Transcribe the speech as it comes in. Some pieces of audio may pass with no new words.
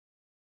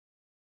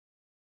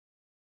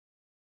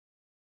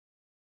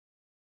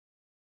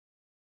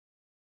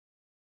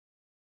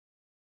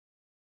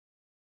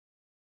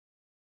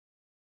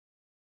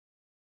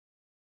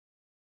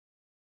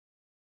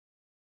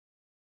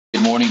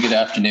Good morning, good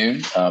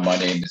afternoon. My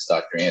name is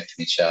Dr.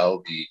 Anthony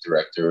Chow, the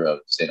director of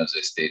San Jose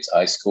State's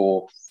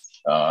iSchool,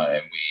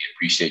 and we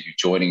appreciate you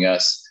joining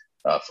us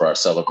for our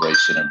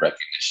celebration and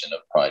recognition of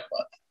Pride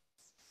Month.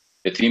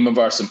 The theme of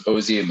our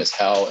symposium is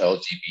How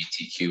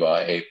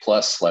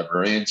LGBTQIA+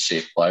 Librarians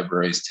Shape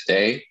Libraries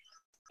Today,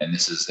 and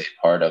this is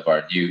a part of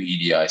our new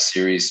EDI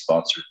series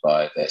sponsored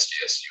by the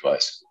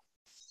SJSU School.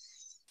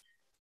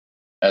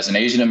 As an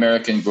Asian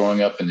American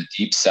growing up in the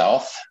Deep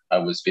South, I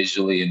was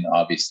visually and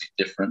obviously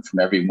different from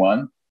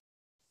everyone.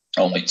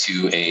 Only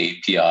 2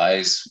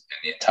 APIs in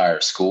the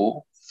entire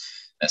school.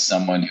 As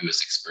someone who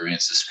has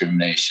experienced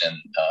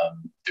discrimination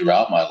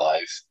throughout my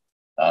life,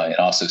 and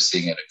also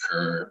seeing it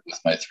occur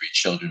with my 3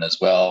 children as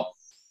well,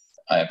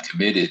 I am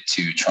committed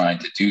to trying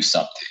to do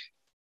something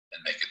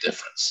and make a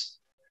difference.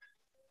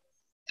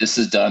 This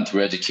is done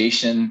through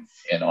education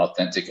and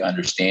authentic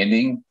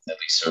understanding, at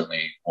least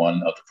certainly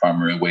one of the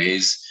primary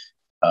ways,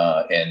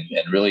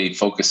 and really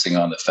focusing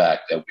on the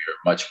fact that we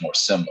are much more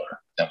similar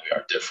than we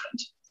are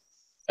different.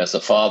 As the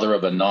father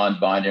of a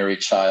non-binary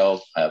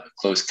child, I have a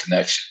close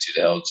connection to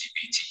the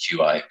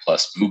LGBTQIA+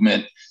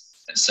 movement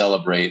and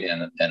celebrate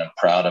and am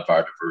proud of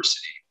our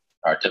diversity,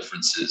 our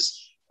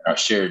differences, and our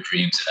shared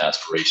dreams and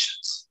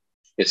aspirations.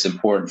 It's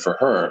important for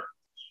her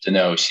to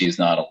know she is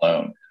not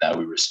alone and that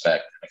we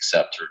respect and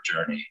accept her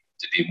journey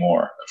to be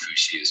more of who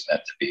she is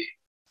meant to be.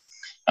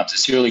 I'm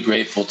sincerely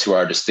grateful to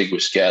our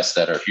distinguished guests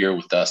that are here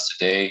with us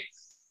today.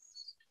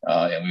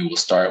 And we will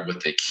start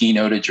with a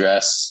keynote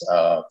address,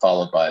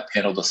 followed by a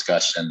panel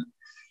discussion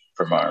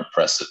from our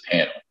impressive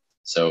panel.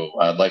 So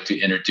I'd like to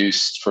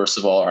introduce, first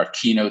of all, our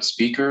keynote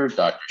speaker,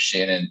 Dr.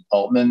 Shannon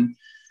Oltmann.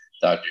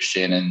 Dr.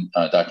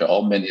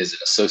 Oltmann is an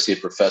associate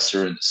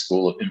professor in the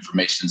School of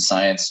Information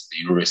Science at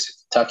the University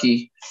of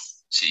Kentucky.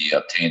 She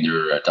obtained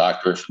her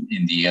doctorate from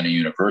Indiana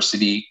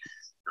University.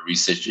 Her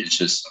research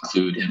interests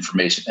include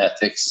information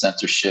ethics,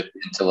 censorship,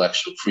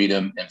 intellectual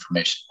freedom,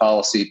 information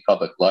policy,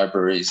 public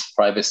libraries,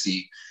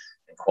 privacy,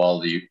 and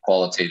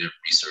qualitative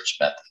research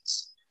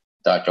methods.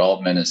 Dr.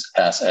 Oltmann is the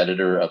past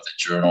editor of the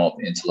Journal of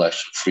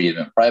Intellectual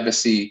Freedom and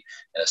Privacy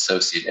and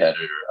associate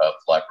editor of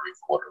Library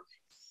Quarterly.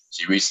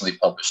 She recently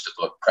published a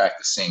book,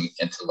 Practicing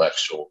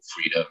Intellectual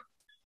Freedom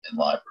in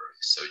Libraries.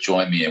 So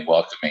join me in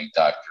welcoming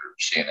Dr.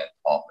 Shannon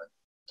Oltmann.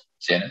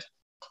 Shannon?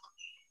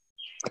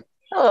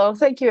 Hello,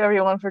 thank you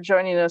everyone for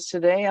joining us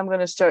today. I'm going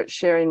to start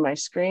sharing my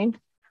screen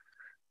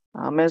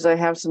as I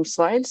have some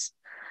slides.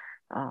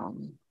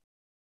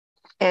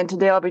 And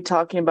today I'll be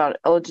talking about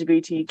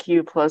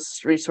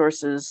LGBTQ+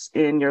 resources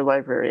in your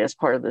library as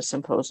part of the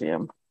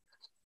symposium.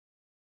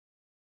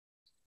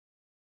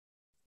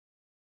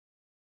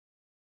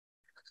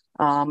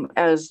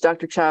 As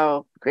Dr.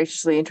 Chow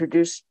graciously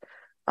introduced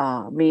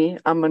me,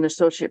 I'm an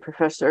associate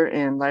professor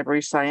in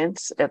library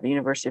science at the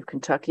University of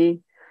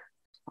Kentucky.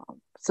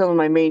 Some of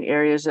my main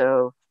areas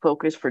of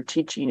focus for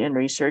teaching and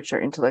research are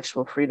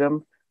intellectual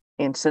freedom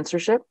and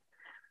censorship.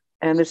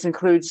 And this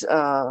includes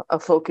a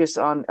focus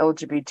on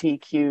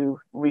LGBTQ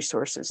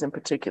resources in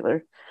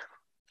particular.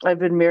 I've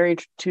been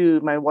married to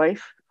my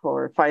wife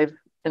for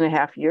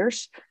 5.5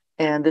 years.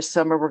 And this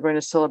summer we're going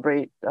to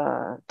celebrate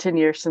 10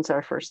 years since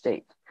our first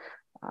date.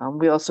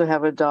 We also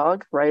have a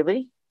dog,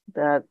 Riley,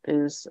 that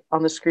is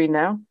on the screen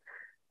now.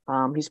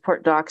 He's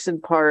part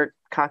Dachshund, part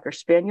Cocker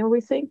Spaniel,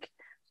 we think.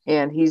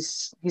 And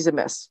he's a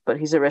mess, but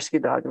he's a rescue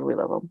dog and we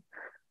love him.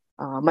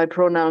 My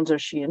pronouns are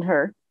she and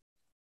her.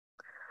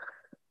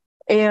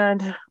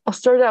 And I'll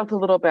start out with a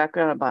little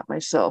background about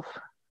myself.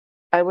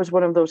 I was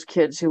one of those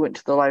kids who went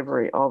to the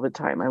library all the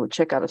time. I would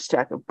check out a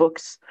stack of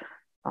books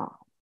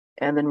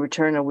and then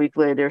return a week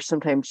later,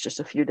 sometimes just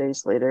a few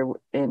days later,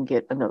 and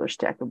get another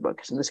stack of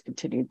books. And this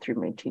continued through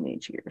my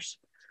teenage years.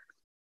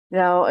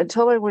 Now,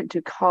 until I went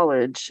to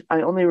college,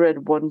 I only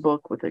read one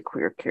book with a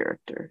queer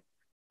character.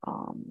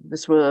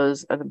 This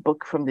was a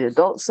book from the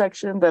adult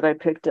section that I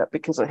picked up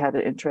because it had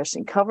an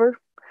interesting cover.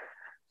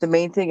 The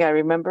main thing I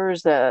remember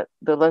is that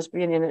the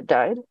lesbian in it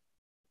died.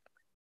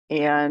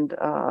 And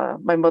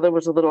my mother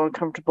was a little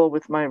uncomfortable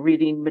with my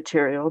reading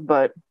material,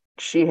 but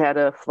she had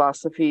a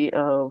philosophy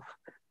of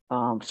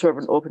sort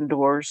of an open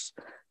doors.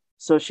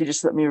 So she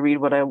just let me read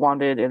what I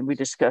wanted and we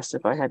discussed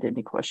if I had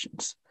any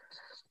questions.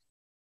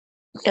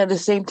 At the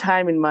same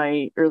time, in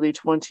my early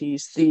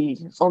 20s, the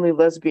only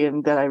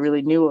lesbian that I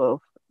really knew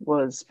of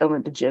was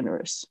Ellen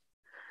DeGeneres.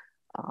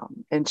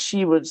 And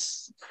she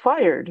was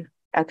fired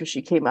after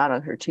she came out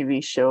on her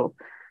TV show.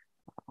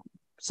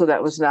 So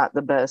that was not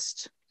the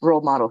best role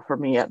model for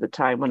me at the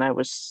time when I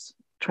was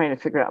trying to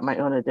figure out my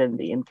own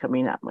identity and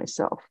coming out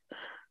myself.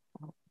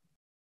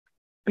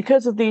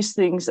 Because of these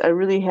things, I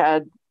really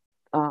had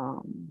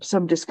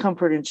some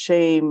discomfort and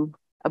shame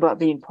about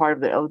being part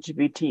of the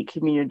LGBT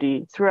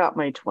community throughout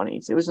my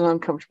 20s. It was an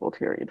uncomfortable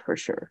period for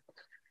sure.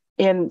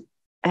 And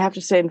I have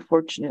to say,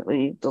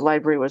 unfortunately, the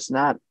library was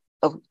not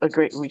a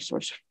great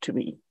resource to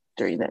me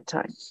during that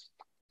time.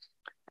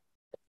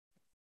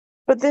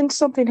 But then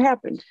something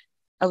happened.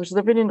 I was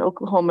living in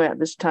Oklahoma at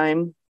this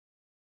time,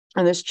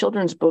 and this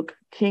children's book,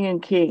 King and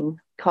King,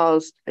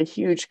 caused a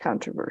huge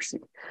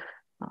controversy.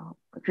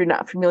 If you're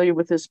not familiar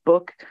with this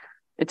book,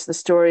 It's the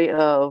story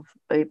of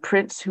a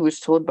prince who was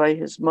told by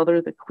his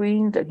mother, the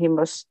queen, that he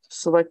must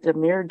select a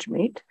marriage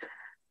mate.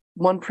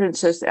 One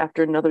princess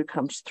after another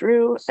comes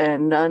through,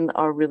 and none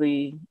are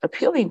really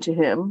appealing to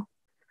him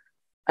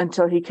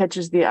until he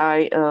catches the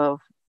eye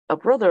of a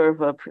brother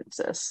of a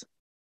princess.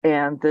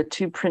 And the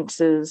two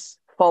princes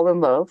fall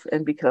in love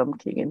and become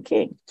king and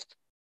king.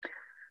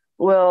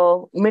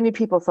 Well, many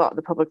people thought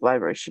the public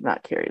library should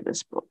not carry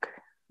this book.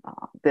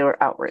 They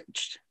were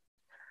outraged.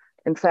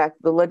 In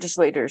fact, the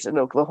legislators in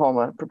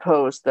Oklahoma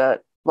proposed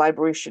that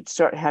libraries should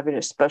start having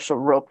a special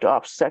roped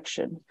off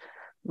section,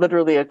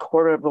 literally a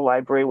corner of the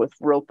library with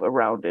rope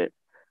around it,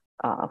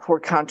 for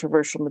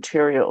controversial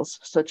materials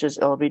such as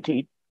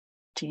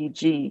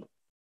LGBTQIA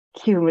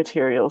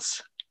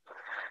materials.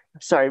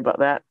 Sorry about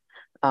that.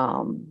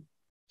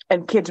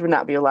 And kids would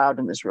not be allowed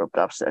in this roped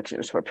off section. It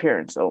was for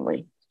parents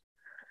only.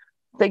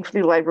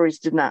 Thankfully, libraries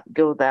did not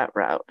go that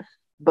route,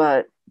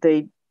 but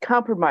they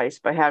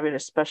compromised by having a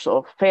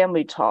special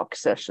family talk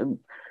session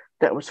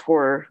that was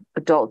for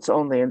adults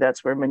only, and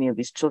that's where many of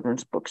these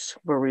children's books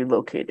were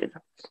relocated.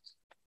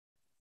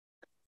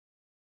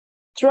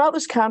 Throughout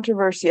this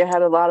controversy, I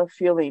had a lot of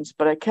feelings,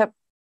 but I kept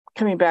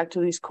coming back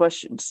to these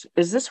questions.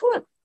 Is this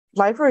what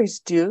libraries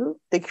do?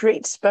 They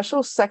create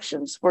special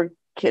sections where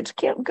kids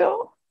can't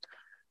go?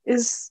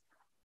 Is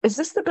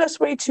this the best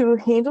way to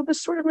handle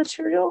this sort of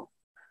material?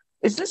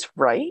 Is this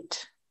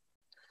right?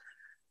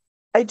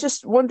 I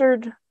just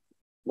wondered,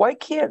 why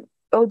can't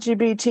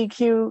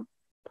LGBTQ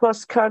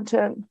plus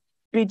content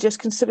be just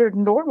considered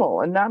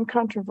normal and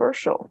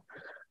non-controversial?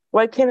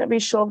 Why can't it be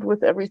shelved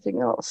with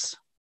everything else?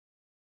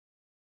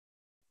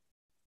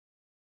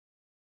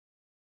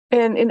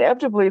 And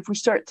inevitably, if we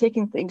start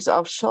taking things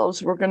off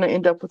shelves, we're going to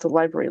end up with a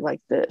library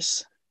like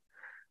this.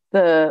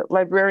 The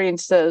librarian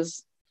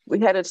says, we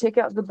had to take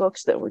out the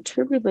books that were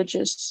too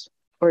religious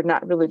or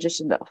not religious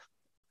enough.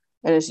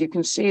 And as you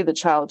can see, the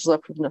child's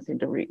left with nothing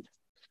to read.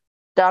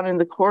 Down in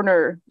the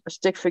corner, a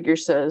stick figure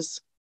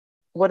says,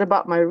 what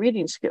about my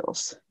reading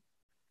skills?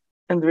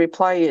 And the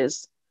reply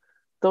is,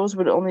 those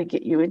would only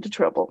get you into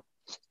trouble.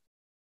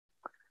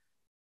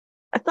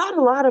 I thought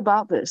a lot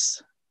about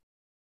this,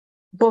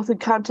 both in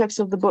context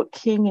of the book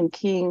King and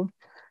King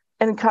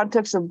and in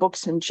context of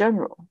books in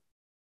general.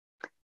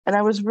 And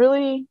I was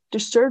really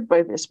disturbed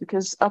by this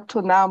because up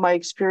till now, my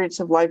experience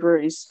of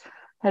libraries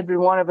had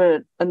been one of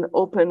an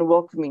open,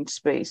 welcoming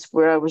space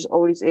where I was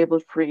always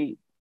able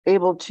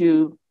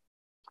to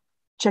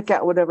check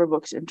out whatever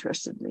books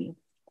interested me.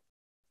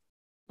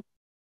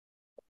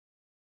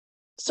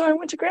 So I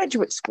went to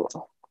graduate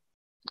school.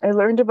 I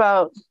learned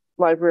about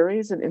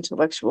libraries and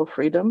intellectual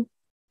freedom.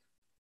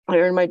 I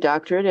earned my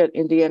doctorate at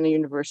Indiana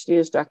University,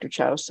 as Dr.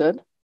 Chow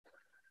said.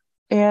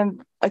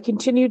 And I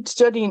continued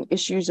studying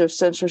issues of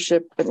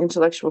censorship and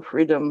intellectual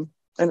freedom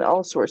in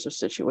all sorts of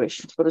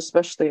situations, but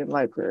especially in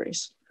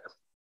libraries.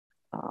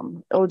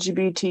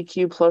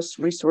 LGBTQ plus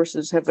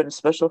resources have been a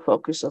special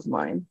focus of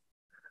mine.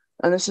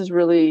 And this is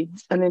really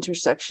an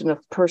intersection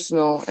of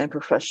personal and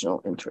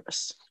professional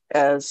interests,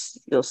 as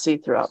you'll see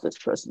throughout this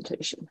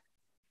presentation.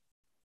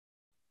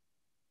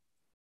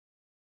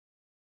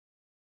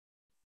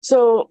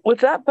 So with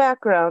that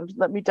background,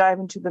 let me dive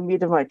into the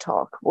meat of my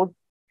talk. We'll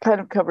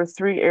kind of cover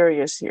three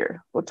areas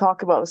here. We'll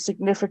talk about the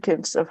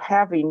significance of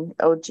having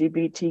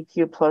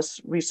LGBTQ plus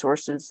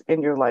resources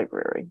in your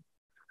library.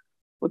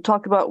 We'll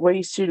talk about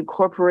ways to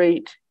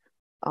incorporate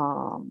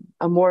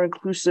a more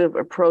inclusive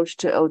approach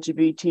to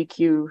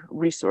LGBTQ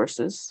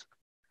resources.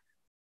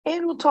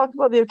 And we'll talk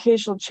about the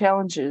occasional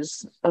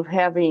challenges of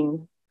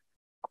having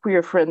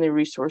queer-friendly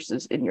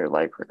resources in your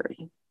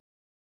library.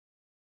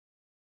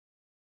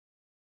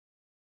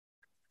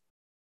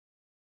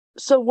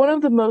 So one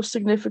of the most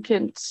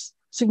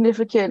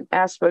significant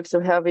aspects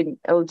of having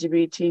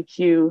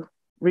LGBTQ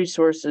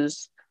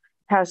resources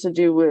has to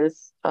do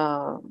with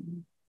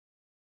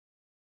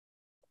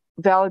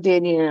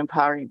validating and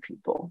empowering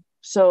people.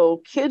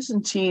 So kids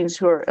and teens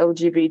who are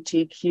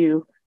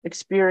LGBTQ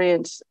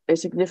experience a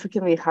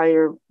significantly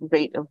higher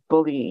rate of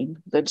bullying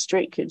than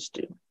straight kids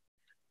do.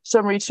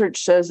 Some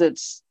research says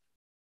it's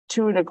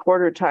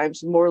 2.25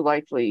 times more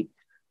likely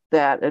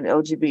that an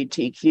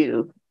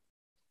LGBTQ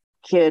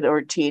kid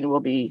or teen will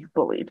be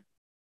bullied.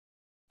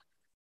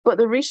 But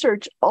the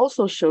research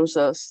also shows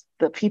us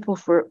that people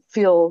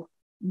feel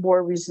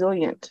more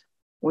resilient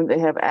when they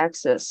have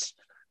access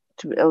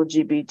to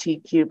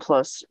LGBTQ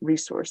plus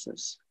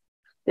resources.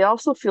 They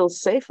also feel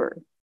safer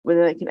when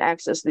they can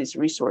access these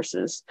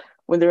resources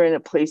when they're in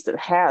a place that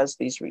has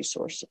these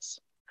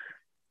resources.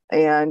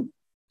 And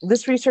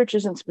this research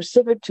isn't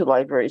specific to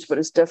libraries, but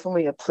it's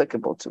definitely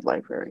applicable to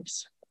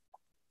libraries.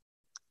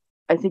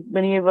 I think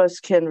many of us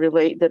can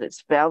relate that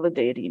it's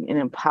validating and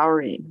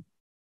empowering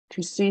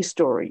to see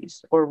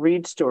stories or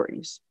read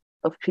stories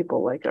of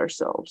people like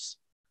ourselves.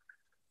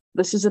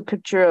 This is a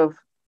picture of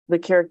the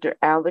character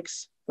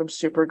Alex from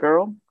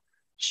Supergirl.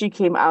 She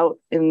came out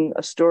in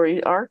a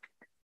story arc,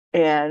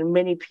 and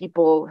many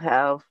people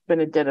have been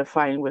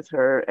identifying with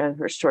her, and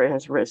her story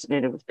has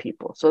resonated with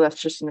people. So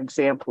that's just an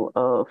example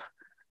of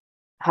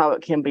how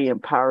it can be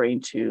empowering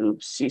to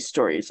see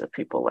stories of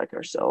people like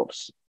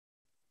ourselves.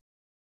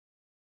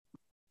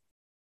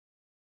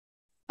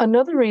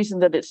 Another reason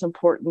that it's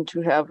important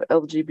to have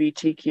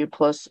LGBTQ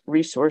plus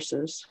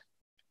resources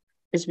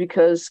is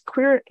because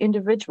queer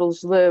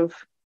individuals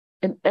live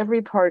in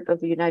every part of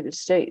the United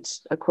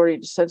States,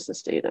 according to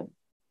census data.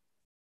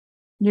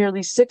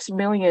 Nearly 6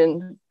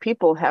 million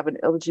people have an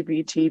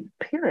LGBT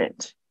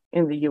parent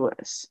in the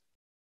US.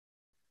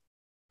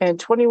 And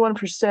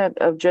 21%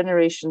 of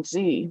Generation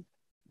Z,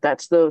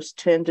 that's those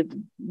 10 to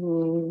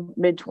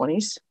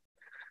mid-20s,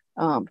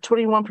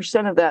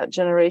 21% of that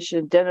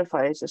generation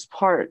identifies as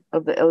part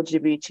of the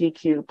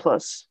LGBTQ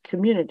plus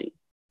community.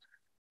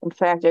 In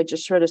fact, I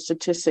just read a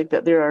statistic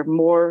that there are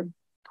more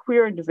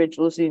queer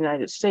individuals in the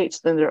United States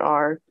than there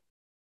are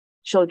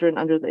children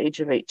under the age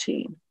of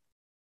 18.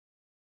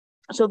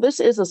 So this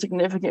is a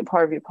significant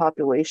part of your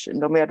population,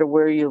 no matter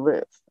where you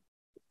live.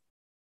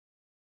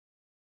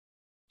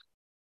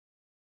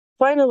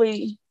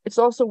 Finally, it's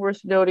also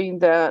worth noting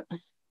that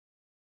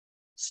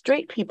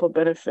straight people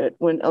benefit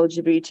when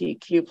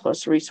LGBTQ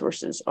plus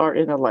resources are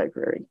in a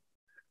library.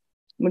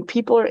 When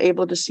people are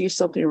able to see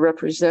something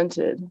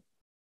represented,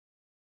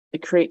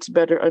 it creates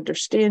better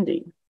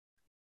understanding.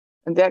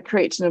 And that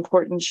creates an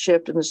important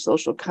shift in the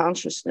social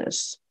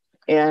consciousness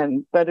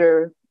and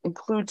better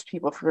includes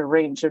people from a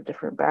range of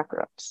different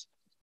backgrounds.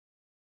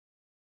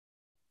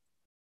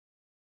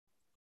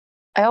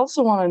 I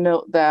also want to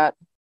note that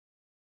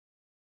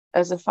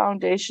as a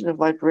foundation of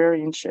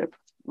librarianship,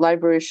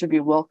 libraries should be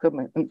welcome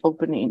and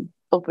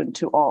open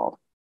to all.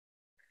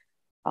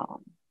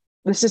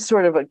 This is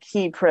sort of a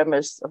key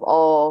premise of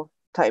all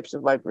types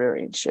of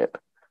librarianship.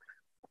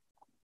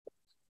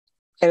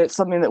 And it's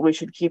something that we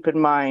should keep in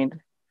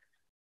mind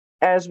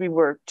as we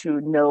work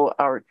to know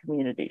our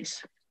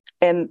communities.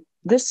 And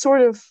this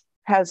sort of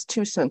has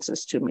two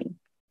senses to me.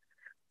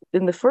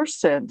 In the first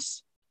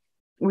sense,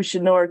 we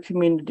should know our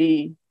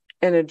community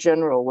in a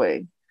general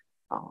way.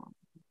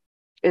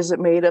 Is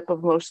it made up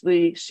of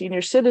mostly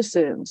senior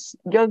citizens,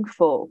 young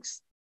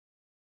folks,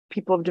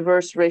 people of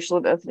diverse racial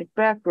and ethnic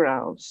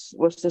backgrounds?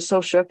 What's the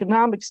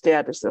socioeconomic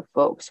status of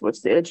folks?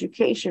 What's the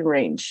education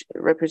range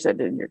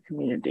represented in your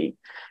community?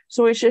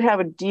 So we should have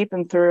a deep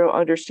and thorough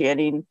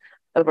understanding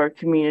of our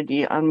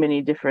community on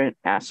many different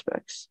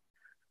aspects.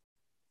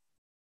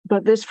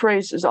 But this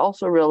phrase is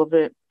also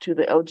relevant to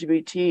the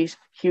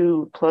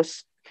LGBTQ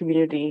plus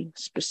community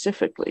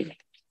specifically.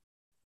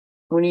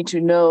 We need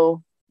to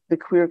know the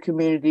queer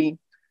community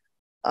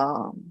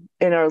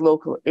in our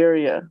local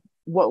area.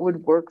 What would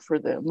work for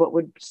them? What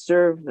would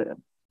serve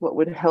them? What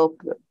would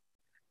help them?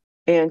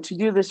 And to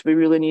do this, we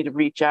really need to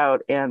reach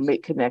out and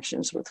make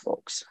connections with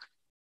folks.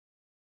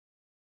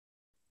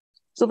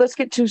 So let's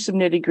get to some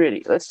nitty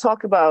gritty. Let's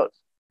talk about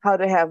how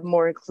to have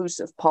more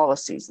inclusive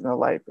policies in the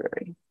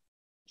library.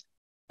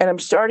 And I'm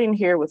starting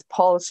here with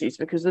policies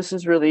because this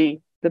is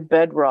really the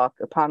bedrock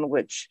upon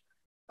which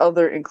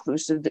other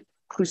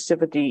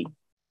inclusivity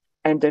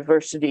and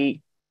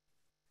diversity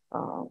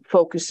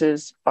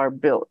focuses are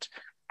built.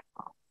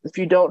 If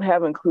you don't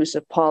have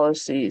inclusive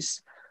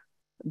policies,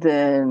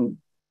 then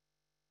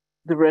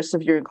the rest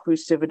of your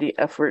inclusivity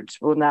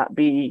efforts will not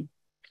be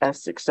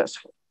as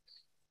successful.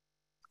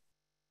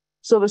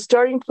 So the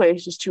starting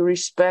place is to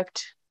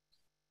respect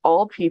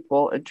all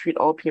people and treat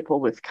all people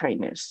with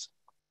kindness.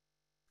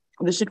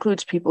 This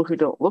includes people who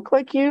don't look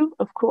like you,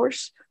 of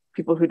course,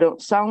 people who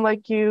don't sound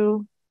like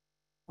you,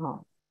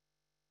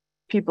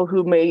 people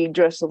who may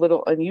dress a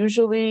little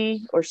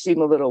unusually or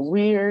seem a little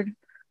weird.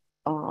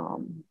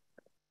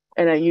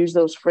 And I use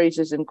those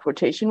phrases in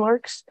quotation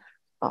marks.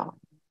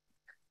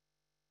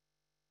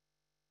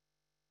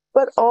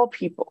 But all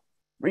people,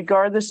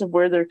 regardless of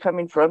where they're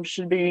coming from,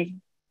 should be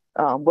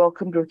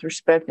welcomed with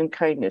respect and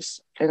kindness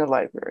in a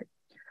library.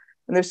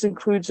 And this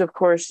includes, of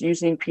course,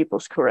 using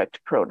people's correct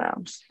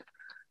pronouns.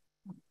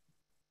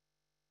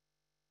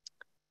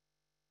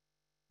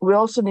 We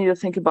also need to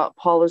think about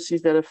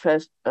policies that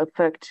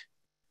affect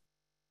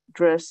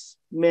dress,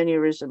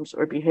 mannerisms,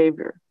 or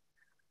behavior.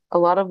 A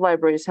lot of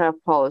libraries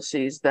have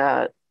policies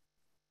that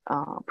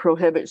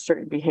prohibit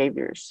certain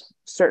behaviors,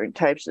 certain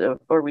types of,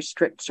 or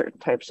restrict certain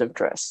types of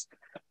dress.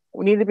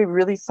 We need to be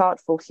really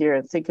thoughtful here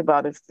and think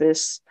about if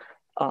this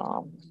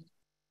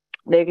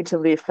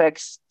negatively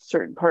affects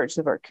certain parts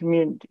of our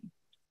community.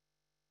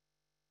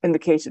 In the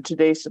case of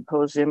today's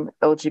symposium,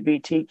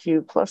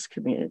 LGBTQ plus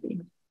community.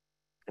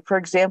 For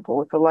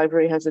example, if a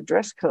library has a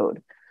dress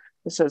code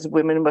that says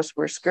women must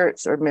wear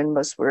skirts or men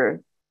must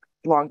wear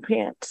long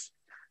pants,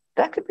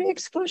 that could be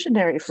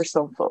exclusionary for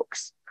some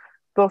folks,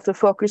 both the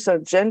focus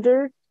on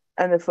gender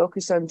and the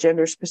focus on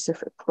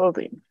gender-specific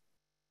clothing.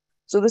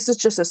 So this is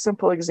just a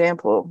simple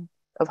example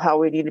of how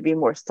we need to be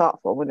more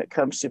thoughtful when it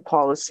comes to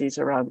policies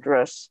around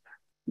dress,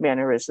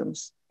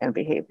 mannerisms, and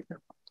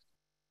behavior.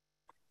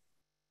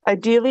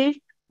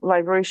 Ideally,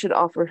 libraries should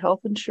offer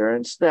health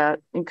insurance that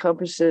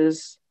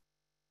encompasses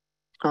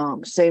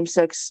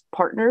same-sex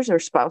partners or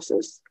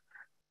spouses,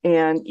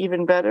 and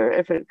even better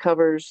if it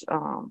covers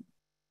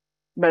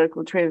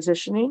medical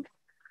transitioning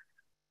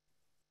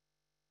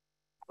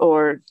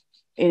or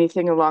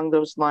anything along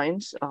those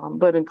lines,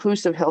 but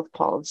inclusive health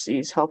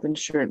policies, health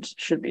insurance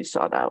should be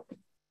sought out.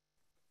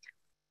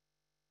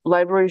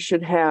 Libraries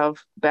should have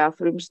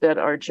bathrooms that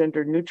are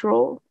gender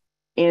neutral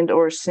and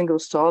or single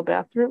stall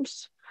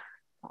bathrooms.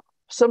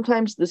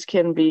 Sometimes this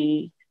can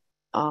be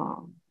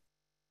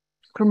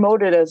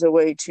promoted as a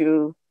way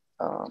to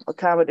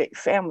accommodate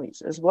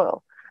families as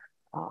well.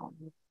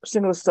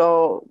 Single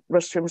stall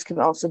restrooms can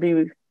also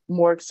be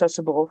more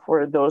accessible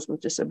for those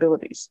with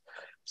disabilities.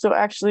 So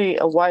actually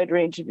a wide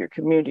range of your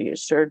community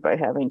is served by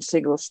having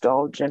single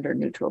stall gender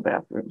neutral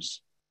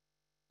bathrooms.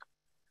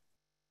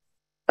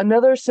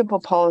 Another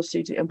simple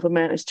policy to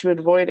implement is to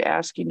avoid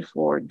asking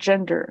for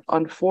gender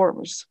on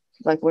forms,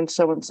 like when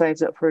someone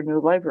signs up for a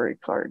new library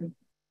card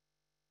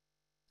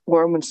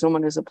or when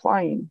someone is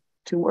applying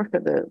to work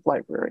at the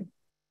library.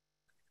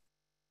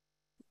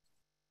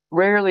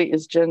 Rarely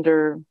is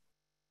gender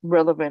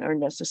relevant or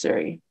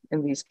necessary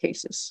in these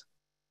cases.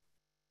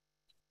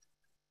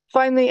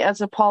 Finally,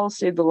 as a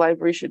policy, the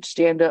library should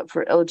stand up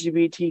for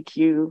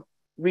LGBTQ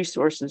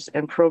resources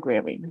and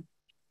programming.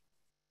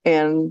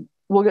 And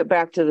we'll get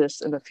back to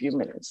this in a few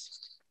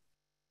minutes.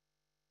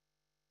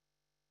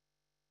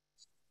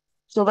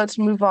 So let's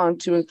move on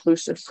to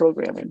inclusive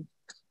programming.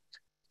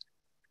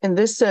 In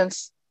this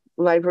sense,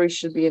 libraries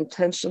should be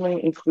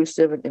intentionally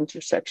inclusive and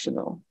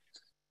intersectional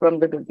from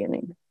the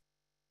beginning.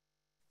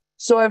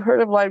 So I've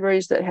heard of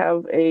libraries that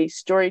have a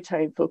story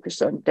time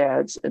focused on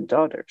dads and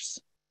daughters.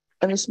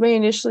 And this may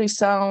initially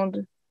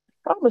sound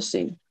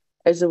promising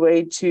as a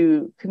way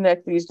to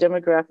connect these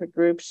demographic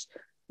groups,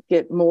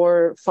 get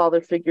more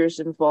father figures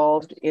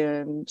involved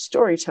in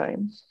story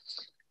time.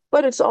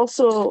 But it's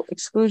also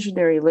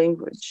exclusionary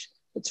language.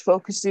 It's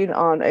focusing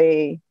on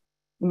a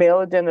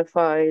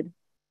male-identified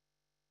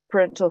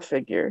parental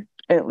figure,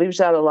 and it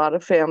leaves out a lot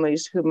of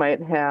families who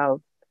might have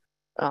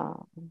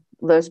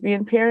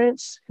lesbian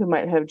parents, who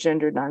might have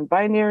gender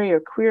non-binary or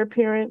queer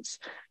parents,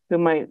 who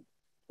might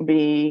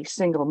be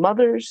single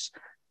mothers.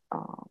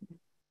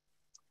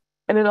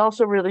 And it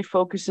also really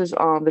focuses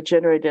on the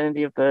gender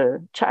identity of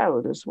the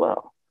child as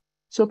well.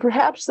 So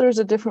perhaps there's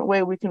a different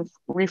way we can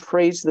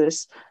rephrase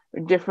this,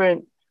 a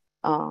different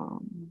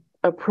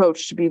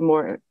approach to be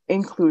more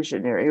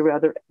inclusionary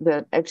rather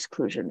than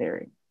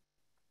exclusionary.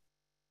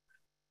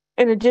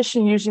 In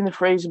addition, using the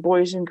phrase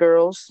boys and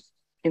girls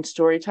in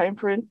story time,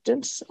 for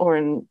instance, or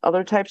in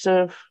other types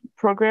of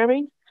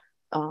programming,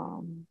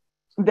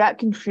 that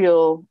can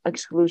feel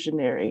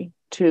exclusionary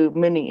to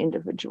many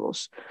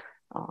individuals.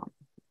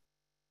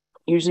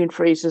 Using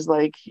phrases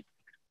like,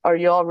 are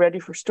you all ready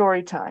for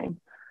story time?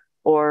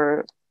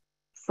 Or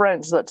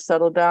friends, let's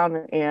settle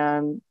down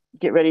and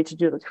get ready to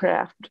do the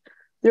craft.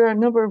 There are a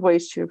number of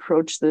ways to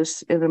approach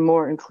this in a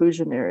more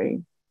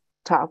inclusionary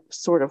top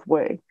sort of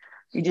way.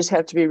 You just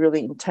have to be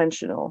really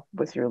intentional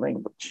with your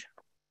language.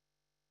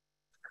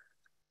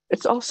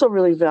 It's also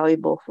really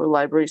valuable for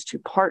libraries to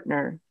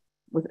partner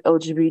with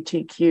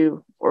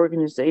LGBTQ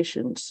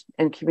organizations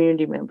and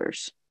community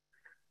members.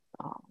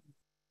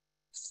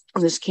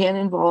 This can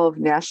involve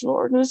national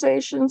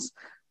organizations,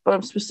 but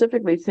I'm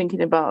specifically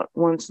thinking about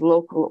one's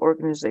local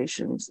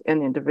organizations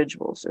and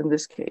individuals in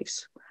this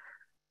case.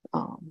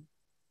 And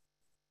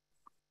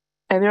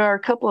there are a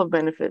couple of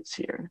benefits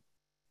here.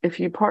 If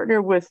you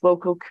partner with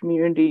local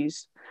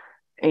communities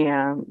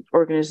and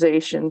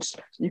organizations,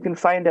 you can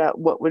find out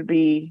what would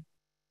be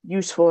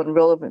useful and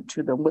relevant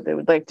to them, what they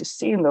would like to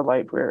see in the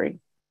library.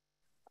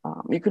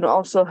 You can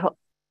also help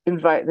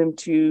invite them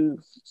to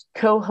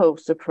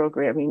co-host a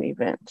programming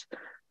event.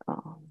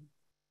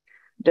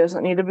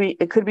 Doesn't need to be,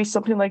 it could be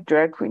something like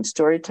Drag Queen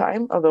Story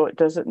Time, although it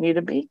doesn't need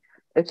to be.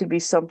 It could be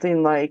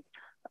something like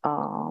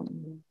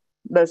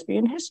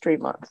Lesbian History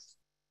Month.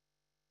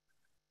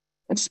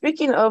 And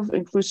speaking of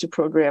inclusive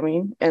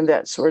programming and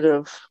that sort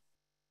of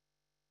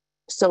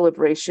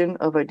celebration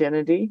of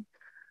identity,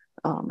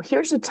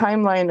 here's a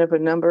timeline of a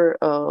number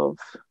of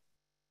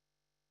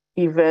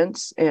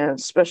events and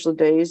special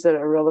days that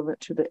are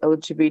relevant to the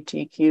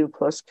LGBTQ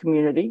plus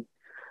community.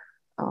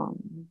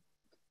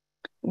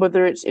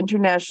 Whether it's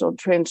International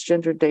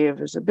Transgender Day of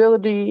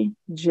Visibility,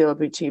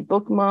 GLBT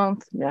Book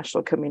Month,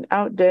 National Coming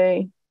Out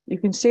Day, you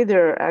can see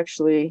there are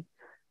actually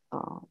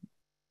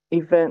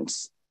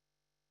events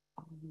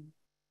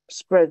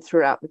spread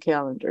throughout the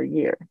calendar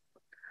year.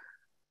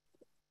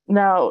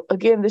 Now,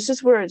 again, this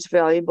is where it's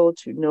valuable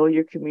to know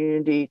your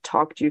community,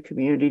 talk to your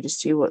community to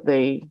see what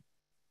they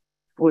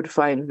would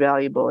find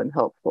valuable and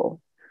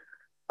helpful.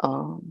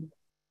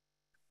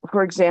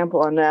 For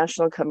example, on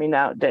National Coming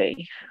Out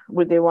Day,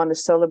 would they want a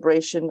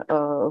celebration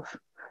of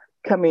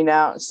coming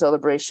out, a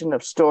celebration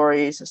of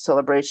stories, a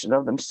celebration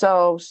of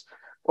themselves,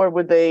 or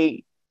would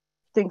they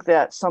think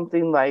that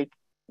something like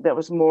that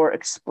was more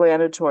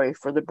explanatory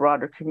for the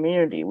broader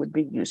community would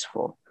be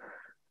useful?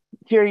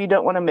 Here, you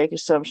don't want to make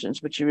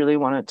assumptions, but you really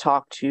want to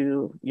talk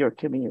to your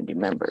community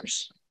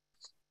members.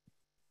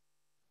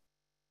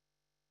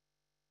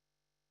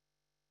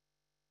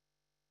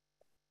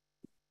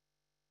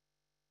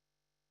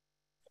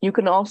 You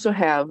can also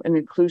have an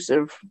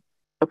inclusive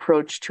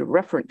approach to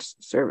reference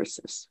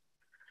services.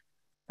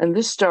 And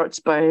this starts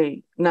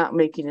by not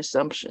making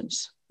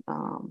assumptions.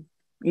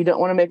 You don't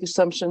want to make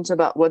assumptions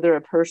about whether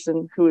a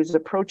person who is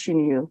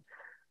approaching you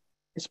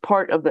is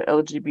part of the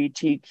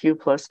LGBTQ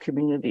plus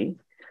community.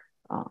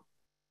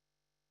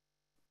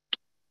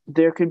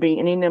 There could be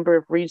any number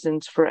of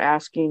reasons for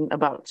asking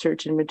about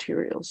certain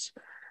materials.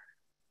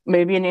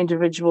 Maybe an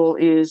individual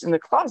is in the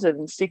closet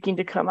and seeking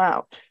to come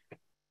out,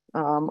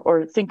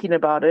 or thinking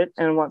about it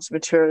and wants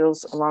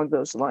materials along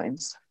those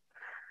lines.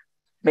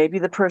 Maybe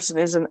the person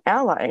is an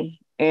ally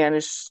and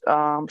is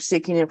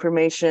seeking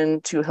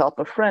information to help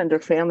a friend or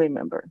family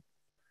member.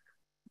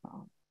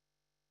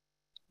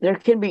 There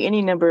can be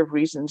any number of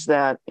reasons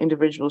that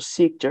individuals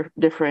seek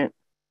different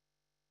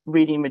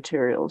reading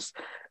materials,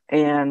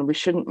 and we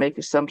shouldn't make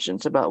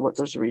assumptions about what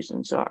those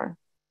reasons are.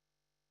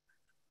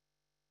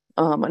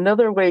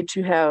 Another way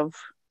to have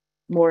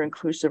more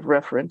inclusive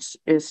reference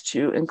is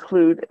to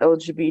include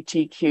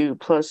LGBTQ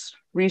plus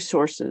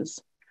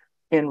resources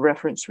in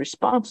reference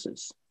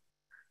responses.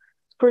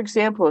 For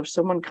example, if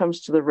someone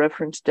comes to the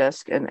reference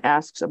desk and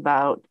asks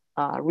about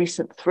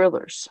recent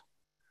thrillers,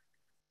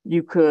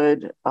 you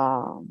could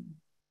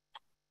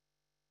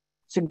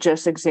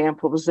suggest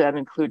examples that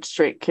include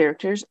straight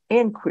characters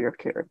and queer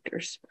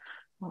characters.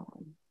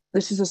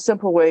 This is a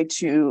simple way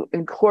to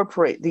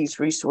incorporate these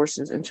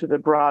resources into the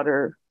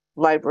broader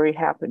library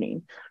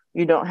happening.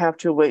 You don't have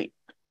to wait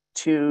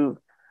to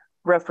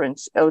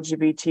reference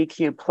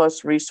LGBTQ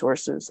plus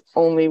resources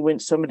only when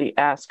somebody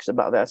asks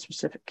about that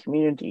specific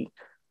community,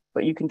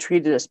 but you can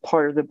treat it as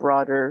part of the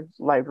broader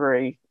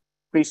library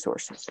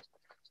resources.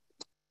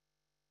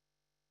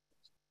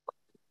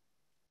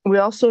 We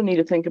also need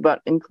to think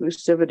about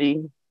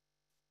inclusivity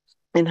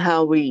in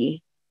how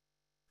we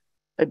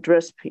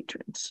address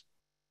patrons.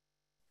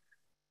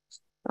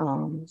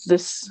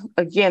 This,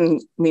 again,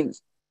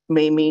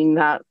 may mean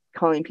not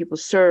calling people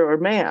sir or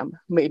ma'am.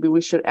 Maybe we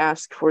should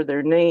ask for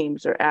their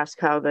names or ask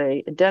how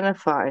they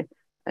identify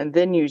and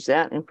then use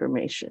that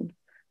information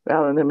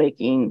rather than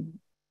making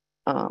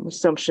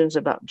assumptions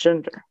about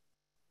gender.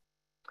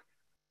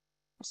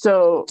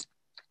 So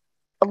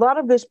a lot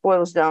of this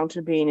boils down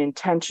to being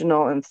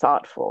intentional and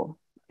thoughtful.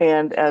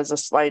 And as a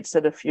slide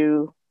said a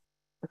few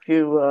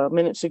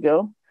minutes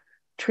ago,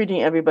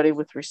 treating everybody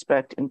with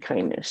respect and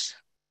kindness.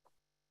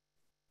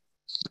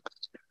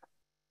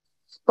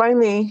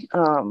 Finally,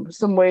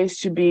 some ways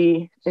to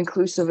be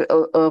inclusive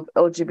of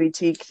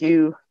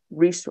LGBTQ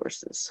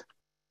resources.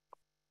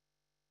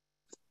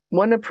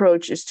 One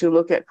approach is to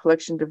look at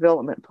collection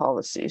development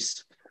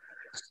policies.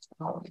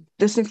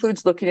 This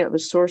includes looking at the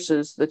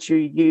sources that you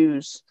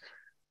use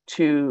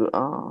to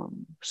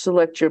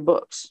select your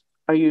books.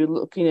 Are you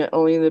looking at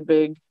only the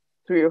big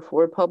 3 or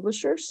 4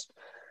 publishers?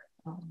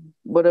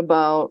 What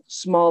about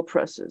small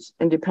presses,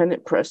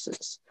 independent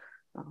presses?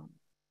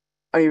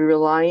 Are you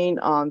relying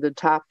on the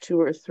top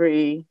 2 or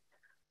 3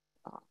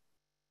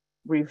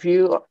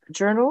 review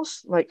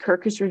journals like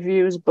Kirkus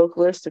Reviews,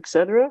 Booklist,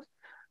 etc.?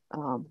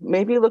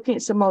 Maybe looking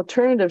at some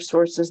alternative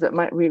sources that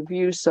might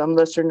review some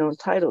lesser known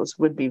titles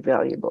would be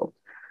valuable.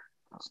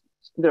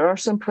 There are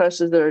some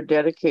presses that are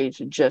dedicated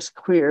to just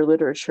queer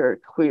literature,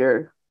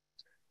 queer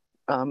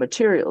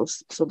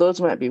materials, so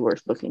those might be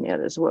worth looking at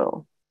as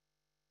well.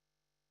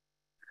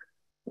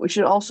 We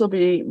should also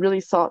be really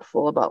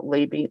thoughtful about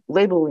labeling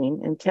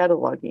and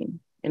cataloging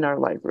in our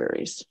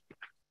libraries.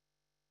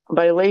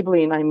 By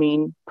labeling, I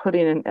mean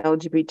putting an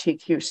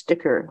LGBTQ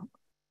sticker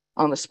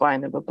on the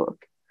spine of a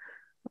book,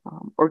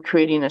 or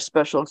creating a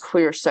special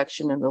queer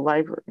section in the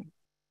library.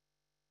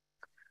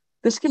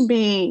 This can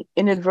be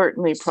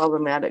inadvertently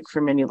problematic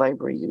for many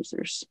library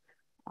users.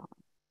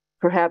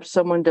 Perhaps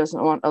someone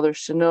doesn't want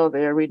others to know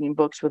they are reading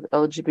books with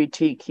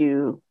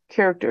LGBTQ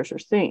characters or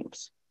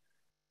themes.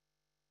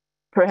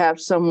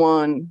 Perhaps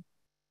someone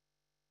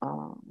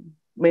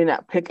may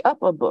not pick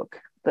up a book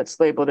that's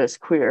labeled as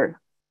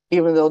queer,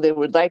 even though they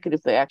would like it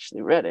if they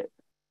actually read it.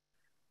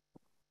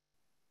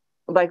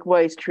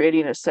 Likewise,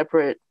 creating a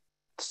separate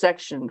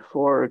section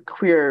for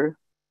queer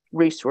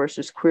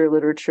resources, queer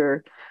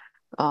literature,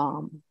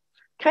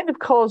 kind of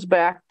calls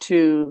back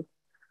to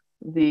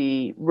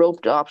the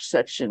roped off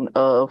section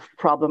of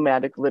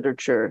problematic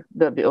literature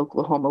that the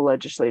Oklahoma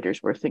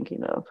legislators were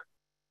thinking of.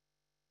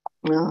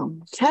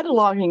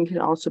 Cataloging can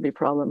also be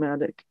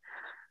problematic.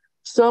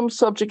 Some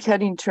subject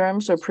heading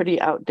terms are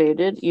pretty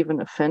outdated, even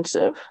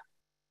offensive.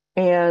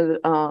 And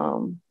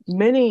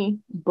many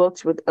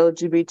books with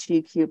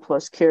LGBTQ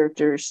plus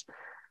characters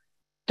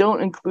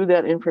don't include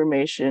that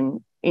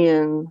information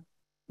in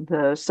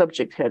the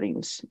subject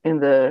headings in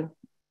the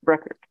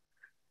record.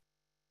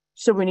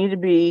 So we need to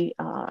be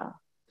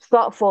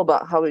thoughtful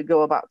about how we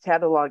go about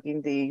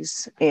cataloging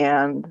these,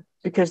 and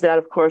because that,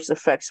 of course,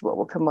 affects what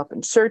will come up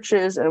in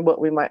searches and what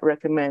we might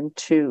recommend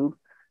to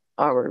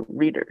our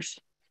readers.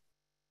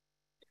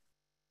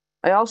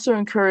 I also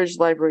encourage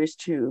libraries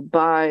to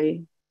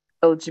buy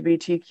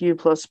LGBTQ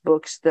plus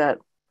books that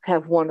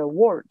have won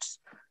awards.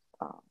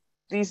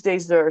 These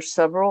days, there are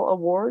several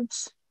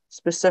awards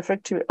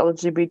specific to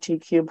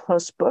LGBTQ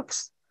plus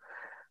books.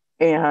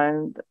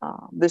 And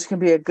this can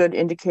be a good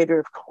indicator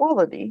of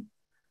quality.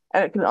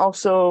 And it can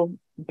also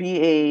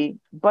be a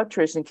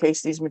buttress in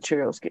case these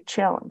materials get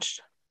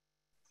challenged.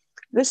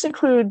 This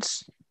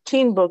includes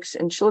teen books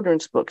and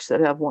children's books that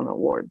have won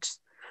awards.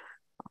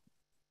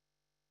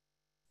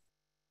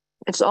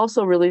 It's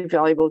also really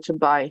valuable to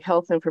buy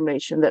health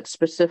information that's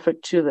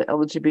specific to the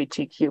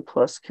LGBTQ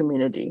plus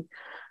community.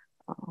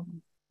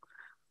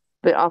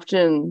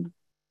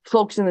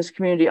 Folks in this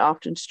community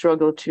often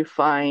struggle to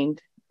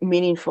find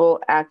meaningful,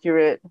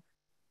 accurate,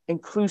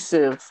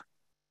 inclusive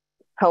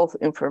health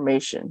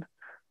information.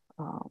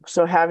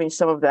 So having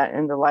some of that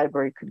in the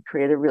library could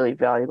create a really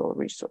valuable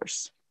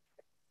resource.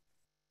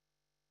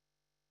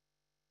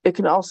 It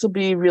can also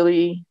be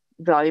really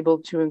valuable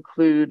to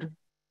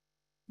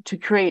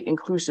create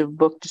inclusive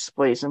book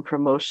displays and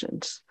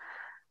promotions.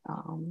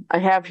 I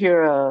have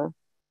here a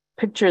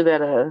picture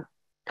that a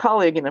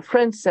colleague and a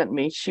friend sent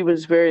me. She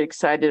was very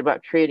excited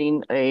about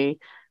creating a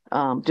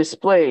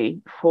display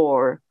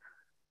for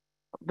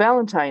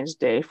Valentine's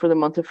Day for the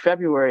month of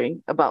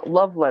February about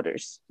love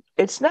letters.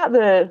 It's not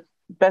the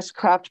best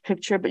cropped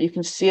picture, but you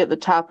can see at the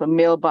top a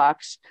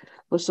mailbox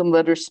with some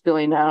letters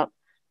spilling out,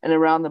 and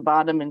around the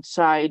bottom and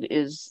side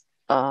is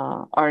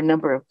are a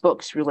number of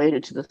books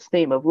related to the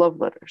theme of love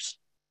letters.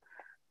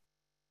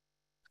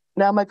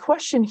 Now, my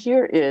question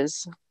here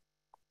is,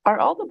 are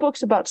all the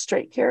books about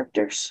straight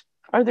characters?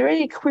 Are there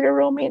any queer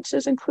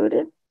romances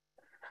included?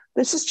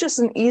 This is just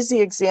an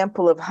easy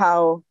example of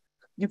how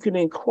you can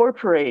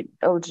incorporate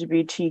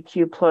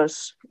LGBTQ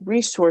plus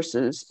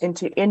resources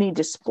into any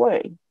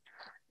display,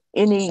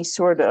 any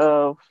sort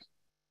of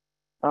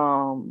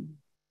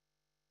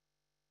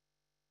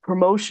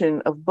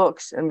promotion of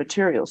books and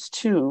materials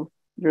to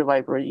your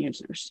library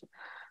users.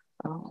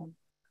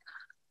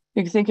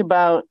 You can think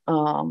about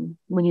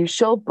when you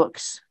show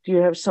books, do you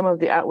have some of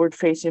the outward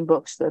facing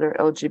books that are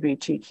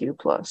LGBTQ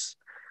plus?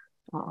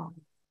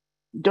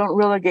 Don't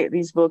relegate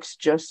these books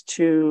just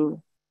to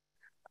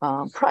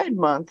Pride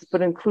Month,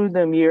 but include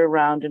them year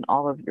round in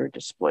all of your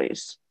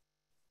displays.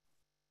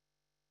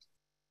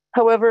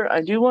 However,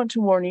 I do want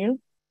to warn you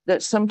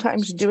that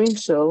sometimes doing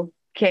so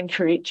can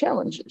create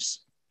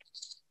challenges.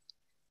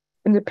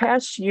 In the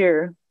past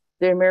year,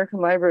 the American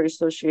Library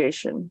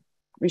Association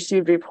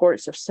received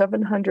reports of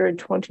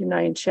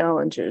 729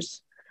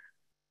 challenges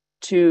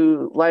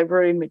to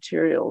library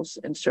materials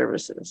and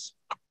services.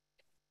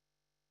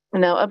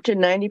 Now, up to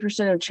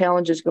 90% of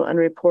challenges go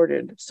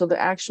unreported, so the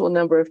actual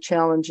number of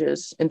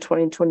challenges in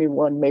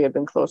 2021 may have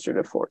been closer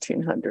to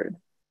 1,400.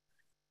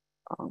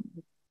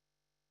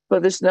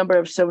 But this number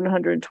of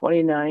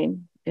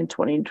 729 in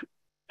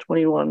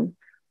 2021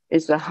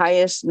 is the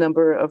highest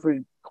number of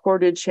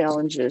recorded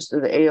challenges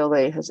that the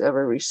ALA has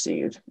ever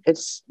received.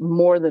 It's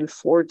more than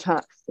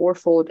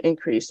fourfold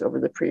increase over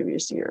the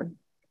previous year.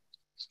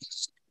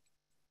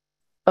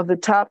 Of the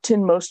top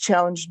 10 most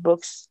challenged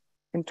books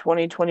in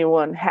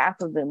 2021,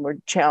 half of them were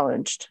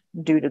challenged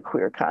due to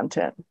queer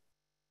content.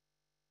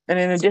 And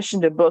in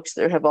addition to books,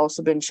 there have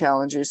also been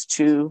challenges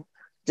to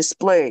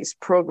displays,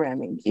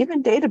 programming,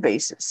 even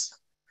databases.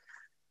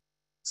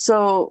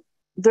 So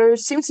there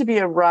seems to be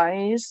a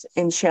rise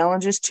in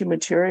challenges to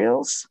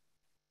materials.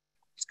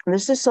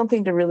 This is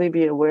something to really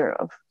be aware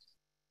of.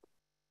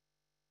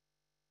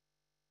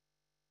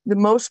 The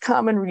most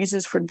common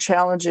reasons for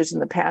challenges in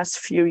the past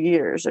few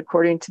years,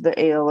 according to the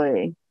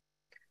ALA,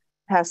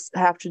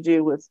 have to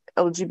do with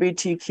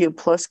LGBTQ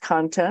plus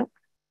content,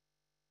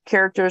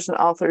 characters and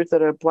authors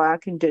that are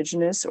Black,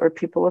 Indigenous, or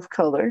people of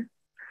color,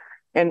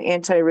 and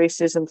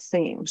anti-racism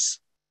themes.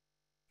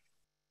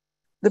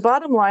 The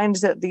bottom line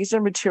is that these are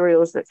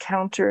materials that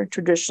counter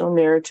traditional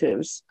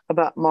narratives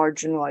about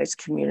marginalized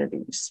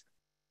communities,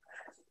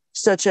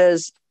 such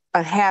as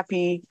a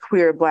happy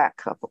queer Black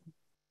couple.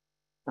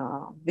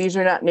 These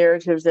are not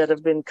narratives that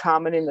have been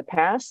common in the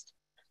past,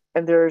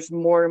 and there's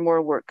more and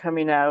more work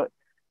coming out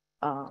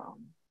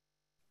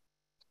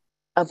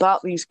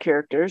about these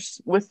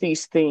characters, with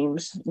these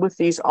themes, with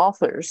these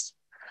authors.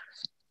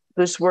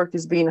 This work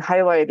is being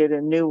highlighted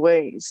in new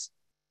ways.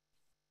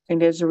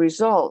 And as a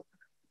result,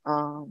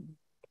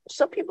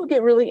 some people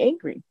get really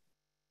angry.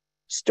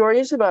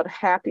 Stories about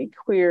happy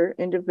queer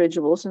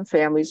individuals and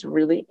families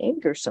really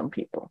anger some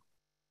people.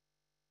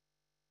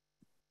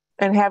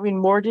 And having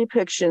more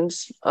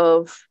depictions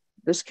of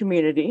this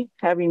community,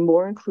 having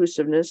more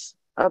inclusiveness,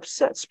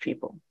 upsets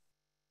people.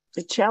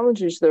 It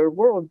challenges their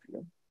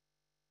worldview.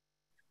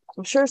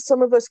 I'm sure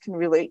some of us can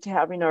relate to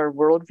having our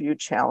worldview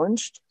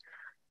challenged,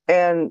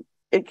 and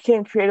it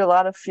can create a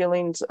lot of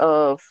feelings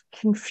of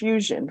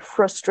confusion,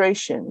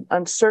 frustration,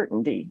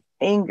 uncertainty,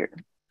 anger.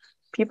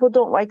 People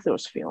don't like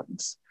those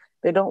feelings.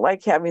 They don't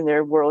like having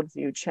their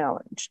worldview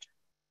challenged.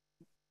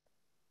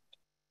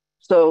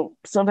 So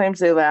sometimes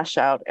they lash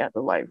out at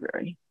the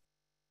library.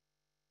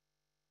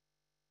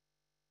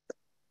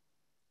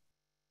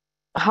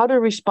 How to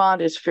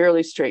respond is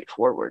fairly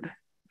straightforward.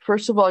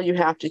 First of all, you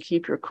have to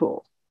keep your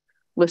cool.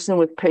 Listen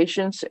with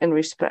patience and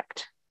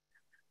respect.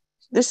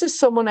 This is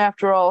someone,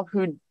 after all,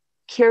 who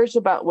cares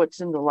about what's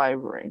in the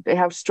library. They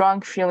have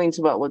strong feelings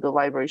about what the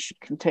library should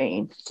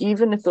contain,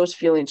 even if those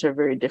feelings are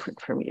very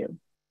different from you,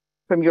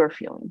 from your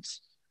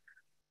feelings.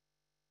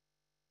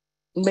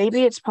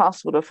 maybe it's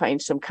possible to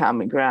find some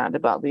common ground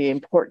about the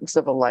importance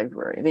of a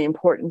library, the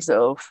importance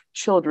of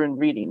children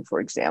reading, for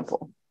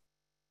example.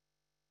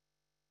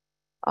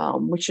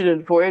 We should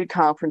avoid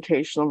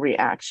confrontational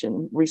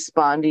reaction,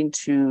 responding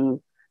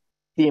to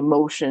the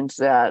emotions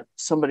that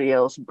somebody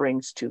else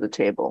brings to the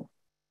table.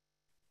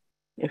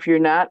 If you're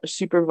not a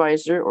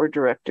supervisor or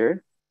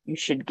director, you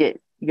should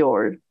get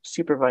your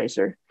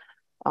supervisor.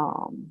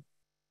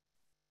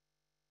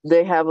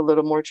 They have a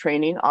little more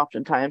training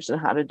oftentimes on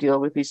how to deal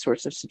with these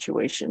sorts of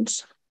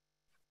situations.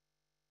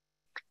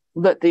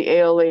 Let the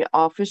ALA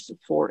Office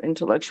for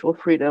Intellectual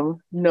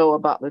Freedom know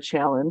about the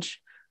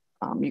challenge.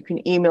 You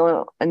can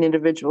email an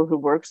individual who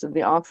works in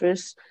the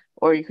office,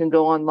 or you can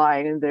go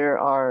online and there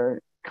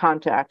are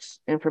contacts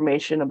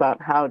information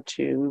about how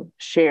to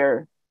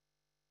share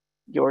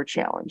your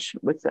challenge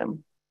with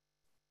them.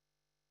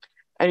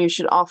 And you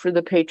should offer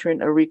the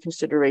patron a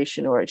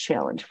reconsideration or a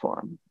challenge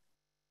form,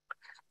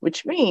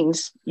 which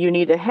means you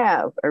need to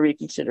have a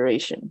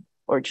reconsideration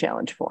or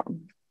challenge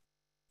form.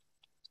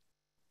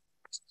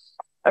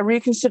 A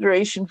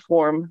reconsideration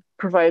form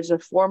provides a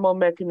formal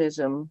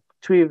mechanism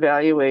to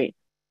evaluate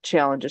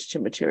challenges to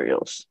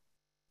materials.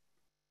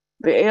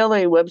 The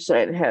ALA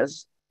website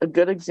has a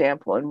good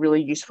example and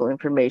really useful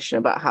information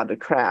about how to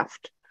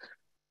craft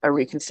a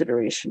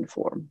reconsideration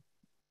form.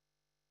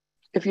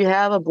 If you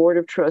have a board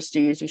of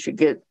trustees, you should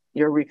get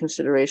your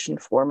reconsideration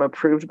form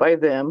approved by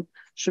them. It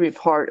should be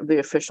part of the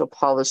official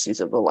policies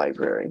of the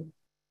library.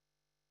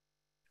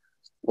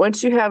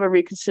 Once you have a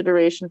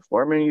reconsideration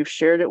form and you've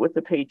shared it with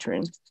the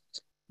patron,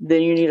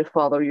 then you need to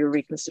follow your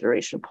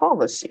reconsideration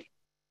policy,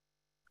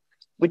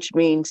 which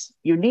means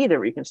you need a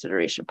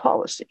reconsideration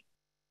policy.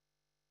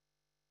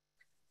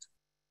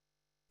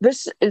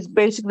 This is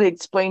basically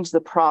explains the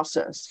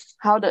process,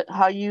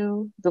 how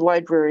you, the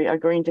library, are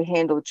going to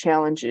handle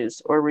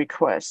challenges or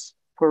requests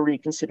for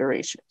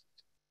reconsideration.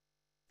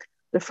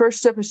 The first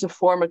step is to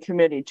form a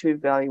committee to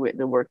evaluate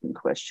the work in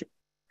question.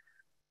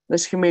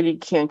 This committee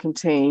can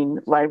contain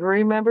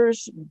library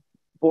members,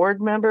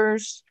 board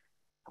members.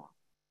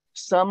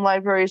 Some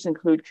libraries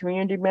include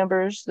community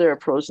members. There are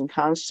pros and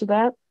cons to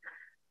that.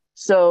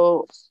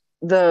 So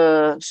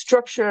the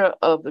structure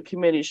of the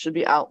committee should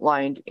be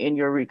outlined in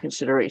your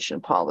reconsideration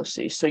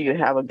policy, so you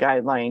have a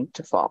guideline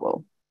to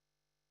follow.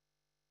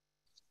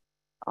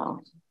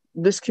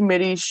 This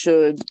committee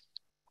should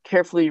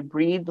carefully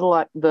read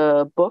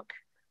the book,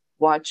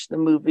 watch the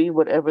movie,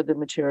 whatever the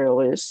material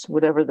is,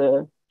 whatever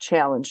the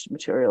challenged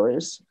material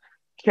is,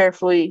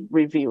 carefully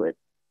review it.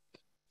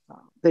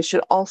 They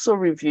should also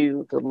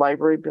review the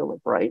Library Bill of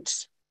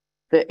Rights,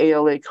 the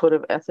ALA Code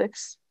of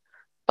Ethics,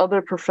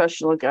 other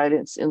professional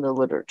guidance in the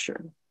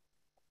literature.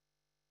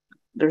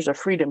 There's a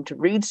freedom to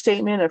read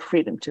statement, a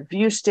freedom to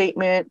view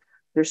statement.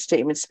 There's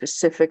statements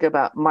specific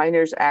about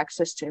minors'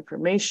 access to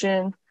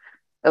information,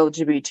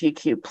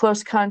 LGBTQ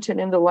plus content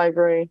in the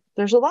library.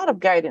 There's a lot of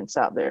guidance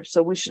out there.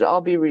 So we should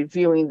all be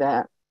reviewing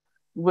that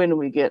when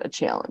we get a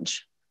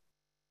challenge.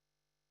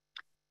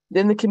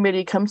 Then the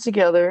committee comes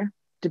together,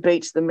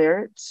 debates the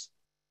merits.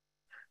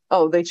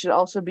 Oh, they should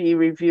also be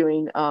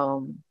reviewing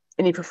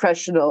any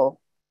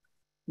professional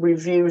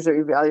reviews or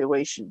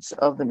evaluations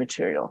of the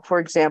material. For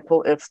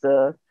example, if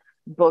the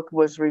book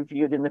was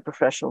reviewed in the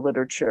professional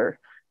literature,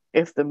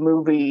 if the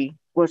movie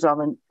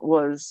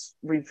was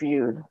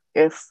reviewed,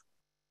 if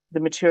the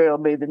material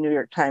made the New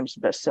York Times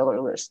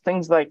bestseller list,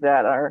 things like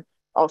that are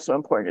also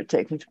important to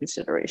take into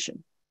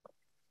consideration.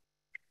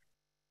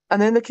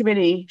 And then the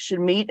committee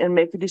should meet and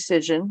make a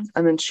decision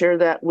and then share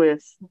that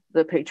with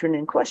the patron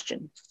in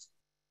question.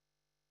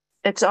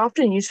 It's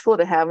often useful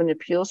to have an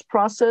appeals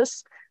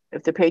process.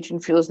 If the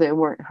patron feels they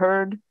weren't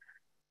heard,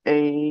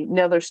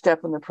 another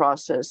step in the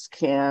process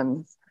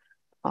can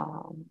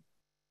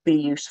be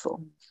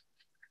useful.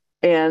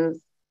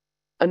 And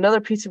another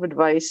piece of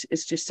advice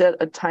is to set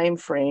a time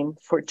frame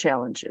for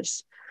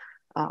challenges.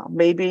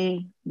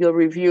 Maybe you'll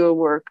review a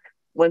work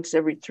once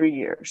every 3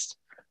 years.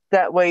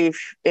 That way,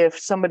 if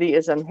somebody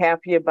is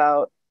unhappy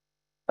about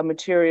a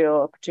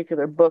material, a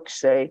particular book,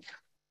 say,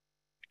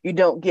 you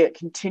don't get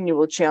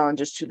continual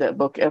challenges to that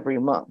book every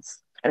month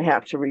and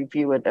have to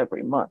review it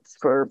every month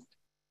for,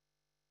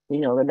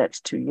 the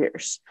next 2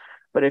 years.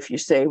 But if you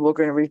say, we're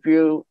going to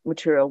review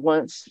material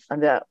once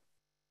and that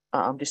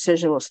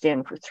decision will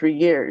stand for 3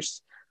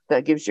 years,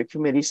 that gives your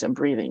committee some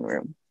breathing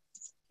room.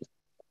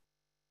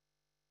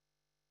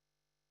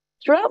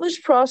 Throughout this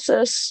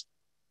process,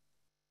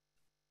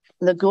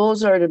 the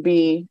goals are to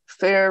be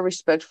fair,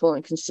 respectful,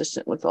 and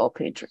consistent with all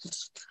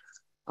patrons.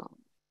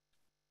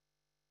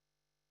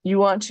 You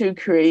want to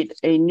create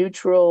a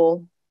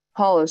neutral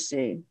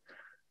policy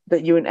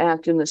that you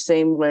enact in the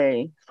same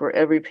way for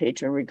every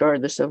patron,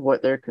 regardless of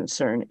what their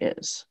concern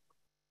is.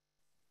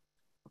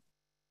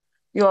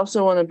 You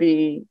also want to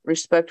be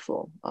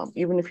respectful.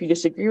 Even if you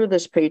disagree with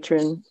this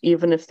patron,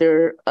 even if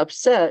they're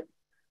upset,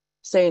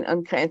 saying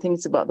unkind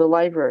things about the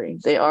library,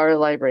 they are a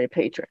library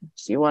patron.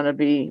 So you want to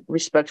be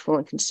respectful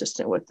and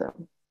consistent with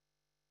them.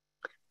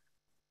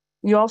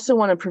 You also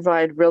want to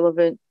provide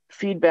relevant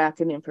feedback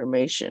and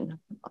information.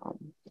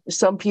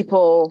 Some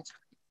people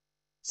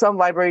Some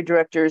library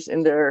directors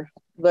in their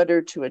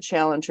letter to a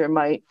challenger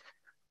might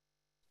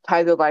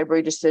tie the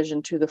library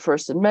decision to the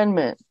First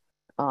Amendment,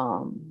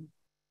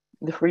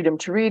 the Freedom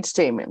to Read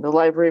Statement, the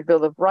Library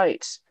Bill of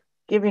Rights,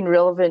 giving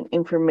relevant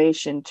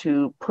information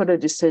to put a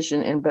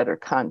decision in better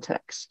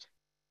context.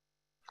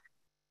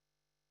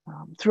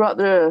 Throughout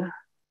the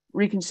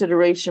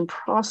reconsideration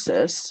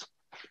process,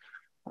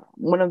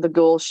 one of the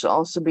goals should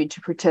also be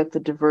to protect the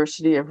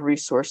diversity of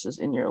resources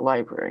in your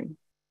library.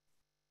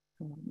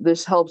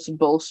 This helps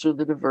bolster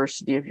the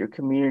diversity of your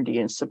community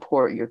and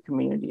support your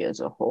community as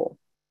a whole.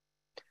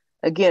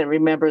 Again,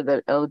 remember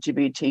that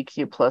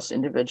LGBTQ plus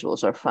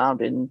individuals are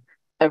found in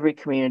every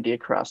community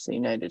across the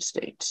United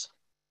States.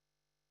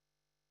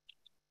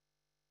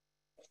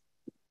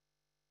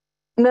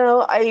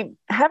 Now, I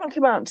haven't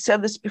come out and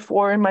said this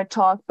before in my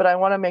talk, but I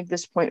want to make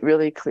this point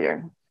really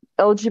clear.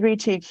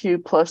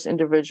 LGBTQ plus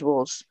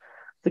individuals,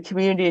 the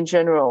community in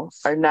general,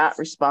 are not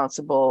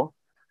responsible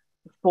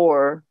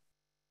for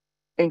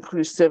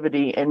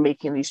inclusivity and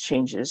making these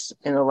changes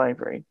in the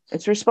library.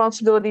 It's the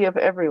responsibility of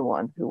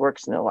everyone who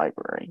works in the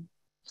library,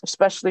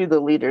 especially the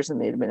leaders in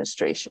the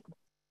administration.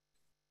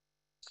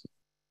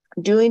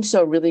 Doing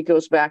so really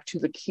goes back to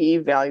the key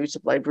values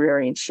of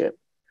librarianship.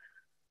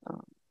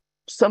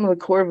 Some of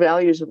the core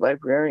values of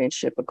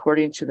librarianship,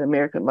 according to the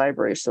American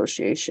Library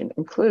Association,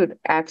 include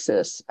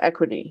access,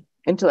 equity,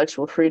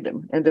 intellectual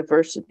freedom, and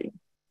diversity.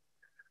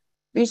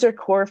 These are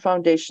core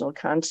foundational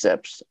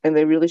concepts, and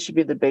they really should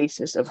be the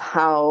basis of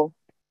how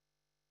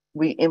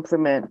we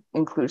implement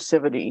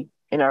inclusivity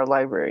in our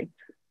library,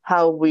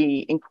 how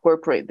we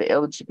incorporate the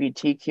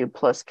LGBTQ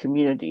plus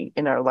community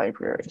in our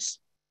libraries.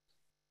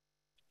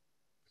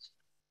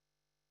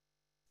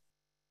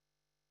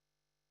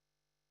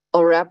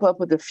 I'll wrap up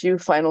with a few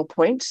final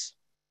points.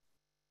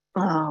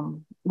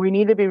 We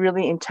need to be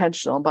really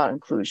intentional about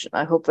inclusion.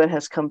 I hope that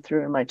has come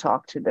through in my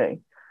talk today.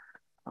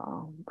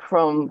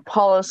 From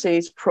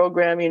policies,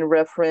 programming,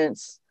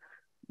 reference,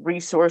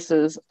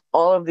 resources,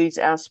 all of these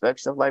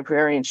aspects of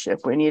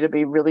librarianship, we need to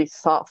be really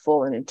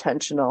thoughtful and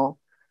intentional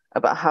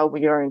about how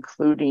we are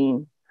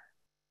including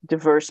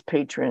diverse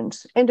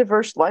patrons and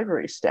diverse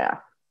library staff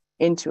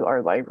into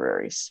our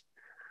libraries.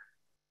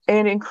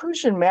 And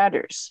inclusion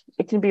matters.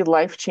 It can be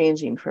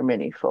life-changing for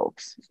many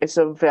folks. It's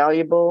a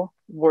valuable,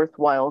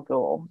 worthwhile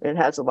goal. It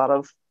has a lot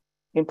of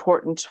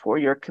importance for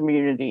your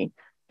community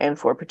and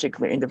for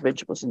particular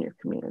individuals in your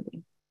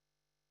community.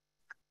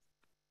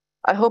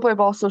 I hope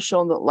I've also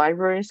shown that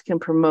libraries can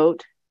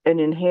promote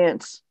and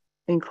enhance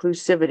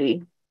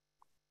inclusivity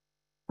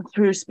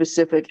through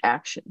specific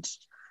actions.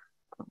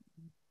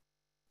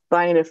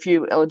 Buying a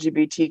few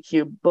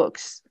LGBTQ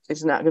books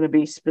is not going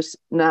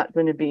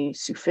to be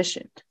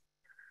sufficient.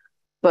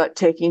 But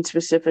taking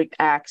specific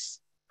acts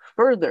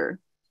further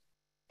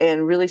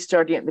and really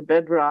starting at the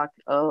bedrock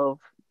of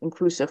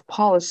inclusive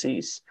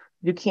policies,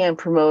 you can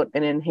promote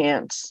and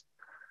enhance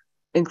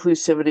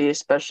inclusivity,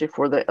 especially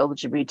for the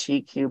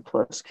LGBTQ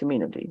plus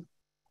community.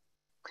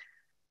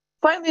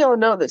 Finally, I'll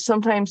note that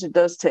sometimes it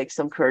does take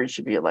some courage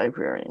to be a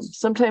librarian.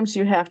 Sometimes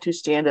you have to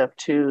stand up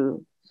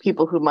to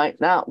people who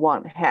might not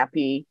want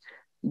happy,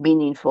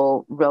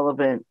 meaningful,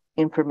 relevant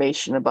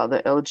information about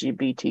the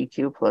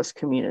LGBTQ plus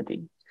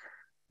community.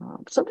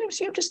 Sometimes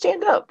you have to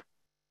stand up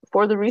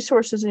for the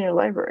resources in your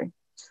library,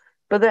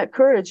 but that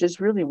courage is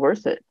really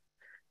worth it.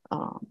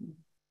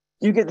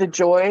 You get the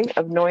joy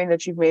of knowing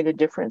that you've made a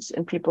difference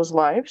in people's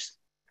lives.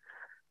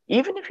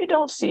 Even if you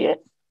don't see it,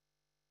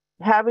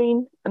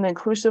 having an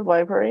inclusive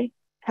library,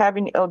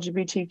 having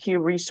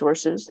LGBTQ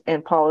resources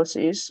and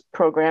policies,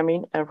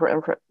 programming, and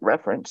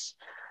reference,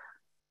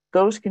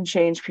 those can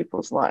change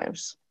people's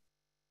lives.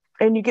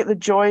 And you get the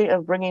joy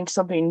of bringing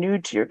something new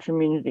to your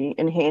community,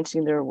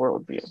 enhancing their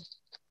worldview.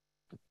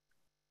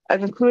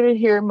 I've included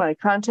here my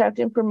contact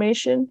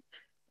information,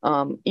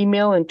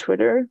 email and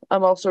Twitter.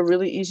 I'm also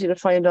really easy to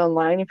find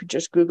online if you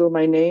just Google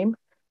my name.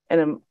 And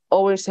I'm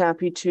always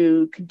happy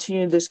to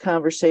continue this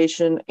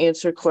conversation,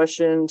 answer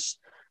questions.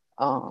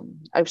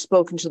 I've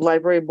spoken to the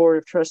Library Board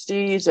of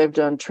Trustees. I've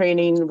done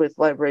training with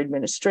library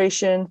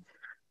administration.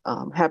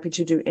 Happy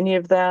to do any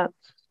of that.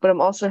 But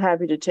I'm also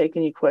happy to take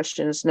any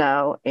questions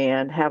now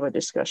and have a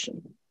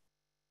discussion.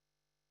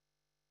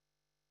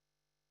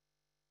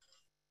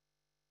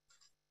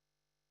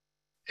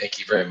 Thank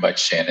you very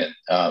much, Shannon.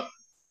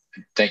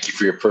 Thank you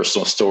for your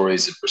personal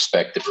stories and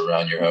perspective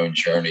around your own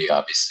journey.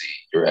 Obviously,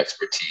 your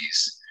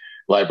expertise.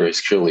 Libraries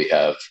clearly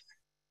have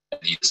a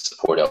need to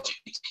support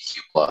LGBTQ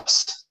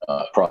plus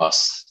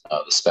across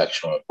the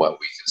spectrum of what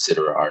we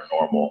consider our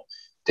normal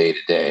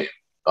day-to-day.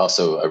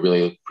 Also, I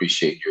really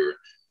appreciate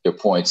your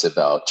points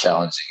about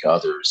challenging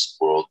others'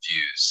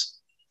 worldviews,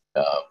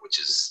 which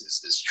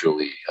is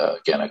truly,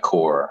 again, a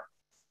core.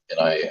 And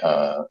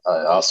I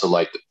also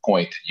like the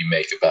point that you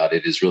make about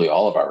it is really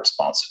all of our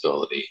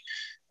responsibility,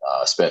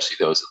 especially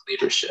those in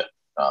leadership,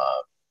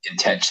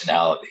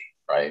 intentionality,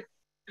 right?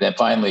 And then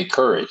finally,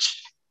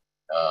 courage.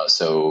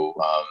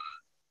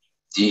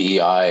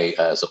 DEI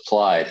as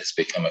applied has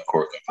become a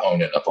core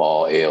component of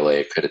all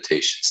ALA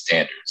accreditation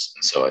standards.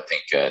 And so I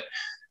think that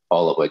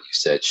all of what you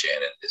said,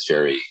 Shannon, is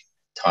very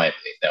timely.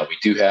 Now, we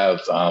do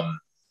have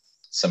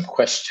some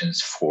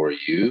questions for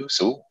you.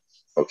 So,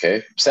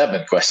 okay,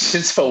 7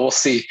 questions, but we'll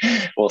see.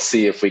 We'll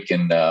see if we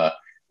can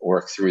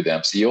work through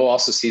them. So you'll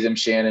also see them,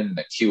 Shannon, in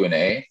the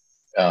Q&A.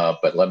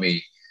 But let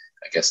me,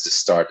 I guess, to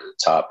start at the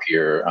top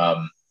here.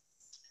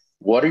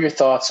 What are your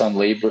thoughts on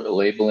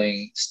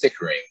labeling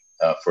stickering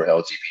for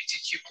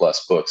LGBTQ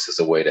plus books as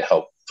a way to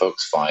help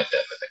folks find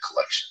them in the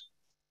collection?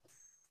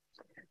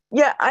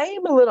 Yeah, I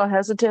am a little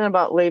hesitant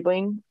about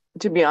labeling,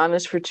 to be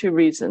honest, for 2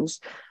 reasons.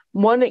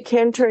 One, it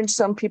can turn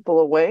some people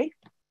away.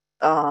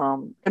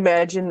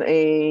 Imagine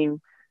a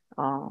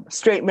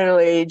straight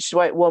middle-aged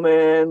white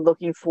woman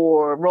looking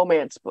for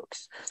romance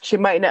books. She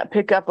might not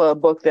pick up a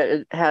book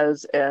that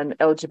has an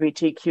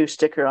LGBTQ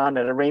sticker on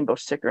it, a rainbow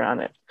sticker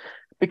on it,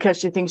 because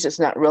she thinks it's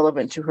not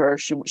relevant to her.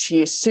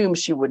 She assumes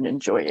she wouldn't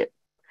enjoy it.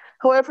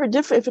 However,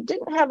 if it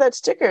didn't have that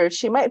sticker,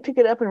 she might pick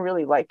it up and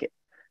really like it.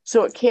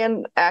 So it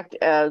can act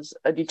as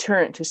a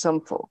deterrent to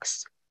some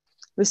folks.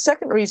 The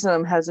second reason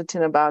I'm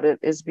hesitant about it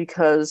is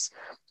because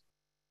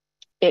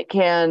it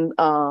can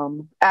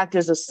act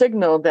as a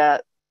signal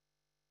that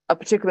a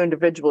particular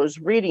individual is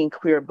reading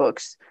queer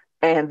books,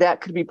 and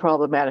that could be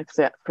problematic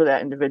for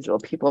that individual.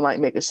 People might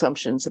make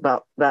assumptions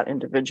about that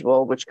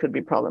individual, which could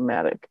be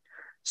problematic.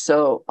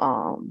 So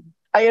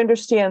I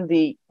understand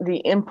the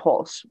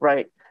impulse,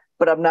 right?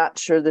 But I'm not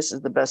sure this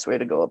is the best way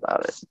to go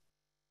about it.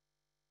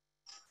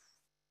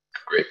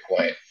 Great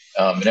point.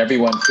 And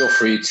everyone, feel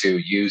free to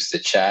use the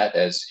chat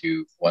as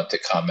you want to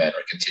comment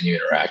or continue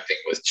interacting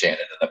with Shannon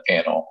and the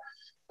panel.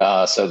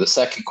 So the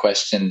second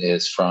question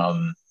is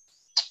from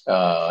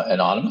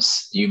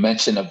Anonymous. You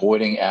mentioned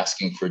avoiding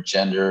asking for the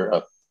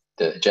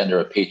gender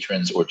of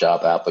patrons or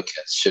job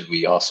applicants. Should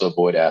we also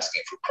avoid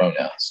asking for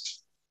pronouns?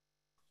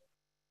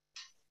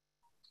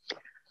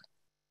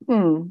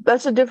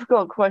 That's a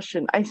difficult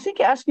question. I think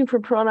asking for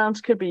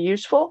pronouns could be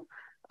useful.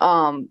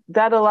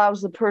 That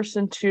allows the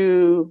person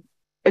to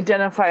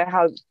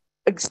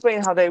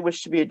explain how they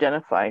wish to be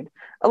identified.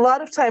 A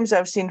lot of times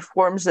I've seen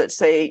forms that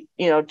say,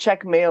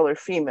 check male or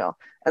female,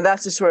 and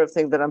that's the sort of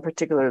thing that I'm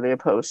particularly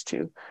opposed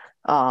to.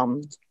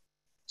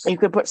 You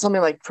could put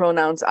something like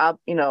pronouns,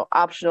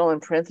 optional in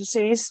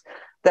parentheses.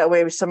 That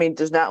way, if somebody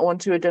does not want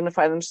to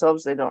identify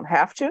themselves, they don't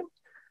have to.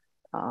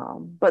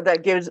 But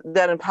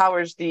that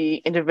empowers the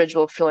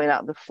individual filling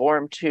out the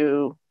form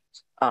to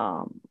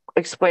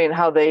explain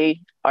how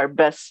they are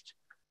best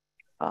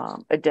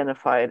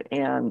identified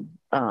and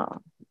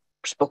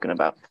spoken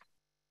about.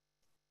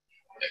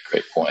 Yeah,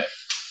 great point.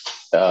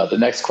 The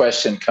next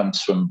question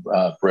comes from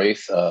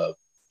Braith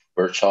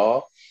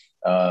Birchall.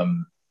 I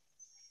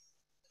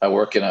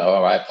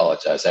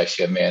apologize,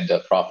 actually,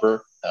 Amanda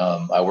Proper.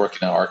 I work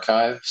in an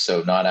archive,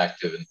 so not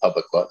active in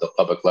the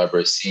public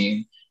library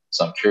scene.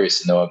 So I'm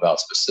curious to know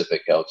about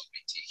specific LGBTQ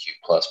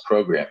plus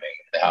programming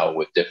and how it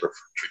would differ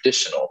from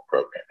traditional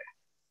programming.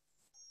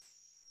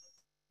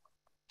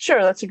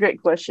 Sure, that's a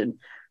great question.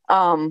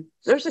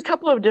 There's a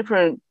couple of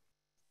different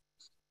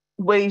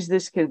ways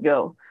this could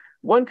go.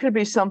 One could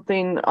be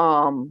something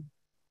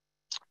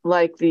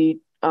like for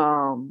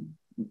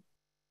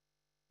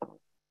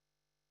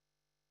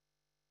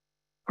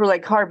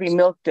like Harvey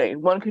Milk Day.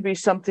 One could be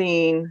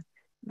something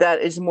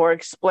that is more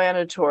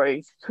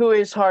explanatory. Who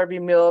is Harvey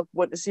Milk?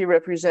 What does he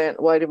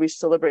represent? Why do we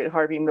celebrate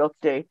Harvey Milk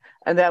Day?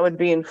 And that would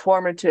be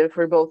informative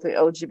for both the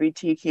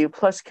LGBTQ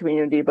plus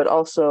community, but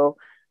also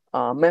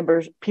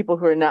people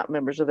who are not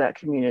members of that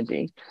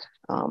community.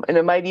 And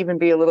it might even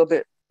be a little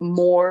bit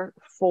more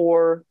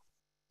for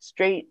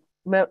straight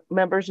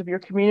members of your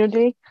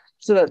community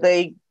so that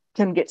they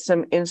can get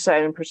some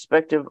insight and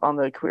perspective on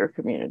the queer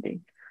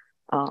community.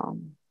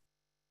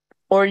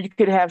 Or you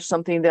could have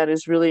something that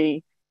is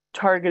really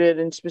targeted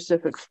and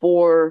specific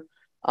for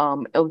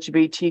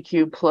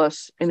LGBTQ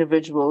plus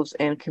individuals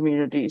and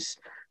communities.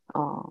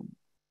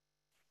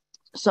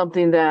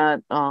 Something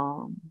that,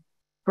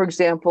 for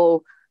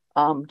example,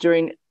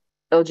 during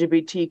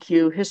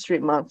LGBTQ History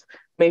Month,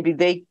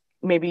 maybe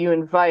you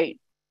invite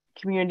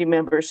community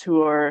members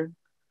who are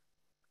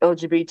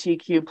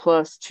LGBTQ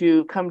plus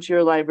to come to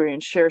your library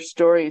and share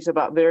stories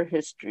about their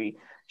history,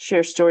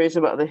 share stories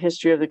about the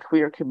history of the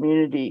queer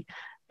community,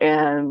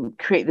 and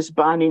create this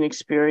bonding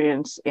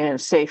experience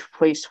and safe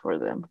place for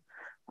them.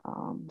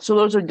 So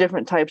those are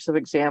different types of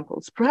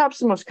examples. Perhaps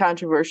the most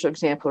controversial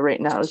example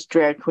right now is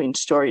drag queen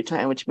story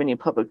time, which many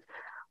public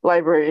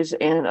libraries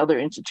and other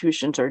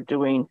institutions are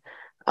doing.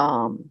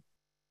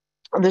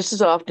 This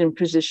is often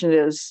positioned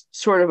as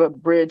sort of a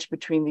bridge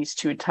between these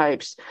two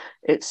types.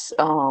 It's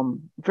a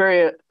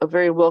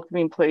very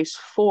welcoming place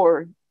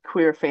for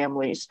queer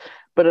families,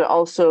 but it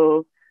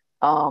also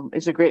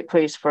is a great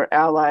place for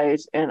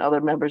allies and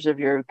other members of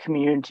your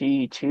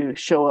community to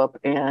show up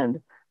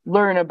and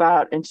learn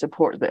about and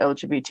support the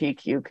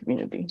LGBTQ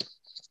community.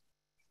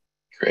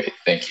 Great.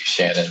 Thank you,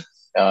 Shannon.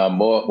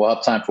 We'll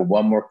have time for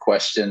one more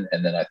question,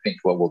 and then I think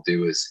what we'll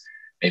do is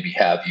maybe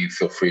have you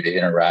feel free to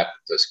interact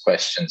with those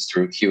questions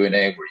through Q&A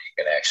where you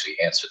can actually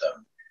answer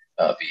them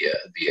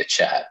via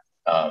chat.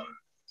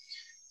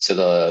 So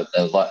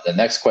the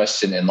next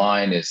question in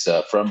line is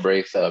from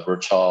Braith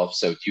Birchall.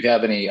 So do you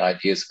have any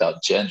ideas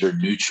about gender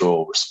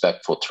neutral,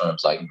 respectful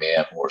terms like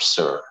ma'am or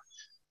sir?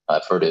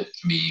 I've heard it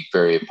can be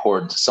very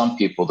important to some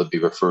people to be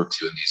referred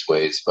to in these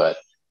ways, but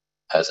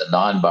as a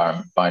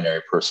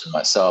non-binary person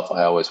myself,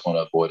 I always want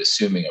to avoid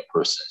assuming a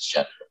person's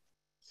gender.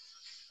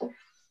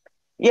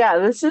 Yeah,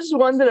 this is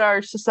one that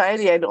our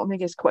society, I don't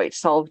think, is quite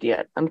solved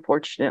yet,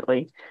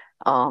 unfortunately.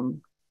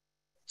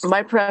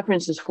 My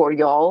preference is for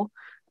y'all,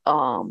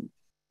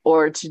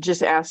 or to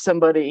just ask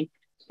somebody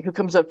who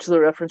comes up to the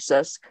reference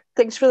desk.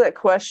 Thanks for that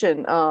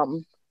question.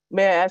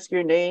 May I ask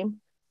your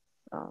name?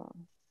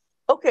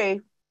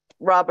 Okay,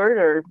 Robert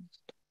or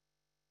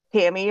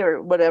Tammy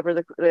or whatever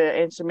the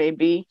answer may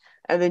be,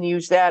 and then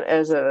use that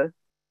as a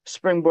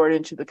springboard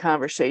into the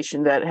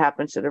conversation that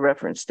happens at a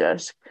reference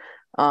desk.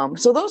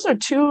 So those are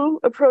two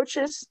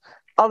approaches.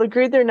 I'll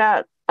agree they're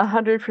not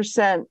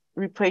 100%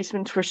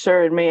 replacements for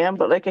sir and ma'am,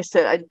 but like I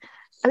said,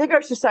 I think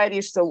our society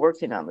is still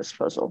working on this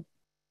puzzle.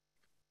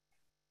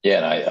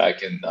 Yeah,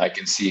 and I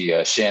can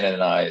see Shannon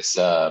and I's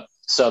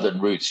Southern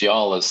roots.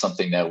 Y'all is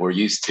something that we're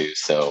used to.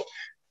 So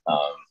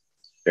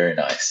very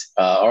nice.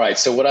 All right.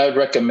 So what I would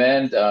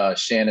recommend,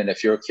 Shannon,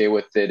 if you're okay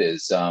with it,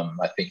 is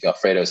I think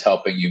Alfredo's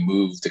helping you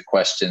move the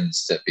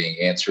questions to being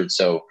answered.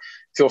 So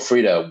feel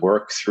free to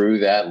work through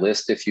that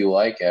list if you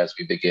like as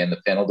we begin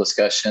the panel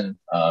discussion.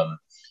 And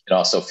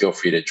also feel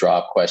free to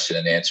drop question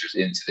and answers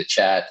into the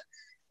chat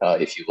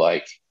if you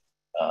like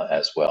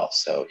as well.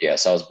 So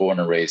yes, I was born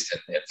and raised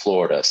in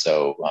Florida.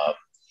 So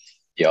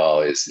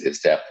y'all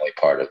is definitely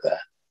part of that.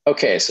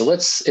 Okay, so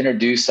let's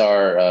introduce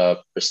our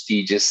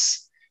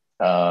prestigious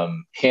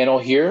panel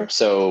here.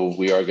 So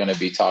we are going to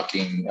be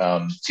talking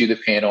to the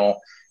panel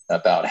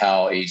about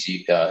how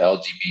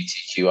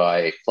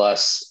LGBTQIA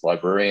plus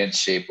librarians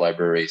shape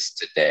libraries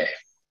today.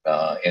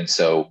 And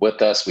so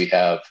with us, we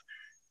have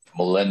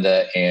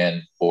Melinda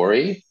and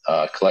Borie,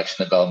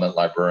 collection development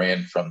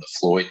librarian from the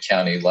Floyd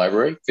County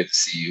Library. Good to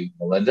see you,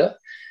 Melinda.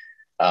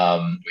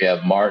 We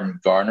have Martin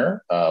Garnar,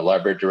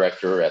 library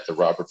director at the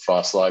Robert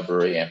Frost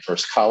Library,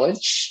 Amherst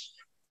College.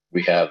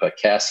 We have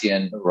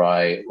Kassian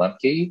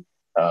Lemke,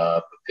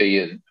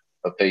 Papillion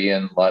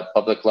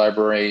Public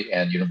Library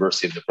and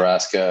University of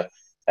Nebraska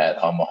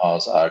at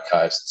Omaha's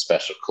Archives and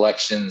Special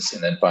Collections.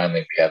 And then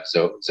finally, we have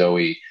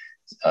Zoe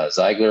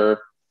Ziegler,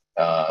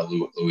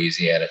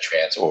 Louisiana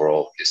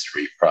Trans-Oral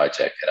History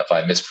Project. And if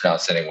I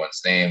mispronounce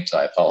anyone's names,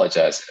 I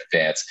apologize in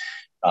advance.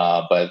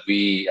 But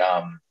we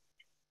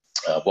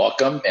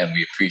welcome and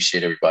we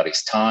appreciate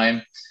everybody's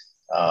time.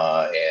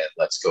 And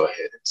let's go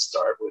ahead and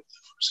start with the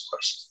first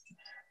question.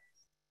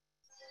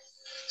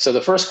 So the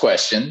first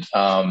question,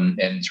 and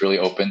it's really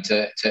open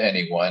to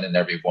anyone and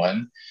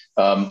everyone,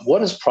 what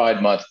does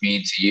Pride Month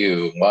mean to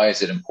you? Why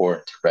is it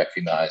important to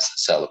recognize and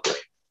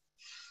celebrate?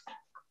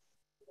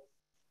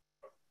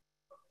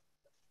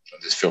 So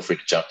just feel free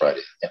to jump right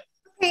in. Yeah.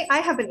 Okay, I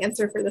have an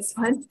answer for this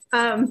one.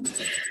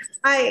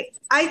 I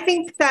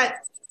think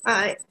that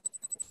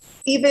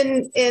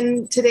even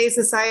in today's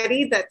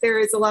society, that there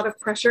is a lot of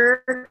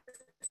pressure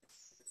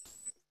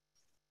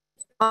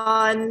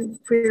on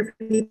queer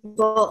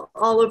people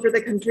all over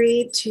the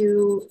country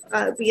to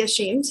be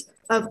ashamed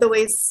of the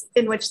ways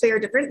in which they are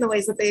different and the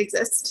ways that they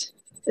exist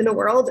in the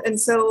world. And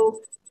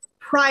so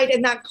pride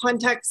in that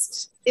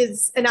context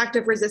is an act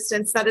of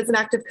resistance, that is an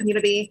act of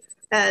community,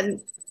 and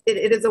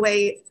it is a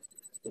way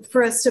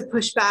for us to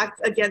push back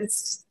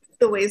against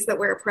the ways that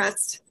we're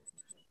oppressed.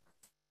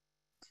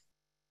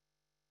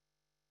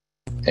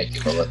 Thank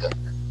you, Melinda.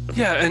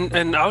 Yeah,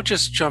 and I'll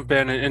just jump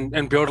in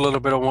and build a little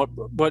bit on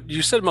what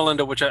you said,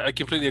 Melinda, which I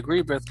completely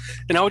agree with.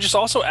 And I would just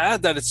also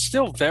add that it's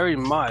still very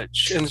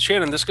much, and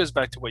Shannon, this goes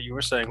back to what you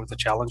were saying with the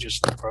challenges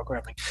of the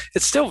programming.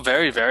 It's still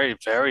very, very,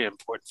 very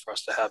important for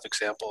us to have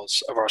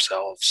examples of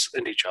ourselves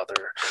and each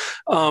other.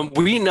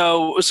 We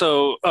know,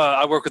 so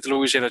I work with the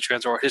Louisiana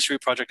Trans-Oral History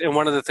Project, and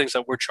one of the things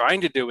that we're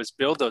trying to do is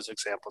build those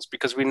examples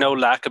because we know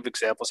lack of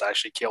examples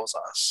actually kills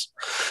us.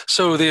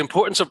 So the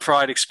importance of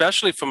pride,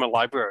 especially from a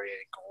library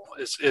angle,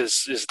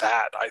 is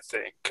that, I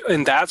think,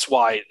 and that's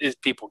why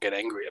people get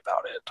angry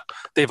about it.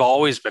 They've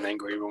always been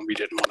angry when we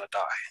didn't want to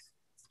die.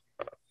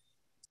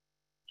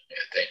 Yeah,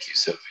 thank you,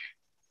 Sophie.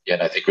 Yeah,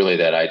 and I think really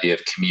that idea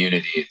of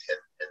community and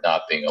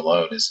not being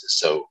alone is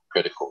so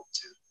critical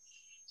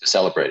to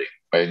celebrating,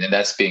 right? And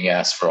that's being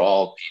asked for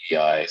all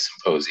PDI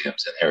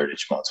symposiums and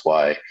Heritage Months.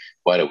 Why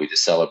do we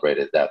just celebrate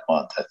it that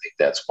month? I think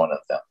that's one of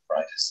them,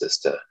 right? It's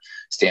just to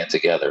stand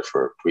together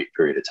for a brief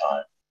period of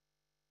time.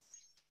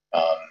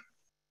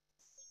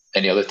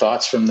 Any other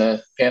thoughts from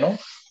the panel?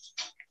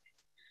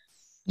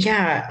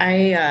 Yeah,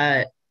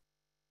 I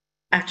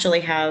actually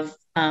have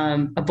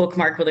a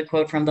bookmark with a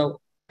quote from the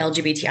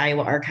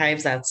LGBTQIA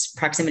Archives that's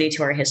proximity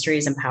to our history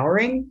is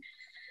empowering.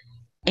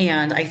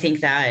 And I think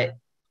that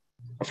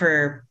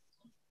for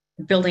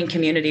building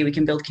community, we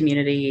can build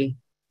community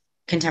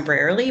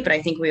contemporarily, but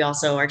I think we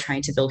also are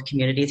trying to build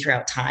community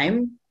throughout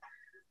time,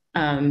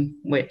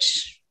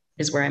 which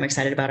is where I'm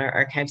excited about our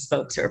archives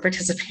folks who are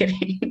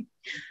participating.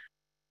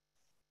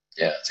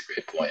 Yeah, that's a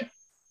great point.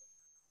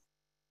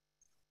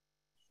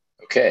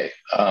 Okay,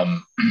 why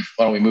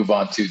don't we move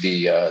on to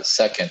the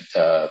second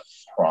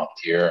prompt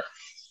here.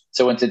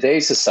 So in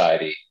today's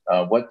society,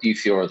 what do you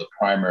feel are the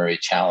primary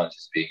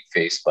challenges being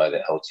faced by the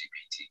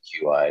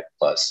LGBTQI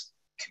plus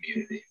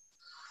community?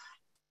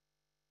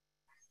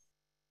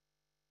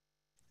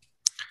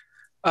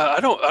 I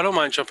don't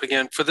mind jumping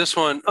in for this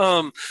one.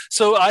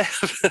 So I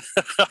have,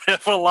 I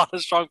have a lot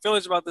of strong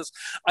feelings about this.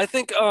 I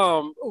think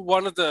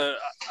one of the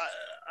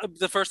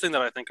first thing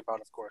that I think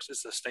about, of course,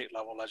 is the state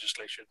level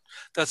legislation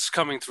that's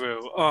coming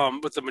through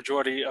with the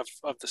majority of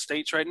the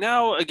states right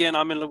now. Again,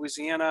 I'm in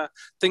Louisiana.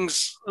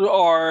 Things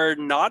are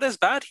not as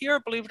bad here,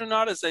 believe it or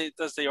not, as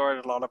they are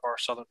in a lot of our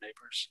southern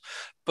neighbors.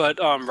 But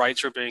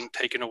rights are being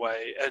taken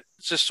away at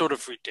just sort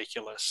of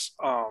ridiculous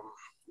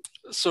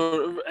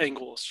sort of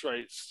angles,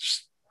 right?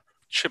 Just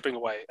chipping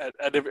away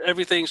at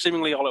everything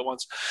seemingly all at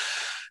once.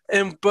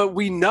 But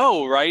we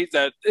know, right,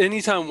 that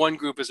anytime one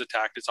group is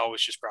attacked, it's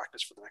always just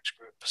practice for the next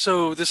group.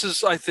 So this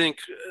is, I think,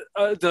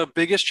 the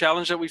biggest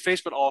challenge that we face,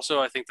 but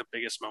also I think the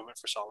biggest moment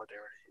for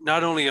solidarity,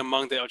 not only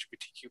among the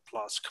LGBTQ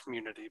plus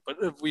community,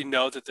 but we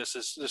know that this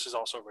is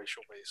also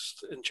racial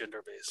based and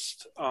gender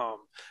based,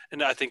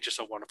 and I think just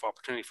a wonderful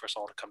opportunity for us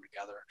all to come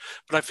together.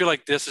 But I feel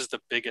like this is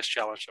the biggest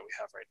challenge that we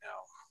have right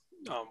now.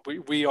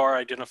 We are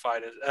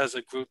identified as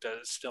a group that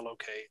is still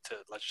okay to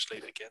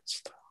legislate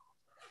against.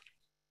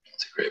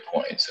 That's a great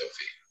point,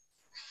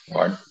 Sophie.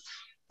 Martin?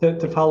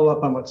 To follow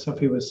up on what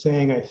Sophie was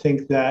saying, I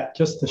think that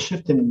just the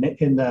shift in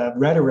the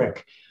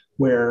rhetoric,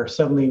 where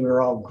suddenly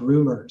we're all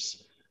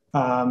groomers,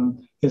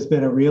 has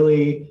been a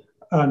really,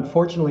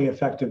 unfortunately,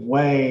 effective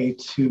way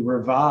to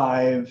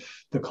revive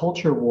the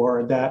culture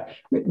war that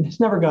has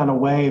never gone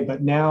away,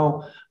 but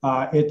now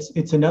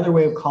it's another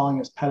way of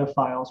calling us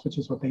pedophiles, which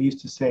is what they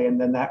used to say,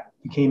 and then that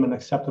became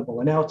unacceptable,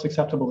 and now it's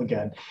acceptable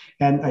again.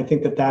 And I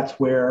think that that's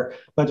where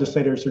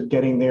legislators are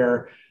getting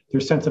their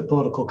sense of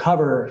political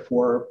cover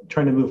for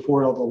trying to move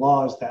forward all the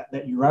laws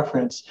that you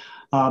reference.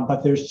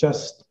 But there's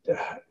just,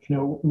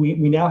 we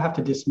now have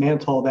to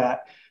dismantle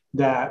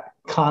that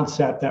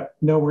concept that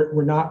no,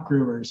 we're not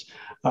groomers.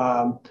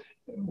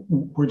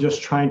 We're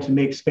just trying to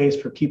make space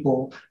for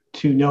people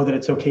to know that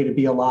it's okay to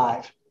be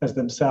alive as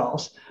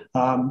themselves.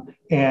 So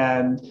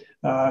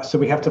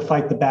we have to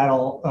fight the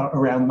battle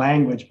around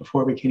language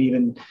before we can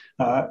even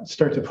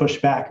start to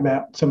push back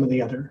about some of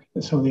the other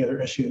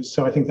issues.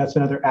 So I think that's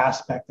another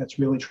aspect that's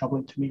really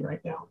troubling to me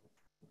right now.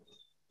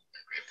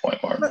 Great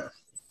point, Mark.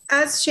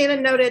 As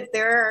Shannon noted,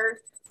 there are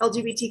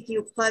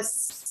LGBTQ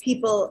plus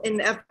people in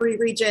every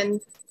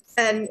region,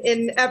 and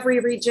in every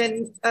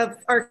region of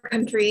our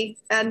country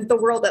and the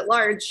world at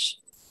large.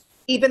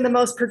 Even the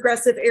most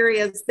progressive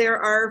areas, there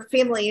are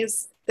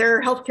families, there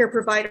are healthcare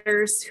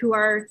providers who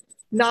are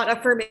not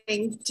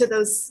affirming to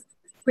those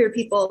queer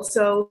people.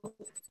 So,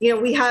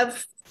 we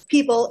have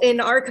people in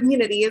our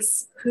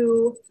communities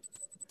who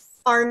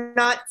are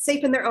not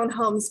safe in their own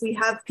homes. We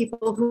have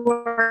people who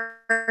are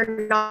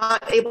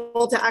not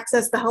able to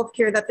access the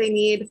healthcare that they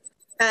need.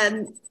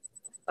 And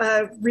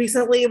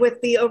recently, with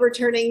the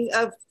overturning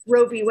of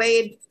Roe v.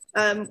 Wade,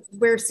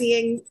 we're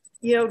seeing,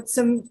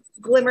 some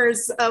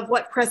glimmers of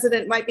what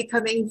precedent might be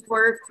coming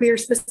for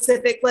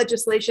queer-specific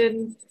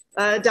legislation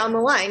down the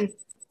line.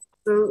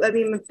 So, I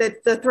mean,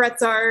 the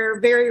threats are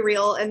very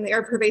real, and they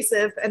are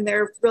pervasive, and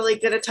they're really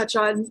going to touch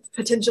on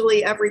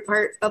potentially every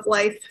part of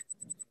life.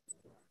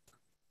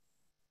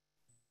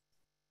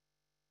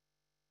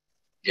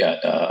 Yeah,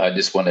 I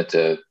just wanted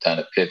to kind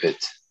of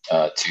pivot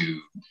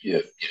to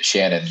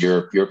Shannon,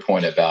 your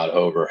point about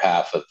over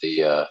half of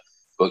the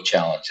book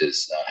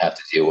challenges have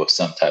to deal with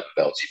some type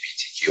of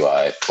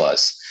LGBTQI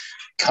plus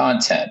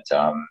content.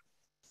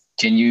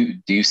 Do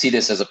you see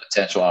this as a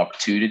potential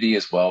opportunity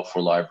as well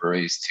for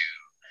libraries to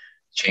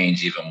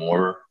change even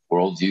more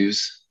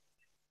worldviews?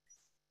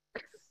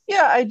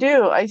 Yeah, I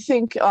do. I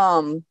think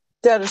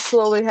that is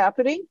slowly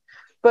happening,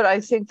 but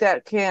I think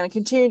that can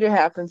continue to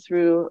happen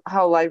through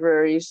how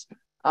libraries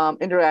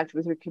interact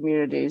with their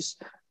communities.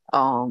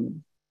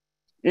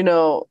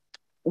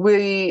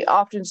 We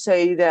often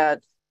say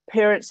that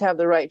parents have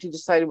the right to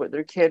decide what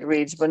their kid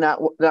reads, but not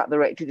the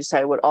right to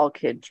decide what all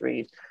kids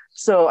read.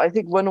 So I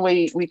think one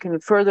way we can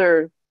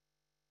further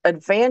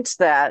advance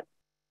that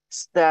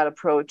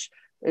approach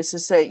is to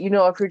say,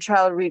 if your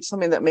child reads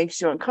something that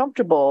makes you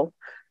uncomfortable,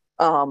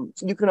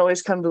 you can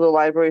always come to the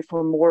library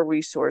for more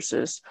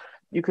resources.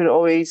 You can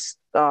always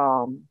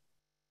talk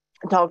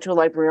to a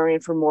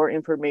librarian for more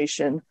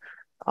information.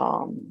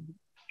 And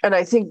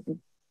I think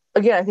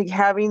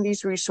having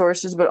these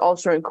resources, but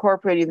also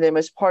incorporating them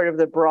as part of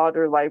the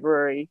broader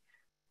library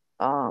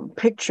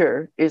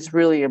picture is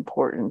really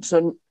important.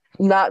 So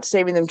not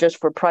saving them just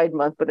for Pride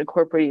Month, but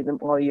incorporating them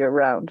all year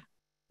round.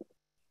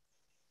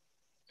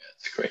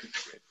 That's a great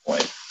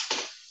point.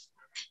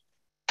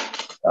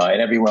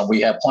 And everyone,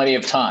 we have plenty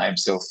of time,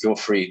 so feel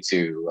free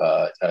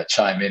to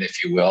chime in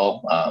if you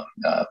will.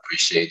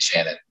 Appreciate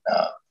Shannon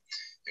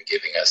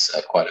giving us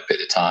quite a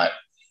bit of time.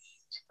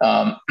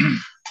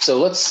 So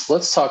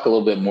let's talk a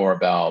little bit more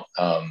about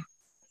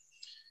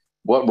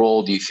what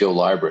role do you feel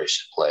libraries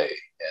should play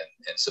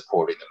in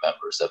supporting the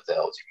members of the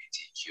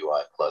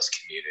LGBTQI plus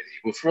community.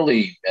 With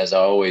really, as I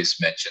always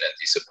mention at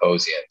these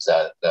symposiums,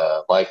 that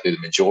likely the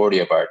majority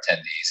of our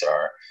attendees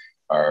are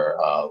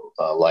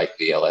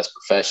likely LS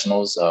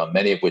professionals,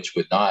 many of which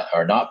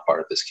are not part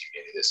of this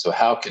community. So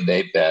how can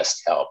they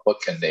best help?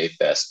 What can they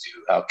best do?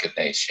 How can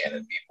they,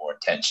 Shannon, be more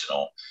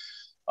intentional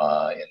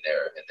in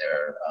their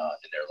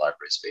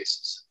library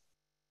spaces?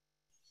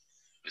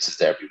 This is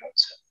to everyone.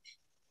 So.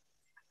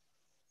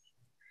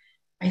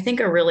 I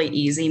think a really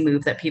easy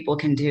move that people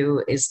can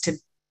do is to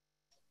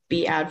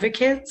be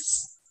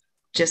advocates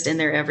just in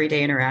their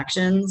everyday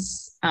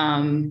interactions.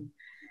 I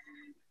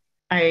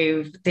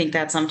think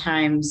that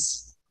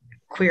sometimes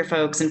queer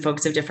folks and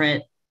folks of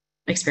different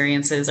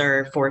experiences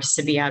are forced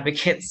to be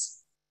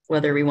advocates,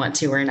 whether we want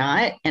to or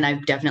not. And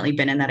I've definitely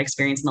been in that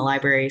experience in the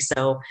library.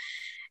 So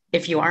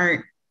if you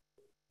aren't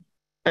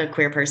a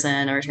queer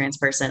person or a trans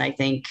person, I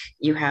think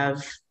you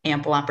have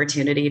ample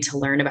opportunity to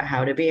learn about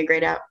how to be a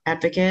great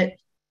advocate.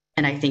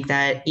 And I think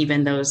that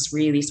even those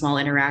really small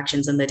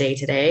interactions in the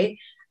day-to-day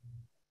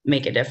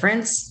make a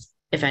difference.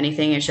 If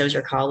anything, it shows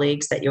your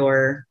colleagues that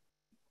you're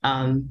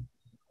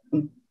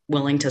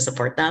willing to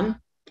support them.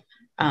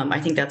 I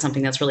think that's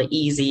something that's really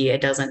easy.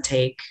 It doesn't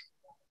take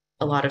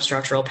a lot of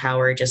structural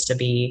power just to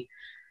be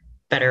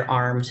better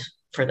armed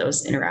for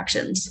those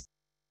interactions.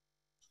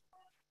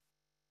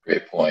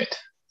 Great point.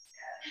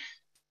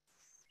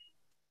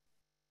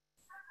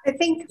 I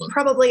think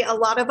probably a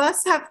lot of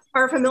us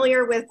are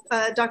familiar with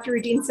Dr.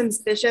 Regine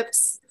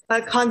Sims-Bishop's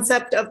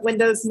concept of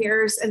windows,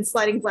 mirrors, and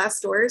sliding glass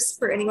doors.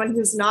 For anyone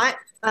who's not,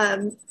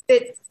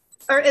 it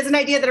is an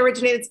idea that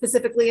originated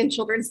specifically in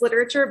children's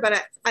literature,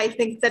 but I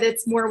think that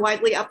it's more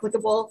widely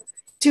applicable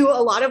to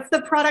a lot of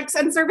the products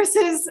and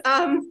services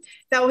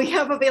that we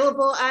have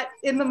available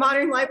in the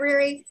modern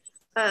library,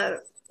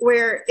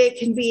 where it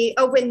can be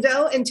a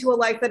window into a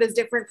life that is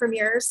different from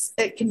yours.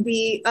 It can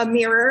be a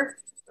mirror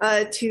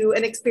to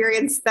an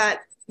experience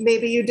that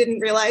maybe you didn't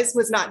realize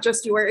was not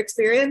just your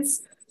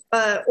experience,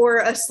 or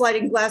a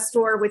sliding glass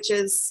door, which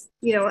is,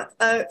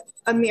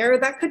 a mirror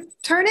that could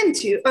turn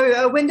into, or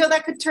a window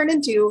that could turn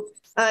into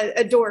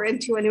a door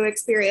into a new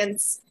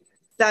experience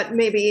that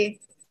maybe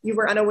you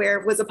were unaware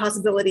was a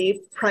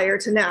possibility prior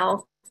to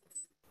now.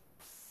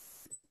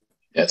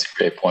 That's a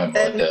great point,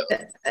 Melinda.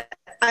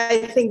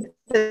 I think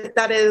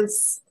that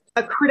is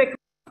a critical.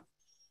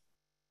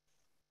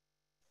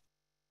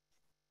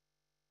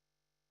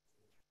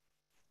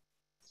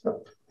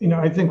 So,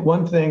 I think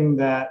one thing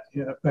that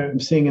I'm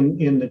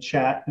seeing in the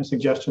chat are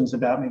suggestions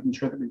about making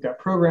sure that we've got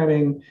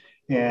programming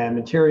and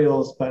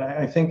materials, but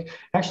I think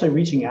actually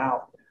reaching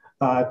out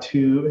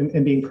to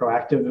and being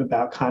proactive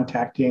about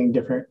contacting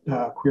different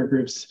queer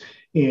groups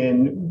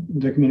in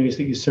the communities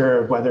that you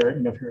serve, whether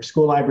if you're a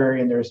school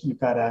librarian, you've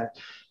got a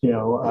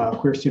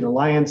Queer Student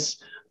Alliance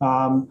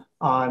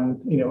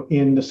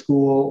in the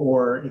school,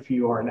 or if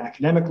you are an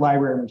academic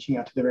library, reaching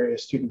out to the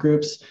various student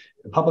groups,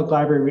 the public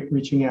library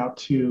reaching out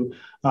to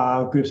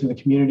groups in the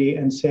community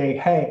and say,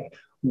 hey,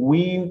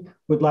 we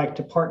would like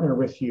to partner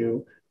with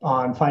you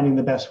on finding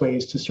the best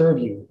ways to serve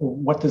you.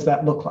 What does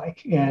that look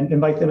like? And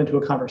invite them into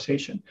a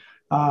conversation.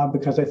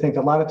 Because I think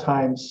a lot of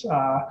times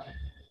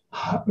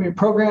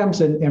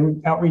programs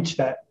and outreach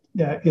that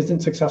isn't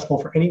successful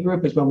for any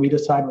group is when we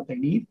decide what they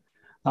need.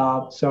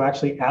 So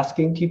actually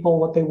asking people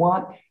what they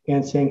want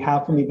and saying, how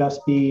can we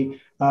best be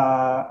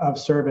of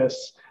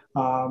service,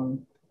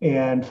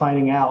 and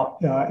finding out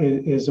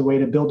is a way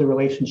to build the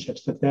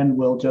relationships that then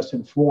will just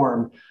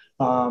inform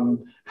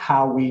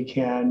how we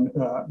can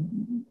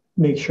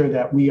make sure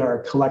that we are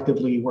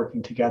collectively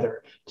working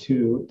together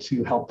to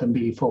help them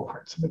be full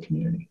parts of the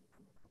community.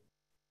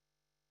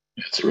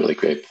 That's a really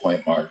great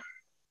point, Mark.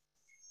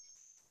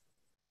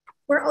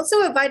 We're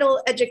also a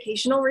vital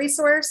educational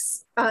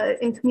resource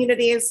in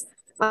communities.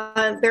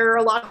 There are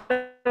a lot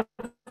of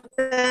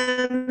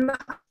them.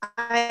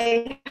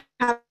 I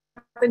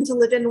happen to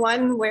live in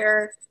one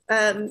where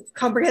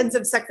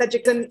comprehensive sex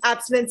education,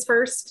 abstinence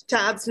first to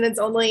abstinence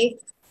only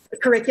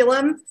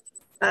curriculum.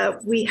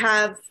 We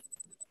have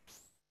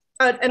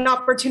an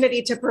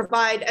opportunity to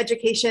provide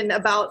education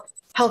about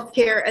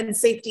healthcare and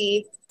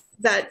safety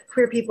that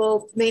queer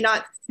people may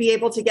not be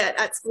able to get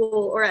at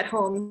school or at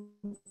home.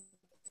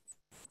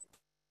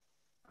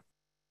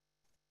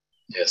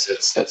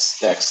 Yes,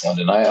 that's excellent.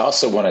 And I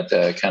also wanted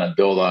to kind of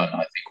build on, I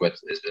think, what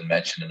has been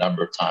mentioned a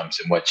number of times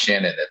and what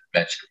Shannon had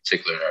mentioned,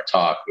 particularly in our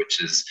talk,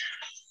 which is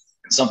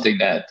something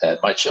that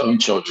my own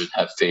children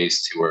have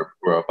faced who are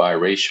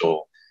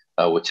biracial,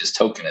 which is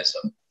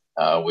tokenism,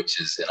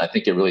 which is, and I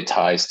think it really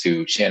ties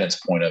to Shannon's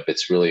point of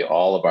it's really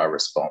all of our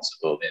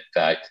responsibility. In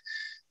fact,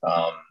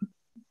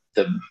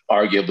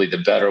 arguably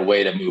the better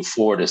way to move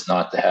forward is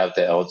not to have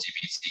the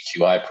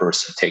LGBTQI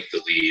person take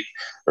the lead,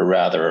 but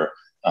rather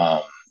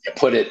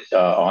put it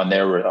on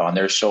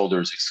their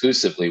shoulders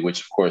exclusively,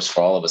 which of course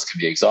for all of us can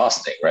be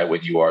exhausting, right?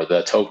 When you are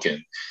the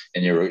token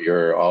and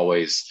you're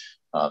always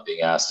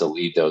being asked to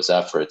lead those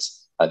efforts.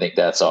 I think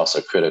that's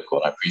also critical,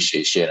 and I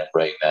appreciate Shannon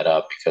bringing that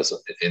up, because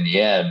in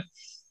the end,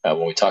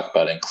 when we talk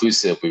about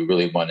inclusive, we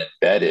really want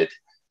embedded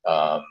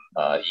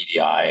EDI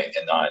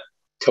and not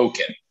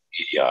token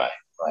EDI,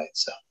 right?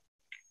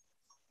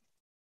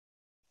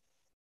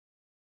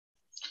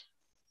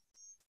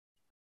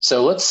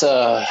 So let's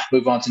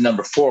move on to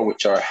number 4,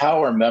 which are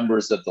how are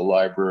members of the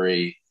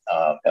library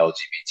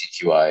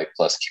LGBTQI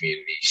plus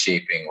community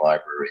shaping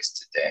libraries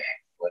today?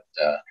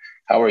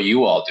 How are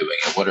you all doing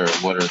it? What are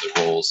the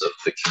roles of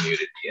the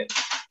community and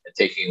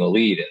taking the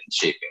lead in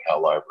shaping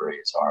how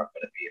libraries are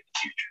going to be in the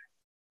future?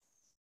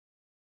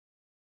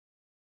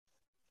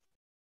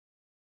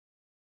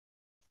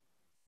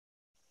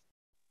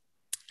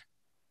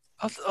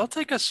 I'll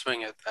take a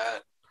swing at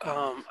that.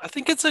 I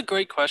think it's a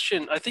great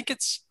question. I think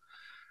it's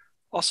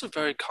also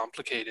very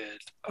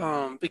complicated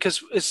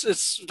because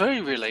it's very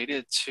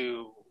related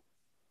to,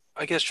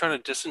 I guess, trying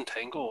to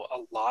disentangle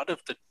a lot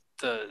of the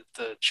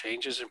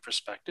changes in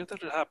perspective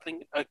that are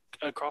happening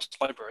across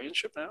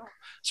librarianship now,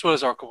 as well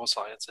as archival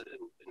science and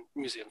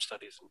museum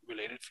studies and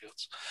related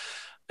fields.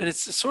 And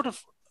it's sort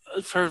of,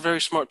 for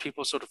very smart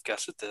people sort of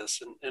guess at this,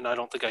 and I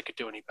don't think I could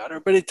do any better,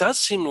 but it does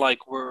seem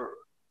like we're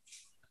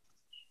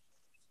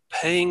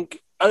paying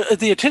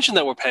the attention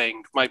that we're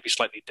paying might be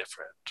slightly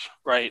different,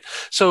 right?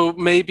 So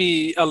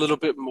maybe a little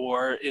bit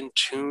more in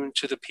tune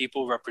to the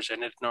people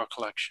represented in our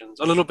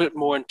collections, a little bit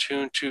more in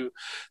tune to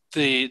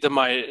the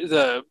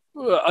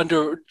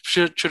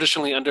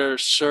traditionally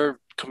underserved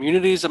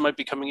communities that might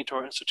be coming into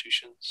our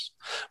institutions,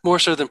 more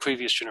so than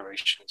previous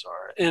generations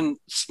are. And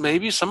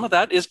maybe some of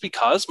that is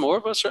because more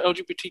of us are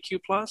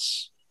LGBTQ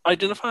plus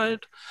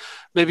identified,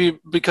 maybe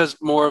because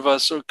more of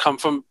us come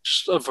from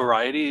a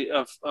variety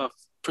of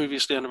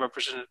previously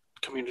underrepresented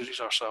communities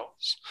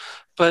ourselves.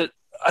 But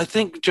I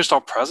think just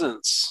our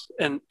presence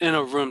in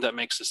a room that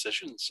makes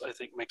decisions, I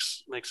think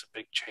makes a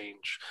big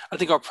change. I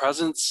think our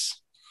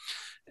presence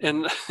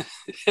in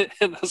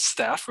a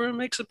staff room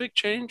makes a big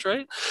change,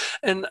 right?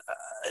 And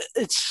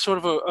it's sort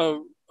of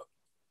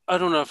I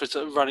don't know if it's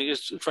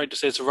it's right to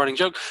say it's a running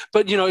joke,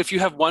 but if you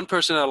have one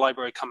person at a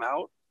library come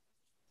out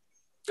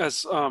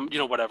as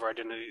whatever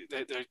identity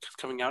they're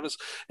coming out as,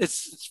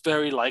 it's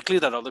very likely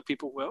that other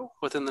people will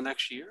within the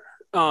next year,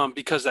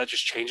 because that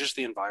just changes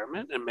the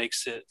environment and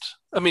makes it,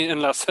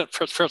 unless that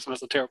first person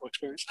has a terrible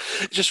experience,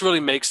 it just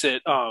really makes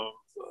it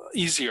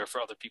easier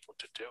for other people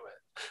to do it.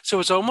 So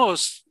it's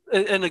almost,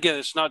 and again,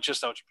 it's not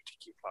just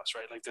LGBTQ plus,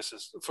 right? Like this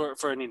is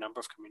for any number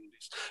of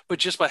communities, but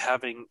just by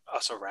having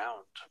us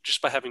around,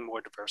 just by having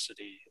more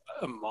diversity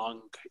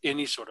among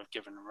any sort of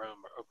given room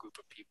or group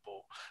of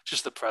people,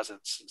 just the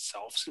presence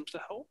itself seems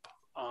to help.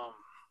 I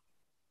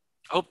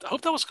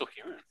hope that was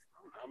coherent.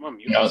 I'm on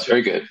mute. No, it's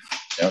very good.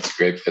 No, it's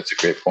a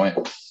great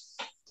point.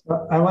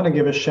 I want to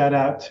give a shout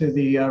out to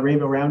the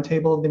Rainbow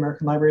Roundtable of the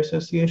American Library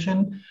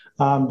Association,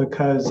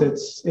 because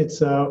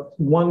it's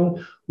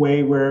one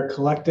way where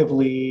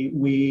collectively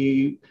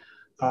we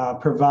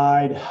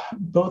provide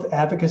both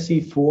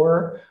advocacy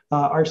for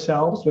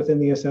ourselves within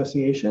the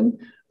association.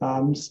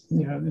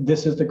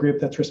 This is the group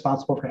that's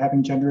responsible for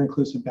having gender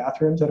inclusive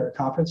bathrooms at our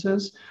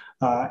conferences.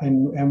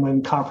 And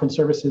when conference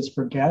services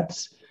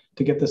forgets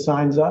to get the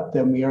signs up,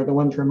 then we are the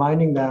ones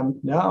reminding them,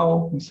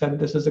 no, we said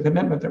this is a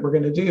commitment that we're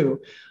going to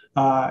do.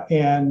 We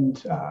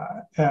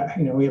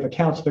have a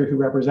counselor who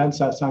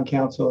represents us on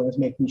council and is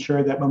making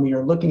sure that when we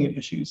are looking at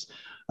issues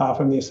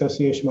from the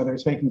association, whether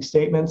it's making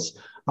statements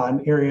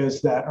on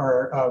areas that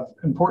are of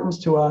importance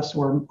to us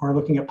or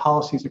looking at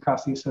policies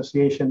across the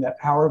association, that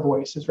our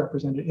voice is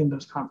represented in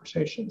those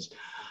conversations.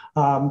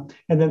 And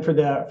then for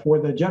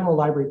the general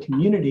library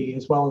community,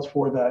 as well as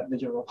for the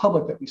general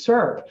public that we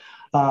serve,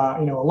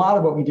 a lot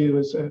of what we do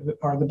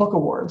are the book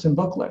awards and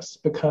book lists,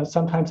 because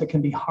sometimes it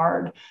can be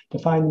hard to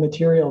find the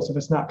materials if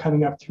it's not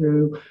coming up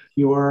through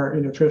your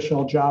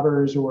traditional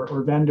jobbers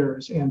or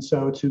vendors. And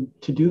so to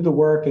do the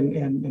work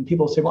and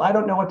people say, well, I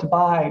don't know what to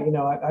buy,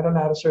 I don't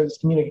know how to serve this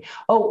community.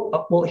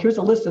 Oh, well, here's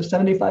a list of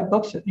 75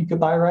 books that you could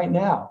buy right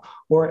now.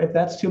 Or if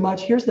that's too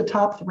much, here's the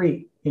top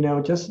 3,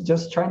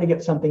 just trying to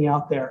get something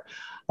out there.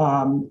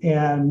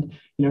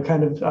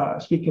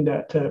 Speaking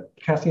to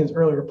Kassian's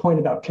earlier point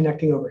about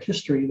connecting over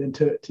history, then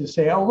to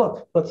say, oh,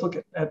 look, let's look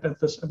at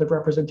the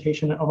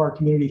representation of our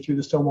community through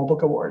the Stonewall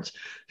Book Awards,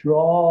 through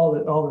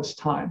all this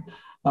time.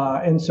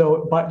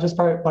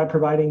 By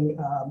providing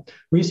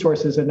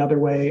resources another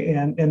way,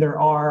 and there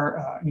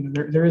are,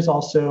 there is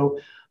also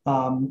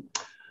a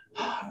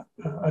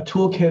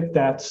toolkit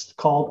that's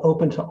called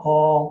Open to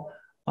All.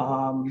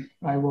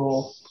 I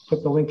will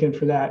put the link in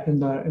for that in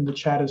the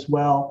chat as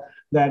well.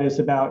 That is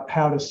about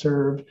how to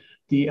serve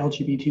the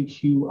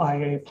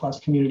LGBTQIA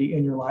plus community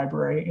in your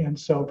library. And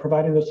so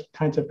providing those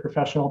kinds of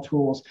professional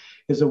tools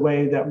is a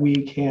way that we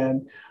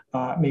can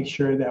make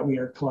sure that we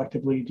are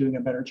collectively doing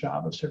a better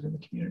job of serving the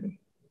community.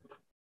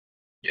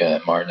 Yeah,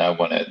 Martin, I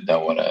want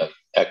to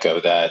echo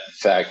that. In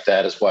fact,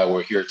 that is why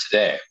we're here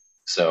today.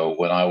 So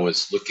when I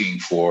was looking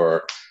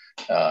for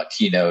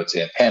keynotes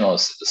and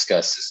panelists to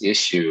discuss this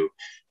issue,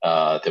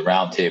 the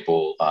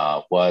roundtable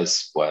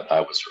was what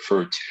I was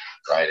referred to.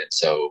 Right. And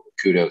so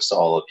kudos to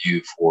all of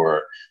you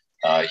for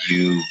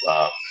you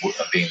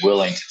being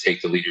willing to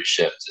take the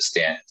leadership to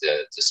stand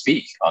to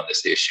speak on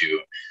this issue,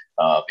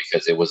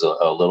 because it was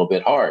a little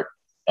bit hard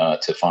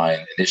to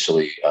find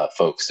initially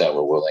folks that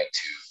were willing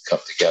come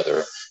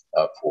together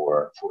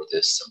for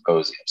this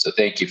symposium. So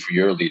thank you for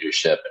your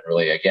leadership, and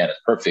really, again, a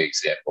perfect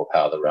example of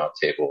how the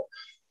roundtable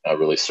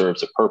really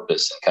serves a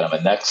purpose and kind of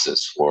a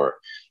nexus for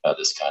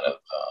this kind of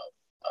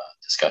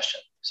discussion.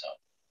 So,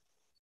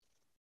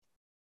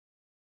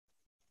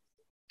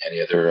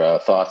 any other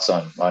thoughts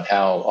on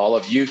how all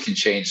of you can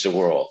change the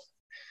world?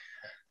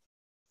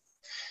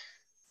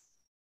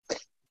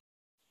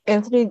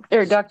 Anthony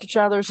or Dr.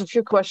 Chow, there's a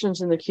few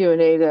questions in the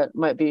Q&A that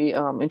might be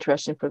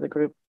interesting for the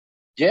group.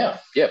 Yeah,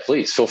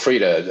 please feel free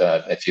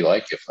to, if you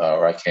like,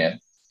 or I can.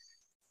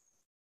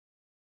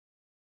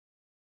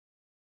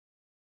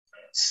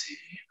 Let's see.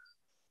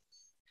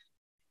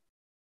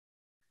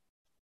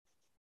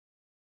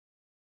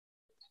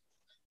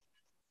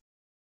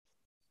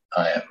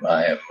 I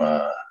am.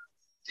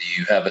 Do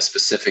you have a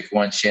specific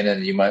one,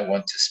 Shannon, you might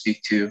want to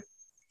speak to?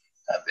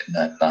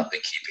 I've not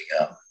been keeping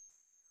up.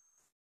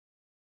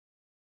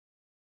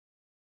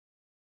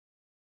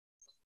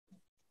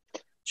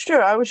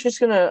 Sure. I was just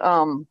gonna.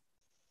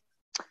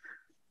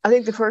 I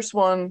think the first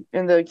one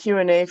in the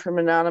Q&A from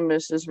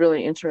Anonymous is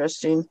really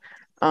interesting.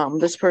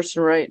 This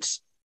person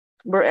writes,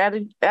 "We're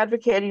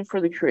advocating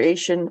for the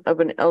creation of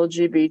an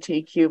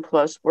LGBTQ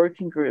plus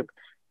working group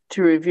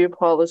to review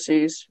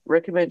policies,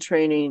 recommend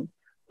training,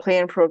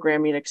 plan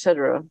programming,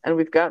 etc. And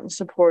we've gotten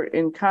support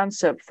in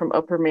concept from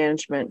upper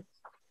management,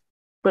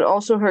 but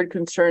also heard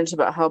concerns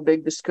about how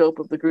big the scope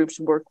of the group's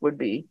work would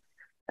be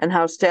and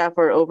how staff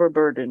are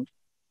overburdened.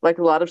 Like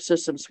a lot of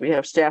systems, we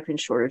have staffing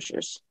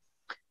shortages.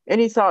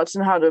 Any thoughts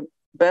on how to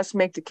best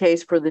make the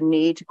case for the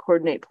need to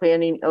coordinate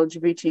planning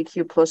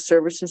LGBTQ plus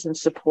services and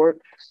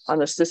support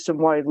on a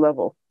system-wide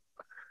level?"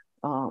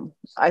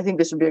 I think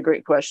this would be a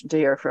great question to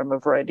hear from a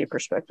variety of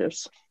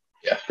perspectives.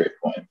 Yeah, great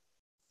point.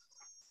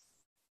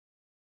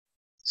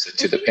 So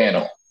to the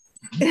panel.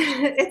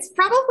 It's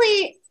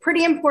probably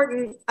pretty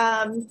important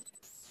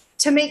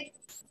to make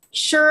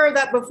sure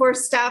that before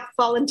staff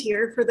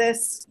volunteer for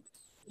this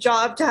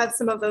job, to have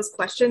some of those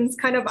questions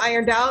kind of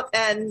ironed out,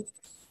 and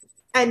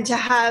to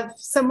have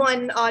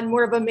someone on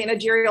more of a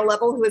managerial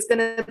level who is going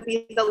to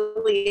be the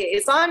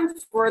liaison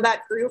for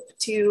that group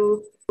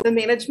to the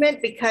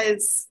management,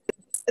 because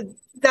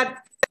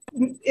that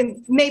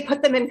may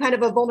put them in kind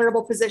of a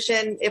vulnerable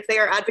position if they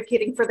are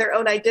advocating for their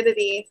own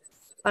identity.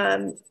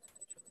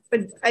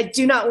 But I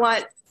do not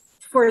want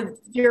for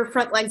your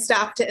frontline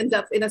staff to end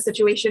up in a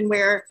situation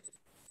where,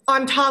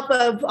 on top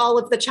of all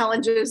of the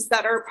challenges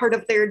that are part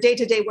of their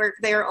day-to-day work,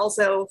 they are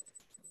also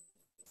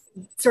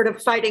sort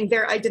of fighting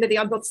their identity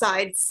on both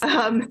sides,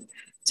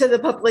 to the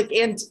public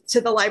and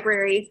to the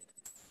library.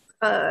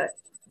 I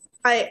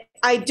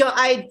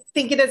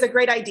think it is a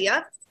great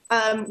idea.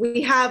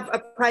 We have a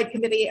pride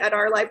committee at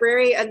our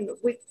library, and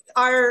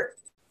our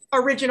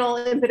original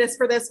impetus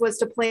for this was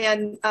to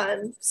plan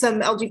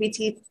some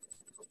LGBT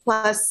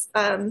plus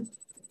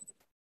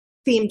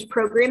themed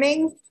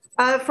programming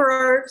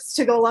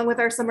to go along with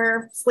our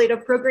summer slate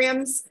of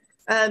programs.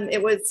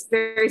 It was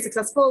very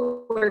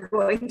successful. We're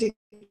going to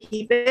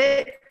keep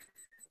it.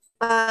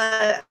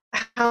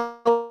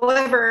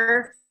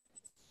 However,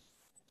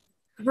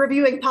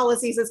 reviewing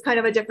policies is kind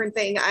of a different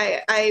thing.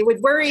 I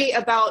would worry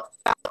about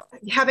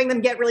having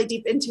them get really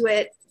deep into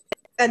it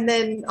and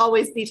then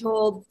always be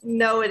told,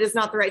 no, it is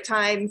not the right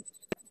time,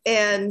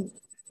 and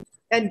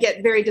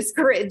get very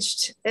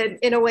discouraged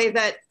in a way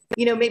that,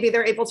 maybe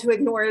they're able to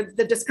ignore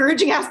the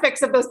discouraging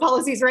aspects of those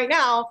policies right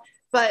now.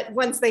 But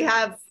once they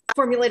have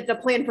formulated a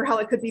plan for how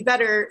it could be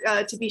better,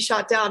 to be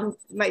shot down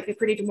might be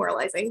pretty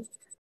demoralizing.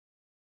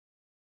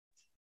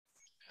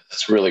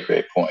 That's a really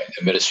great point.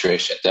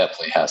 Administration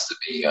definitely has to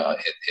be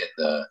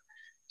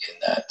in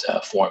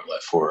that formula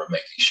for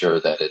making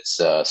sure that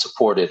it's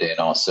supported and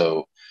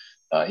also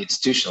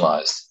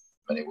institutionalized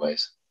in many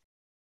ways.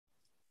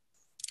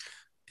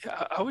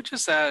 Yeah, I would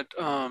just add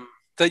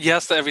that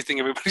yes to everything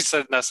everybody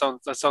said. And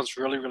that sounds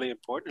really, really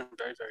important and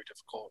very, very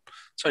difficult.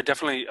 So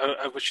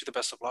I wish you the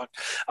best of luck.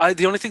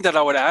 The only thing that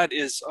I would add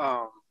is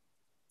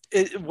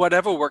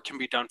whatever work can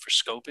be done for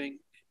scoping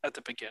at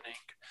the beginning,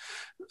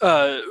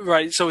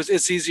 right? So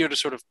it's easier to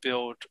sort of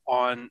build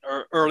on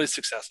early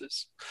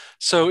successes.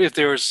 So if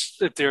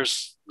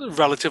there's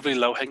relatively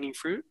low hanging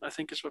fruit, I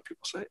think is what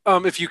people say.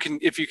 If you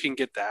can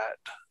get that,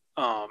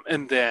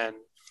 and then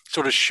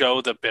sort of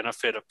show the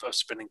benefit of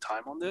spending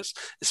time on this,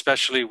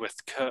 especially with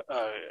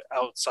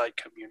outside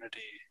community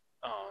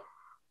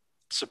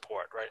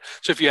support, right?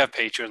 So if you have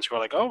patrons who are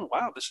like, oh,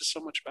 wow, this is so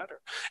much better.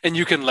 And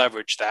you can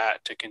leverage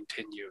that to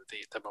continue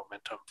the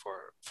momentum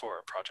for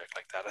a project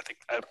like that. I think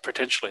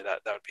potentially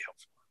that would be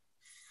helpful.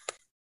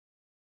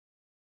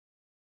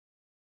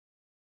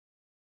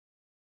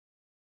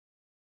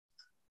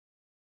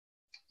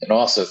 And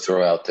also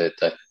throw out that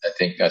I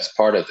think as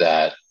part of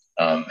that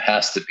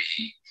has to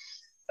be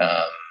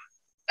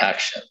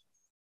action,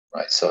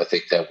 right? So I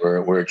think that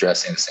we're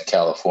addressing this in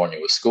California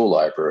with school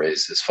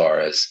libraries as far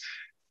as,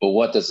 well,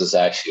 what does this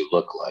actually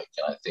look like?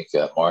 And I think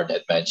Martin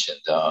had mentioned,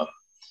 a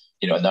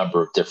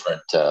number of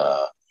different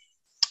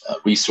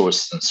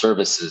resources and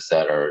services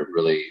that are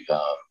really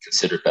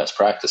considered best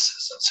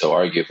practices. And so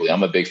arguably,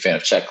 I'm a big fan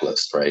of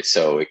checklists, right?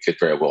 So it could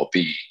very well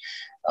be,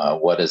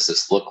 what does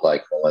this look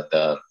like,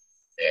 Melinda?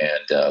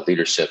 And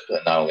leadership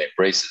not only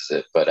embraces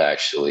it, but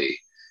actually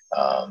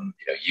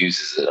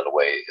uses it as a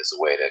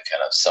way to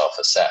kind of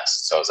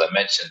self-assess. So as I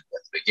mentioned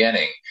at the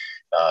beginning,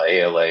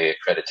 ALA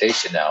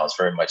accreditation now is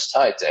very much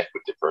tied to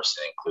equity,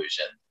 diversity, and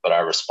inclusion. But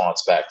our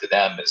response back to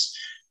them is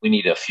we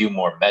need a few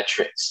more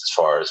metrics as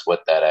far as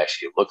what that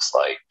actually looks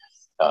like.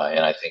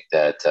 And I think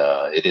that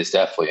it is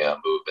definitely a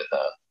move in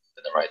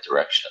the right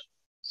direction.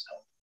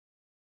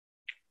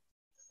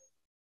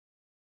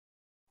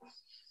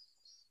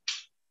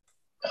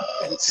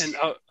 And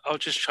I'll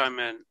just chime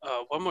in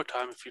one more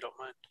time if you don't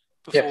mind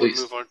before we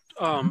move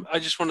on. I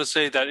just want to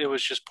say that it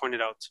was just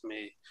pointed out to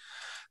me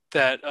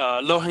that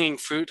low-hanging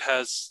fruit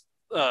has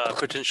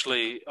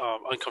potentially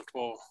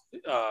uncomfortable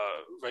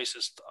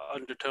racist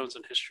undertones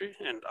in history,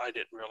 and I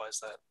didn't realize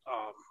that.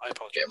 I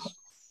apologize.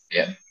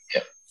 Yeah.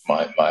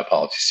 My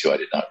apologies too. I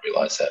did not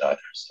realize that either.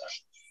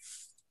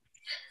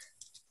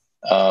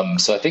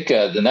 So I think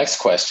the next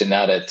question,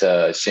 now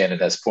that Shannon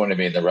has pointed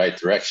me in the right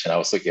direction, I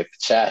was looking at the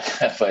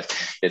chat, but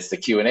it's the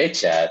Q&A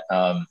chat.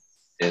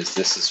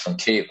 This is from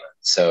Caitlin.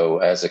 So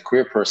as a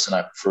queer person,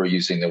 I prefer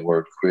using the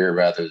word queer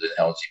rather than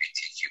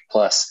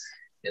LGBTQ+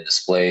 in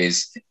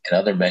displays and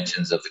other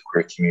mentions of the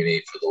queer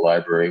community for the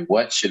library.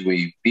 What should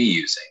we be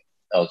using?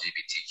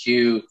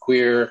 LGBTQ,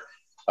 queer,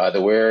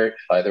 either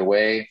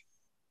way?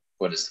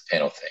 What does the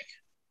panel think?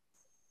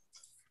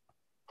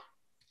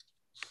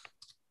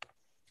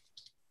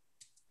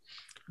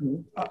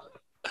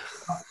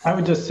 I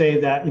would just say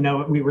that,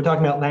 we were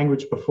talking about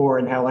language before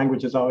and how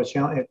language is always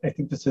challenging. I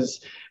think this is,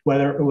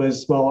 whether it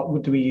was,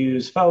 do we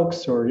use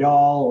folks or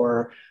y'all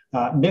or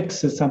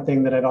mix is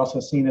something that I've also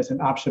seen as an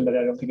option, but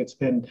I don't think it's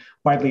been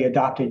widely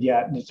adopted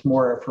yet. It's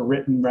more for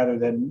written rather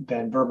than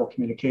verbal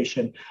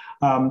communication.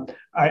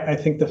 I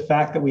think the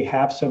fact that we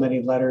have so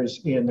many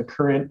letters in the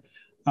current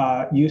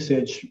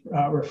usage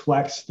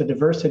reflects the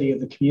diversity of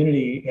the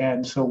community.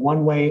 And so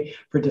one way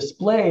for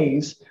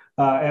displays,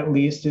 at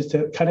least, is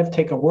to kind of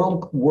take a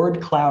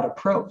word cloud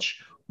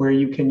approach where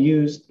you can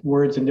use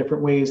words in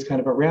different ways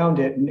kind of around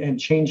it and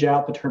change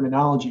out the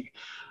terminology.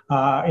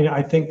 And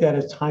I think that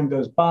as time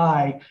goes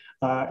by,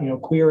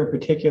 queer in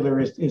particular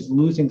is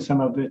losing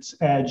some of its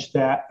edge.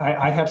 That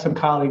I have some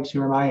colleagues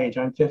who are my age,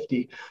 I'm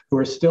 50, who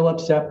are still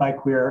upset by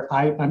queer.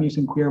 I'm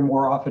using queer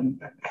more often,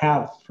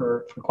 have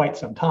for quite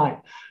some time.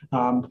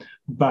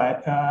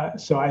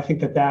 So I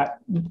think that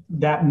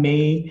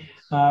may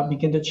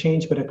begin to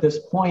change. But at this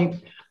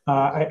point,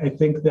 I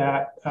think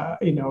that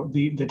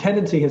the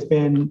tendency has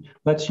been,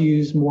 let's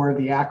use more of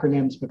the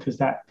acronyms because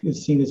that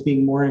is seen as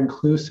being more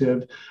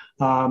inclusive.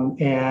 But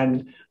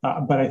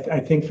I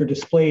think for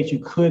displays, you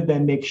could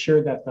then make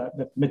sure that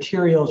the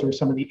materials or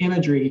some of the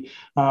imagery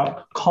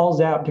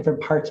calls out different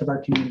parts of our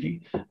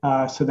community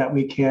so that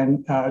we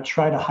can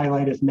try to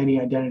highlight as many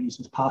identities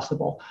as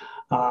possible.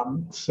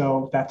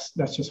 So that's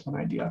just one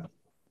idea.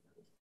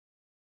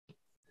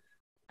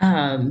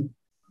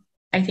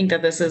 I think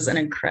that this is an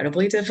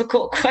incredibly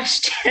difficult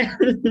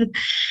question.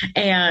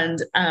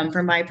 And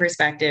from my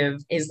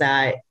perspective is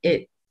that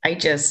I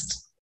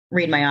just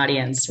read my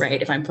audience,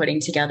 right? If I'm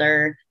putting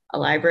together a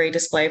library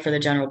display for the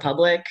general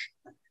public,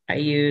 I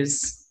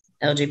use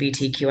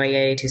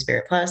LGBTQIA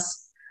Two-Spirit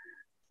Plus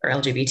or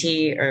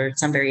LGBT or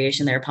some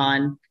variation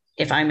thereupon.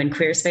 If I'm in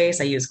queer space,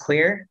 I use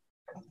queer.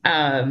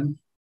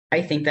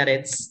 I think that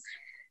it's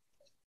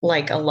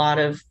like a lot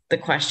of the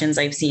questions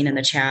I've seen in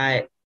the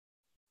chat,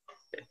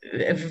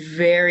 a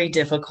very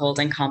difficult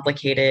and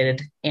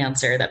complicated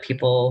answer that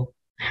people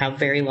have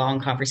very long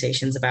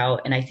conversations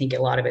about. And I think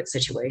a lot of it's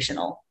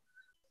situational.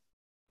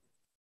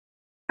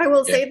 I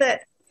will say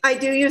that I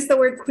do use the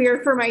word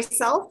queer for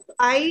myself.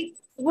 I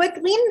would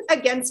lean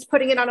against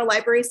putting it on a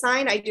library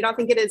sign. I do not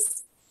think it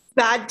is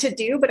bad to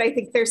do, but I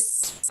think there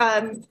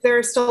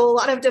are still a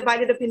lot of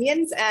divided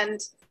opinions and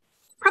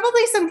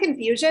probably some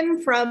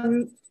confusion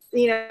from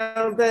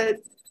the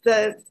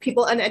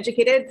people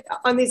uneducated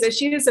on these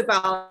issues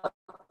about,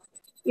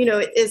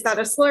 is that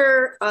a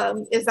slur?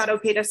 Is that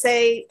okay to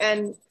say?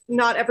 And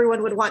not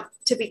everyone would want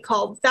to be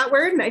called that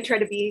word, and I try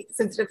to be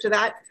sensitive to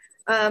that.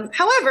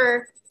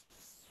 However,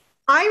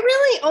 I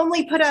really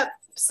only put up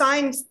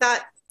signs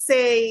that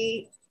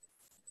say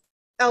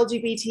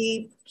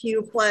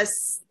LGBTQ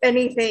plus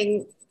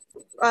anything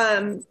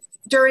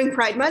during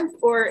Pride Month,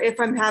 or if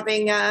I'm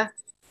having a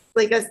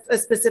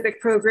specific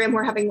program.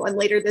 We're having one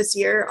later this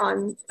year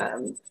on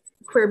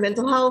queer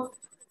mental health.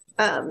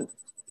 And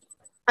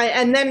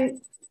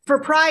then for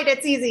Pride,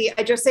 it's easy.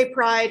 I just say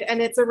Pride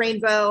and it's a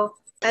rainbow.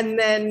 And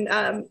then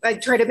I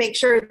try to make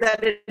sure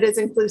that it is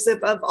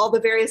inclusive of all the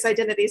various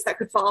identities that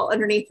could fall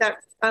underneath that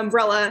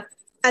umbrella.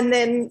 And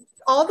then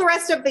all the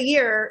rest of the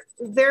year,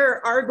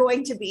 there are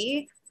going to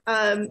be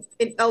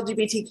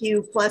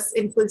LGBTQ plus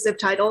inclusive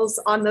titles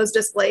on those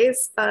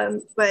displays.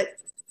 But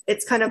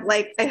it's kind of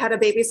like I had a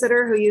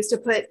babysitter who used to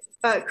put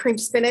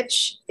creamed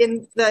spinach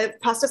in the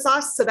pasta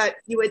sauce so that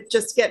you would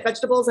just get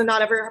vegetables and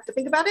not ever have to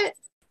think about it.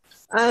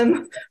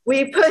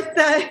 We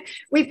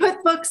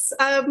put books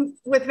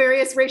with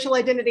various racial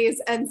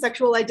identities and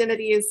sexual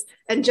identities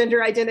and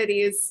gender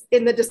identities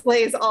in the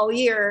displays all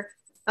year.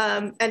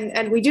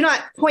 And we do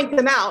not point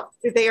them out.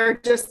 They are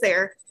just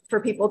there for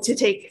people to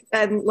take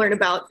and learn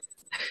about.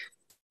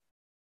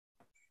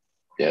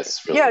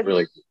 Yes,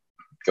 really.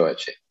 Go ahead,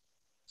 Shane.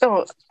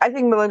 So I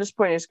think Melinda's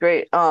point is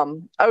great.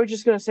 I was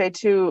just going to say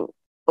too,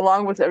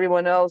 along with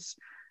everyone else,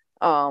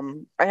 I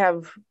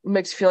have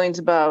mixed feelings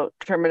about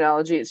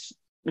terminology. It's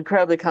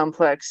incredibly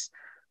complex.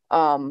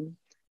 When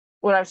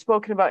I've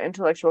spoken about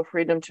intellectual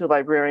freedom to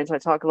librarians, I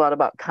talk a lot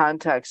about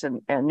context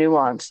and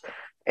nuance.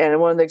 And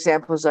one of the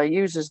examples I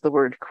use is the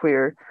word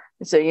queer.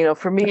 And so,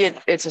 for me,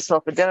 it's a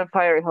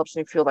self-identifier. It helps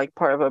me feel like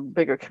part of a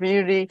bigger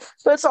community,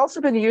 but it's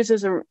also been used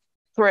as a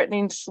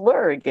threatening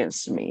slur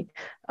against me.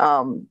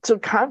 So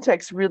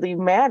context really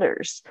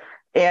matters.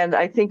 And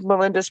I think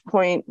Melinda's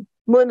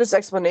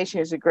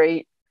explanation is a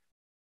great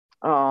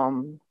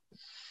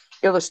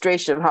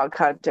illustration of how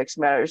context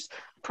matters.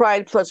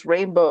 Pride plus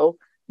rainbow,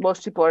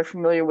 most people are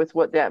familiar with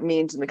what that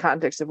means in the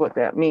context of what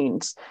that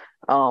means.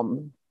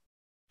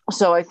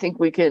 So I think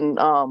we can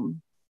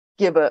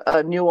give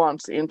a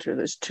nuanced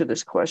answer to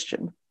this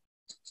question.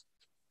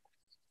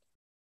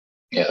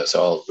 Yeah, those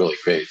are all really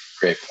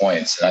great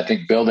points. And I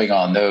think building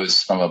on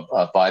those from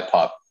a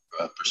BIPOC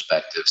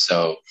perspective.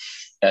 So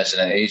as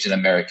an Asian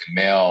American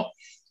male,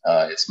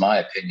 it's my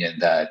opinion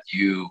that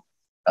you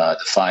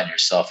define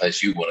yourself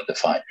as you want to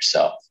define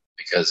yourself,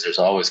 because there's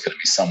always going to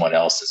be someone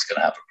else that's going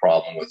to have a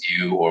problem with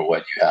you or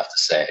what you have to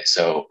say.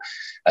 So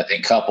I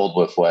think coupled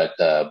with what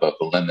both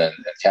Melinda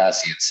and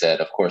Kassian said,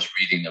 of course,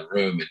 reading the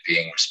room and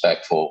being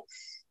respectful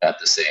at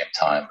the same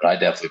time.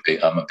 But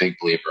I'm a big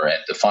believer in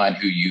define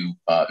who you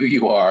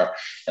are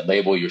and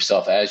label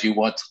yourself as you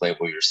want to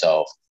label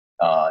yourself.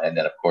 And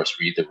then, of course,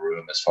 read the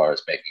room as far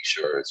as making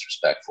sure it's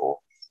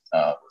respectful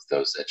with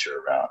those that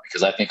you're around.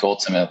 Because I think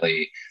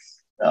ultimately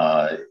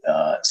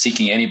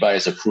seeking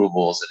anybody's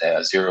approval is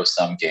a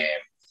zero-sum game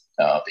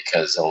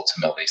because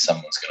ultimately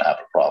someone's going to have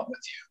a problem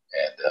with you.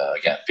 And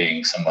again,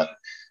 being someone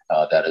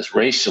that is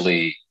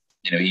racially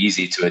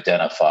easy to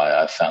identify,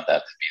 I've found that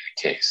to be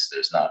the case.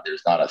 There's not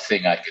a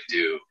thing I could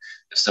do.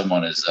 If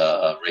someone is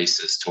a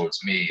racist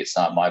towards me, it's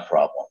not my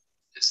problem,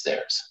 it's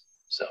theirs.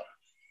 So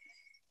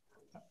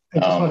I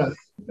just want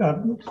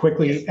to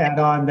quickly add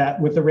on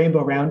that with the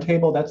Rainbow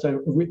Roundtable,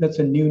 that's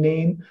a new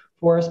name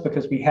for us,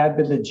 because we had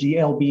been the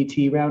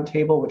GLBT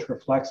Roundtable, which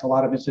reflects a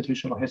lot of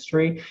institutional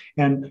history,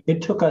 and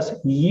it took us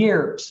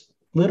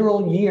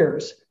literal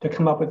years to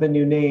come up with a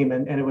new name,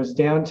 and it was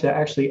down to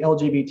actually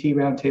LGBT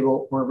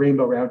Roundtable or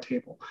Rainbow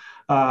Roundtable.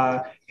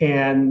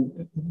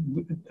 And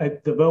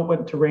the vote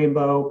went to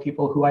Rainbow.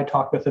 People who I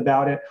talked with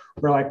about it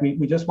were like,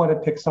 we just want to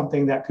pick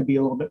something that could be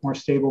a little bit more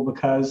stable,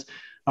 because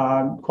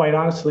quite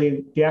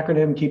honestly, the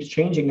acronym keeps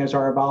changing as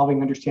our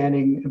evolving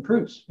understanding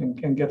improves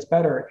and gets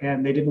better.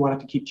 And they didn't want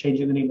it to keep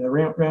changing the name of the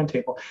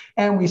roundtable.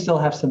 And we still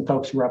have some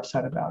folks who are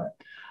upset about it.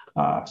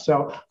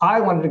 So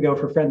I wanted to go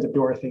for Friends of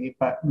Dorothy,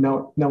 but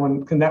no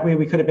one, and that way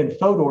we could have been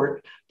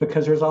FODORT,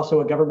 because there's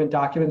also a government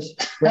documents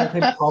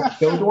roundtable called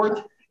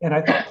FODORT, and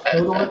I thought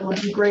FODORT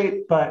would be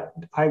great, but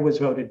I was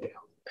voted down.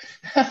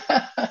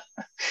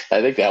 I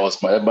think that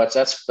was much.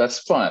 That's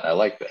fun. I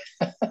like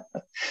that.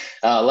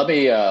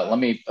 Let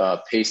me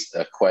paste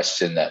a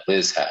question that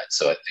Liz had.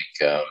 So I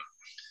think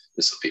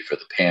this will be for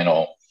the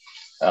panel.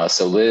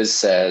 So Liz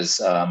says,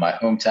 my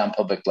hometown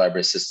public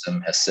library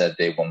system has said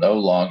they will no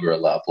longer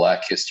allow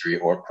Black History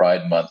or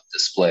Pride Month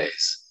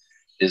displays.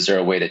 Is there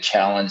a way to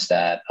challenge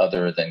that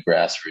other than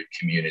grassroots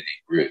community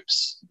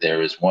groups?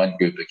 There is one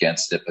group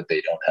against it, but they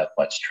don't have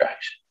much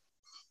traction.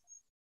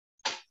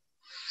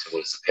 So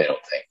what does the panel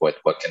think?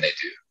 What can they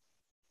do?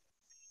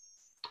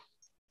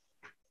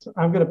 So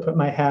I'm going to put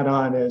my hat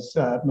on as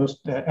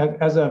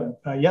of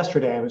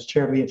yesterday, I was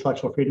chair of the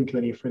Intellectual Freedom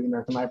Committee for the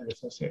American Library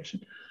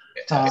Association.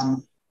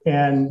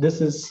 And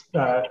this is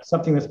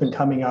something that's been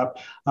coming up.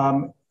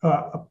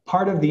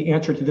 Part of the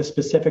answer to this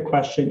specific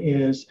question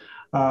is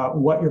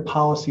what your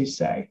policies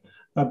say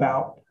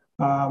about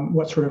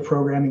what sort of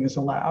programming is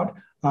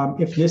allowed.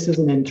 If this is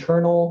an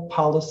internal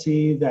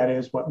policy, that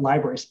is what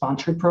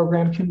library-sponsored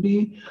program can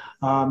be.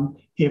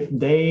 If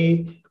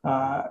they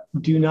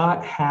do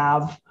not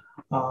have,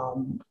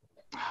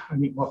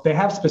 if they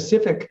have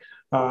specific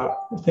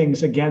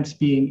things against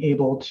being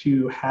able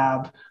to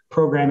have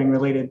programming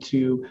related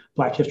to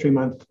Black History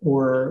Month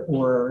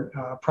or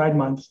Pride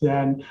Month,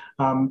 then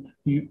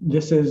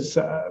this is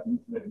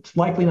it's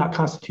likely not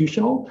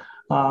constitutional,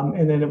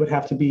 and then it would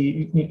have to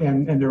be,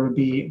 and there would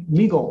be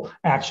legal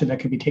action that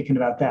could be taken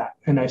about that.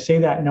 And I say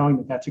that knowing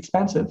that that's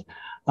expensive,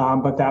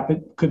 but that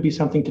could be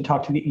something to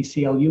talk to the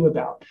ACLU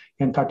about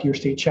and talk to your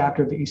state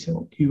chapter of the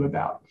ACLU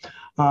about.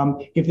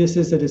 If this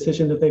is a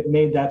decision that they've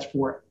made that's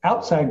for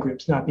outside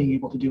groups not being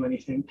able to do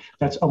anything,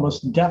 that's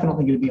almost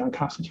definitely going to be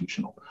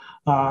unconstitutional.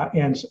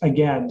 And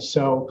again,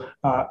 so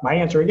my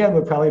answer again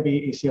would probably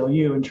be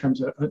ACLU in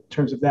terms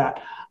of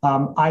that.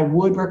 I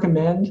would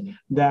recommend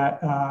that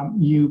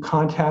you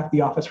contact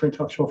the Office for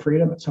Intellectual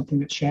Freedom. It's something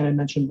that Shannon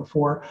mentioned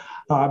before,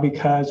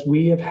 because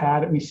we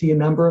see a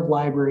number of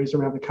libraries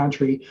around the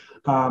country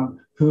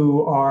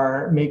who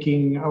are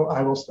making,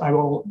 I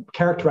will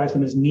characterize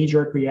them as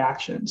knee-jerk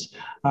reactions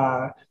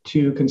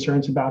to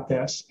concerns about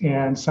this.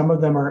 And some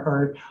of them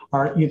are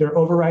either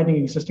overriding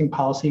existing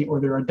policy or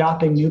they're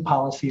adopting new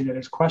policy that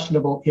is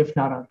questionable, if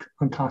not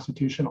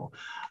unconstitutional.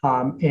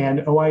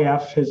 And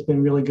OIF has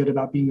been really good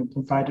about being able to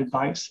provide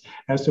advice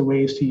as to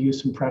ways to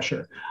use some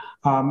pressure.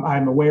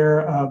 I'm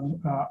aware of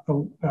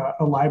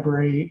a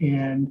library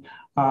in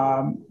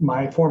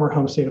my former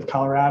home state of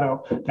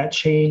Colorado that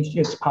changed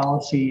its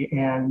policy,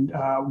 and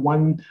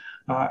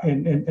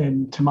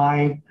to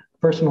my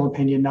personal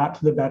opinion, not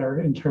to the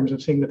better, in terms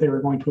of saying that they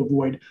were going to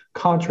avoid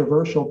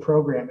controversial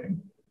programming.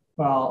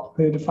 Well,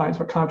 who defines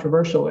what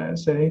controversial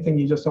is? Anything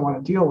you just don't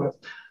want to deal with,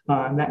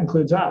 and that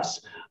includes us.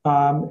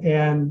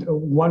 And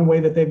one way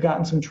that they've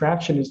gotten some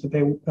traction is that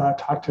they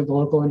talked to the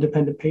local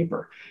independent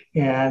paper,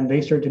 and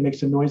they started to make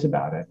some noise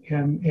about it.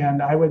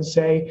 And I would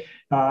say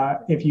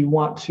if you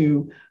want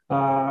to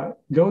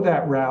go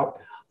that route,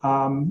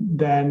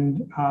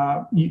 then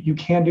you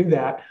can do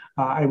that.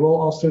 I will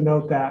also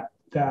note that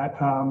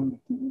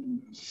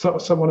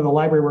so one of the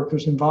library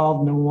workers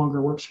involved no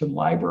longer works for the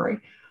library.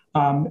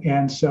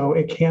 And so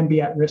it can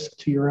be at risk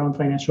to your own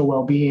financial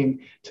well-being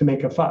to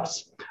make a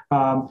fuss.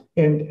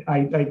 And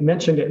I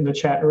mentioned it in the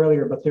chat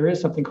earlier, but there is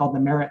something called the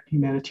Merit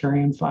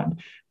Humanitarian Fund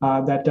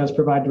that does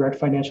provide direct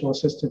financial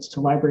assistance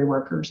to library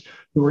workers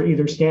who are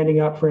either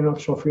standing up for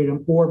intellectual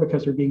freedom or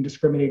because they're being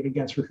discriminated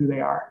against for who they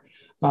are.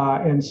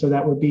 And so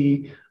that would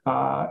be,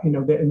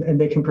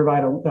 and they can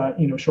provide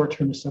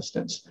short-term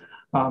assistance.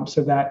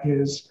 So that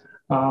is,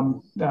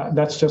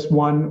 that's just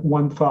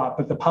one thought,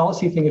 but the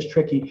policy thing is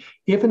tricky.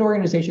 If an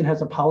organization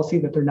has a policy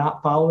that they're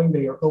not following,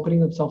 they are opening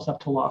themselves up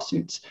to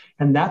lawsuits.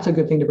 And that's a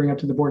good thing to bring up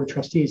to the Board of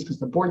Trustees, because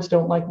the boards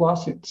don't like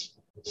lawsuits.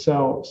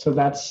 So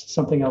that's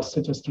something else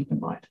to just keep in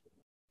mind.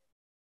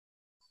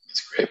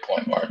 That's a great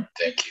point, Martin.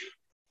 Thank you.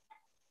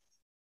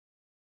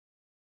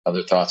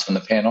 Other thoughts from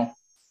the panel?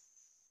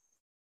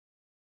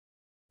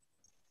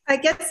 I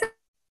guess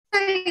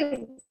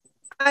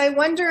I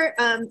wonder,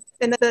 and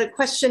the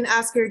question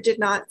asker did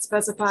not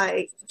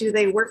specify, do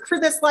they work for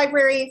this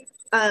library?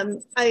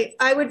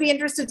 I would be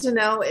interested to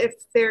know if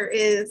there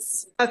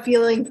is a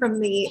feeling from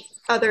the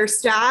other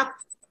staff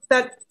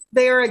that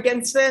they are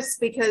against this,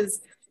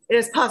 because it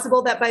is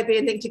possible that by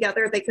banding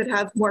together, they could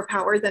have more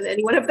power than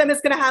any one of them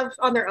is going to have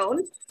on their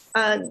own,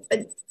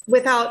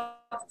 without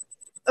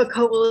a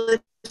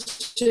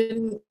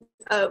coalition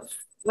of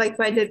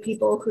like-minded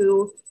people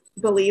who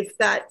believe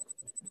that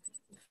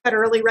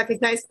federally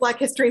recognized Black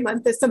History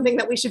Month is something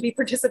that we should be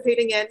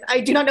participating in. I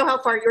do not know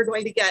how far you're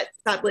going to get,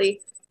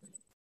 sadly.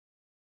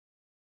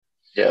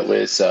 Yeah,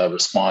 Liz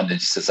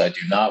responded. She says, I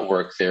do not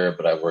work there,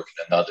 but I work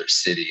in another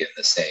city in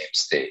the same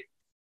state.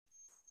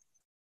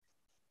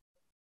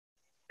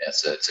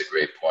 Yes, it's a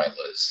great point,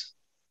 Liz.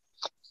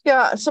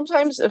 Yeah,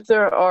 sometimes if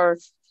there are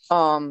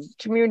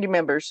community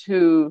members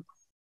who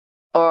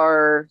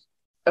are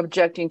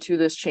objecting to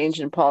this change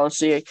in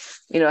policy,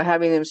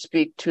 having them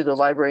speak to the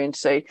library and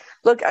say,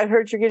 look, I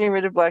heard you're getting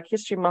rid of Black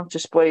History Month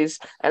displays,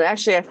 and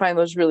actually I find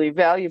those really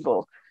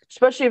valuable,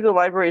 especially if the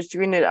library is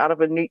doing it out of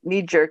a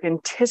knee-jerk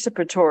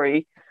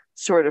anticipatory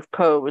sort of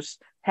pose.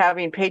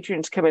 Having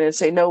patrons come in and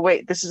say, no,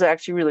 wait, this is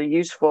actually really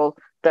useful,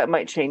 that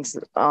might change,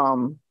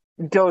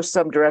 go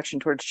some direction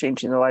towards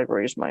changing the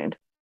library's mind.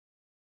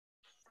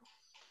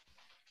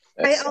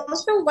 I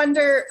also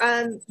wonder,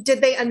 did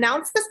they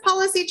announce this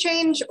policy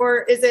change,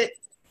 or is it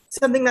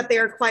something that they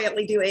are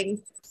quietly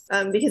doing?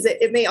 Because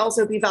it may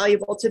also be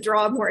valuable to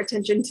draw more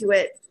attention to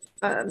it.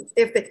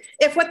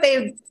 If what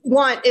they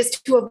want is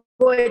to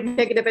avoid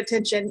negative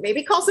attention,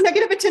 maybe call some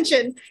negative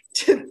attention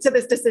to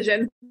this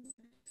decision.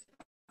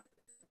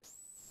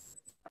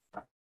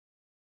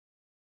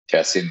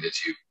 Kassian, did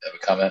you have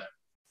a comment?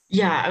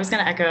 Yeah, I was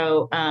going to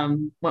echo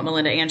what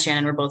Melinda and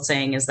Shannon were both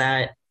saying, is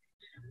that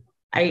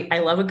I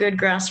love a good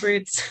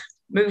grassroots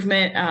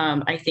movement.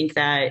 I think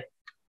that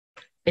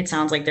it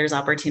sounds like there's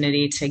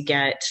opportunity to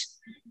get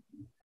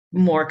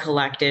more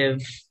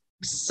collective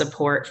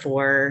support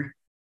for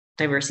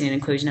diversity and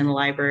inclusion in the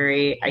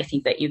library. I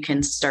think that you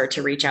can start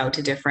to reach out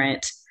to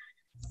different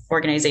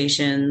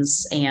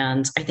organizations.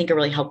 And I think a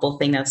really helpful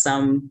thing that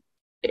some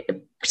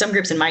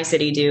groups in my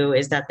city do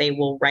is that they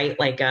will write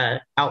like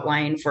a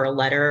outline for a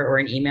letter or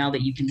an email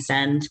that you can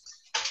send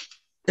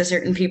to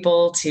certain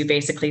people to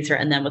basically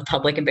threaten them with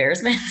public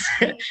embarrassment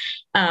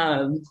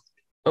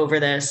over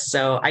this.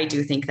 So I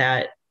do think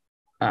that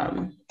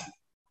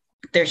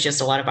there's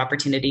just a lot of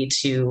opportunity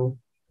to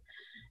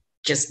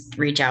just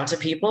reach out to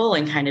people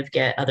and kind of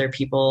get other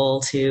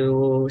people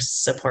to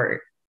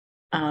support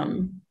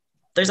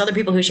the there's other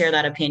people who share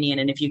that opinion.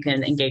 And if you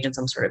can engage in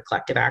some sort of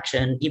collective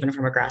action, even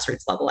from a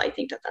grassroots level, I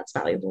think that that's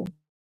valuable.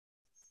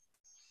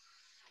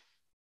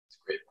 That's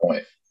a great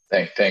point.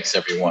 Thanks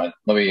everyone.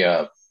 Let me,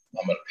 I'm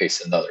going to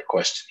paste another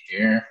question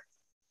here.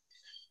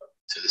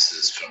 So this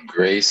is from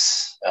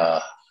Grace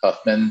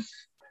Huffman.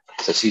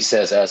 So she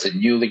says, as a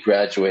newly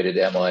graduated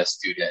MLS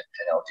student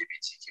and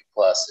LGBTQ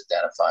plus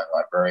identifying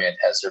librarian,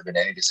 has there been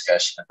any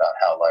discussion about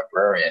how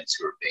librarians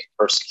who are being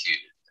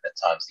persecuted and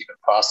at times even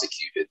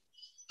prosecuted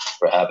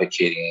for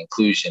advocating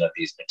inclusion of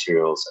these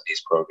materials and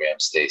these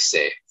programs stay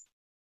safe,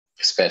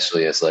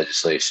 especially as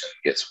legislation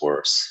gets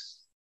worse?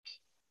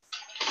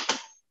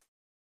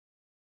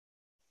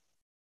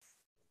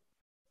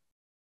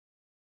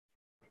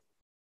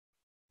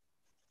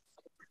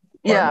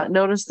 Yeah,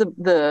 notice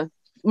the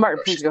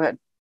Martin, please go ahead.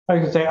 I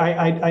was going to say,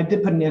 I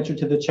did put an answer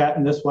to the chat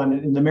in this one.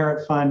 In the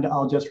Merit Fund,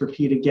 I'll just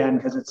repeat again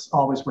because it's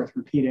always worth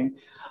repeating.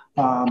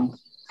 And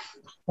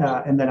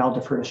then I'll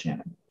defer to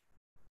Shannon.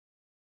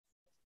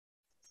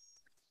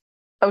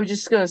 I was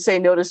just going to say,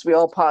 notice we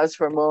all pause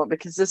for a moment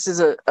because this is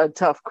a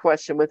tough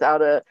question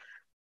without a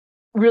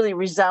really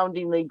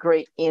resoundingly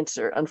great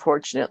answer,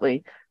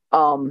 unfortunately.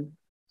 You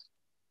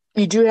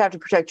do have to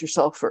protect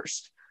yourself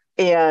first.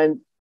 And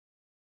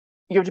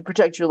you have to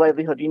protect your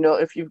livelihood. You know,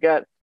 if you've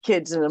got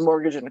kids and a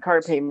mortgage and a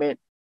car payment,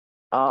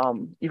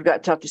 you've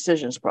got tough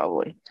decisions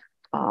probably.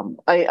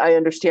 I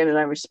understand and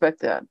I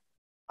respect that.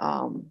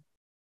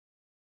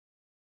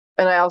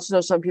 And I also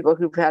know some people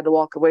who've had to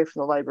walk away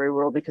from the library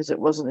world because it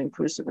wasn't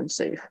inclusive and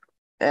safe.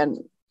 And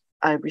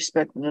I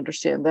respect and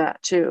understand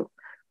that too.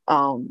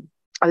 I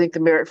think the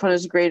Merit Fund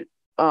is a great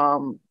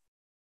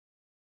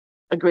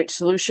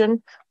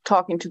solution.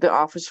 Talking to the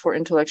Office for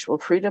Intellectual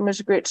Freedom is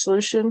a great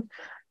solution.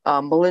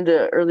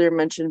 Melinda earlier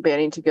mentioned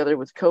banding together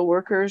with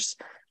coworkers.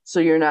 So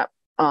you're not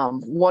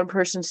one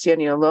person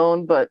standing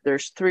alone, but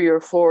there's 3 or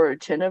 4 or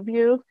 10 of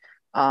you.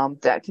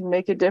 That can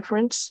make a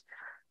difference.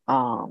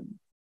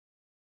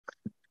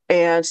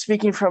 And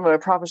speaking from a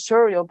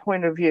professorial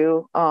point of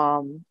view,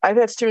 I've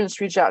had students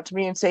reach out to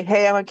me and say,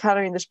 hey, I'm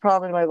encountering this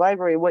problem in my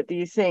library. What do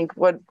you think?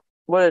 What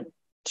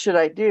should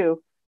I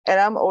do? And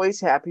I'm always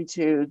happy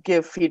to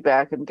give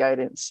feedback and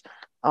guidance.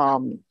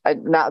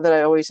 Not that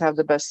I always have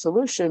the best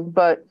solution,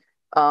 but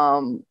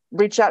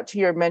reach out to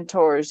your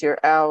mentors, your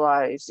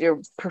allies, your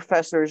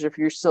professors, if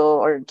you still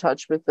are in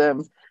touch with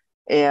them,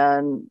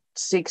 and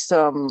seek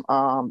some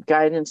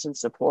guidance and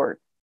support.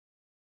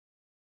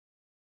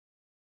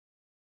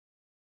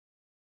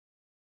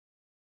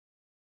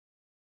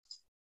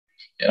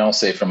 And I'll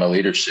say from a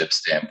leadership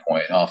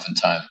standpoint,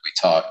 oftentimes we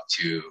talk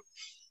to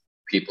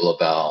people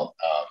about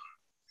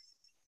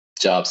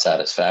job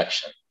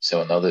satisfaction.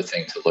 So another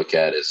thing to look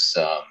at is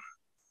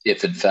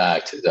if in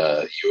fact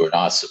you are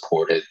not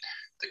supported,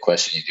 the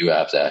question you do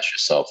have to ask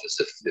yourself is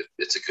if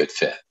it's a good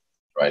fit,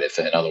 right? If,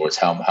 in other words,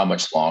 how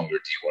much longer do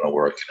you want to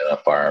work in an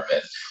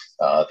environment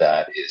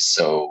that is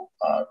so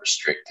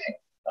restricting?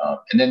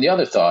 And then the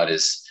other thought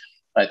is,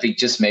 I think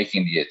just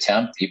making the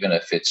attempt, even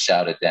if it's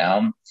shouted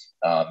down,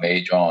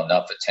 may draw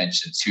enough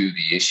attention to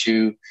the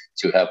issue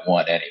to have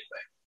won anyway.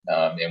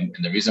 And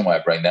the reason why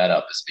I bring that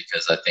up is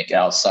because I think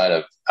outside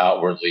of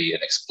outwardly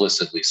and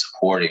explicitly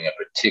supporting a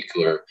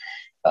particular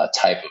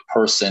type of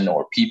person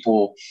or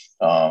people,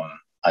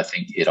 I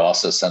think it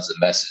also sends a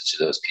message to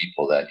those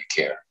people that you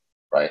care,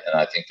 right? And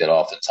I think that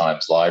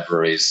oftentimes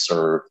libraries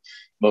serve,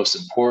 most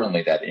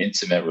importantly, that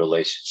intimate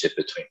relationship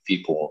between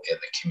people in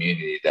the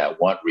community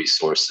that want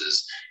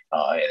resources,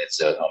 and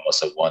it's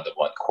almost a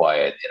one-to-one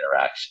quiet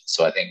interaction.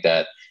 So I think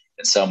that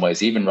in some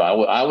ways, even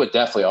I would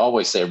definitely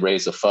always say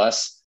raise a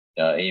fuss.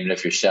 Even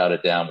if you're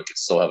shouted down, we could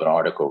still have an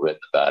article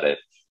written about it.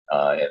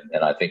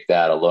 And I think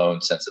that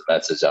alone sends a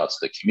message out to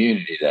the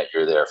community that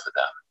you're there for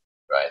them,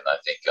 right? And I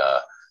think,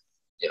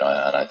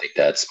 and I think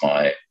that's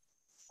my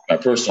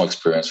personal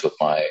experience with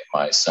my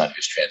son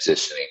who's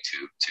transitioning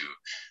to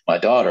my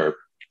daughter,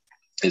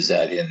 is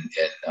that in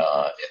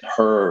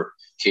her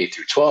K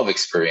through 12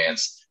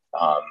 experience,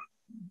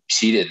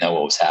 she didn't know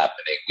what was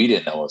happening. We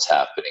didn't know what was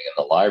happening,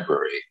 and the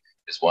library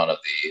is one of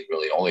the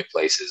really only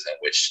places in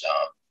which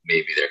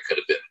maybe there could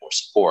have been more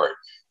support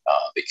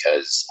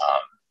because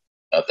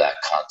of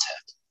that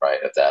content,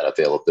 right? Of that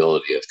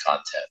availability of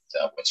content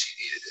when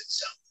she needed it.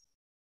 So.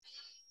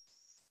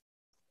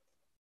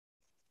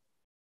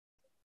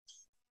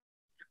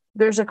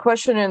 There's a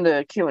question in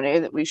the Q&A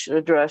that we should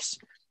address.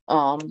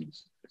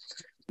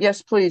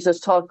 Yes, please,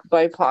 let's talk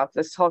BIPOC,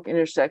 let's talk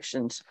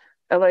intersections.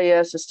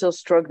 LAS is still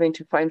struggling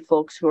to find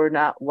folks who are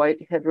not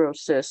white, hetero,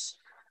 cis.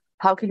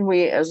 How can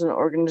we as an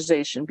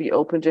organization be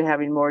open to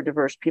having more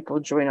diverse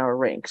people join our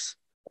ranks?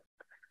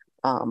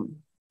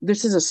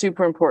 This is a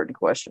super important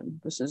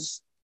question. This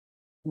is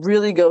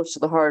really goes to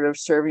the heart of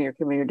serving your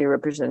community,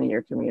 representing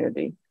your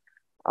community.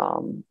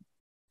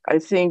 I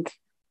think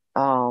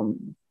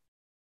one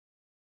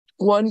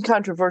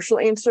controversial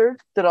answer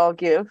that I'll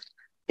give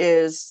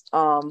is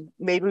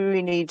maybe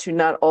we need to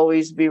not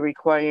always be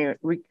requiring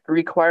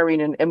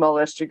an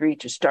MLS degree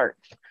to start.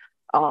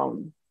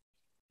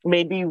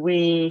 Maybe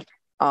we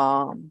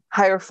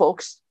hire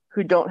folks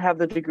who don't have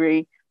the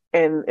degree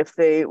And if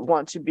they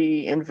want to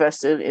be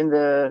invested in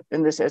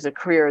this as a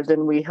career,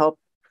 then we help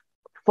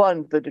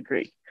fund the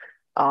degree.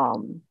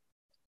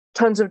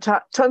 Tons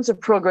of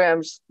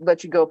programs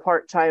let you go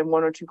part-time,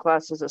 1 or 2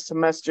 classes a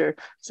semester,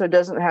 so it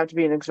doesn't have to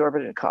be an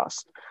exorbitant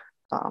cost.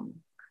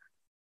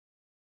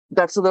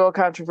 That's a little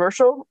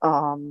controversial,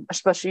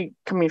 especially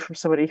coming from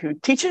somebody who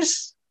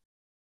teaches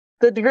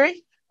the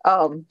degree.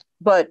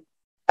 But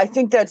I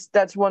think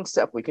that's one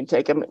step we can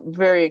take. I'm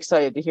very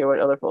excited to hear what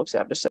other folks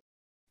have to say.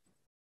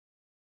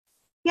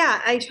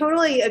 Yeah, I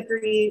totally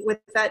agree with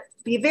that.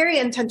 Be very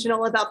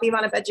intentional about the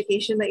amount of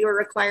education that you're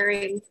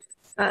requiring.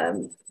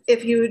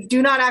 If you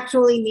do not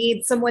actually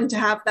need someone to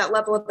have that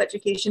level of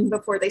education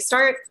before they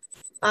start,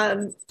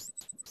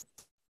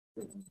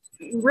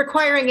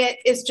 requiring it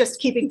is just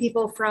keeping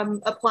people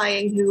from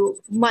applying who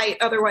might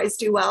otherwise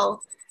do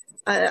well.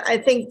 I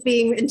think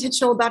being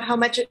intentional about how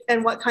much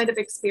and what kind of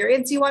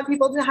experience you want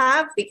people to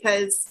have,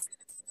 because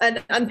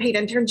an unpaid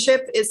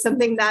internship is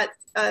something that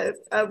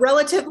a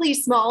relatively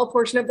small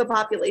portion of the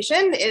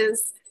population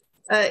is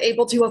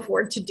able to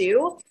afford to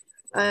do,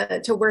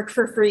 to work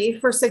for free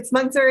for 6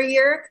 months or a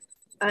year.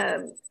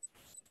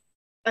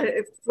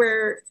 If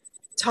we're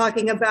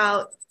talking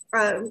about,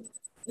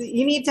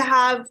 you need to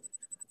have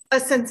a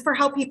sense for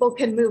how people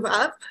can move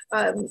up.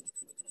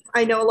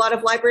 I know a lot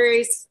of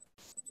libraries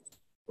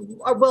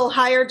will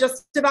hire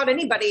just about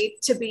anybody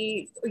to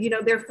be,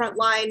 their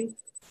frontline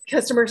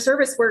customer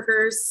service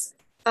workers.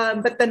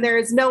 But then there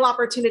is no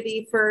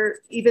opportunity for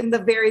even the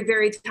very,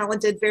 very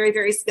talented, very,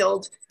 very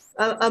skilled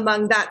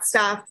among that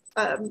staff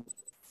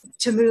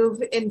to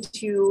move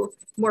into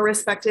more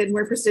respected,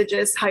 more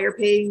prestigious, higher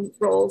paying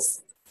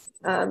roles.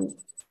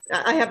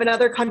 I have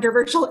another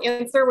controversial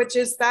answer, which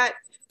is that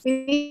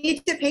we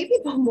need to pay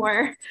people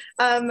more.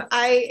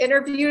 I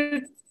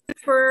interviewed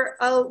for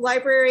a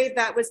library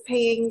that was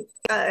paying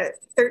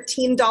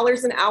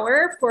 $13 an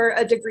hour for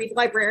a degreed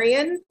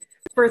librarian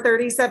for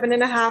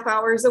 37.5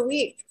 hours a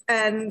week.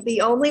 And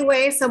the only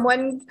way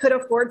someone could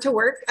afford to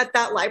work at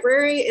that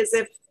library is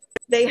if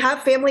they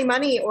have family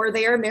money or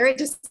they are married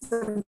to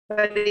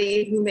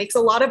somebody who makes a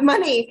lot of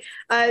money.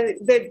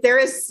 There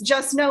is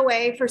just no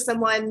way for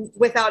someone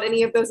without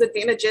any of those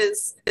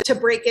advantages to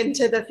break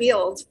into the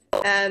field.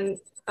 And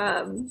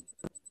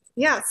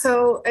yeah,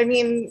 so I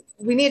mean,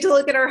 we need to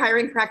look at our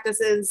hiring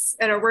practices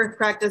and our work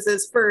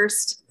practices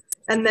first.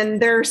 And then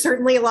there are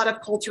certainly a lot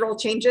of cultural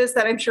changes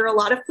that I'm sure a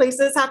lot of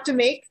places have to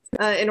make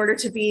in order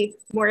to be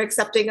more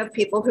accepting of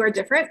people who are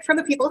different from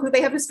the people who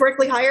they have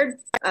historically hired.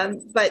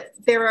 But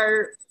there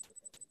are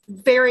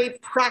very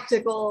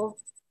practical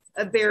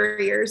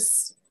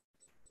barriers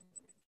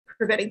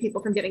preventing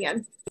people from getting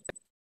in.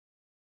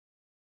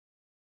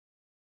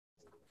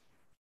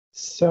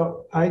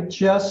 So I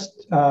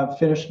just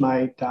finished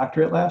my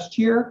doctorate last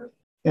year,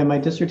 and my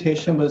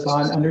dissertation was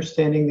on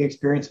understanding the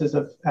experiences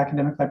of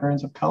academic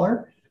librarians of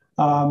color.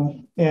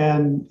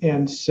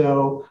 And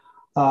so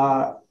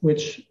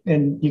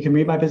you can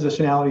read my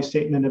positionality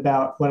statement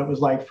about what it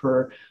was like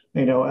for,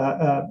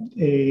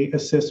 a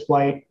cis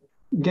white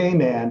gay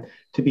man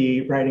to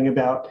be writing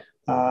about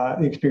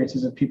the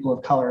experiences of people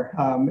of color.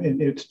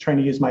 And it's trying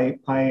to use my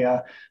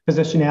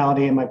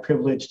positionality and my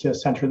privilege to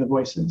center the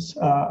voices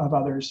of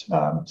others.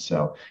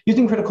 So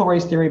using critical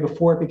race theory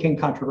before it became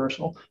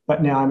controversial,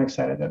 but now I'm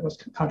excited that it was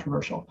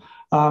controversial.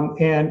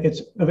 And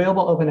it's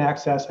available open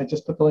access. I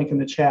just put the link in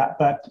the chat,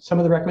 but some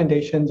of the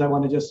recommendations I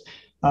want to just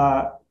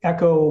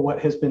echo what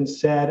has been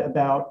said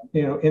about,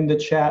 in the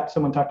chat,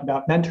 someone talked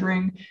about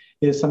mentoring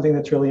is something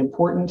that's really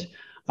important.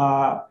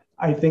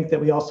 I think that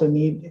we also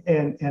need,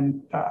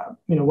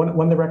 one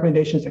of the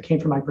recommendations that came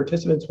from my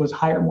participants was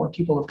hire more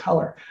people of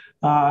color.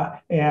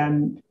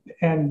 And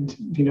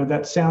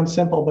that sounds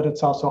simple, but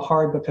it's also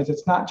hard because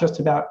it's not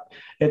just about,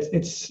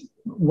 it's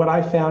what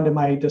I found in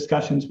my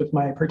discussions with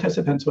my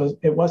participants was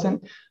it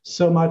wasn't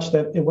so much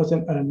that it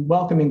wasn't a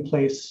welcoming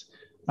place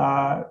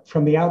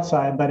from the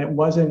outside, but it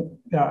wasn't,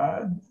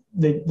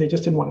 they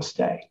just didn't want to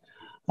stay.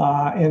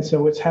 And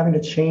so it's having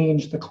to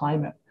change the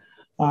climate.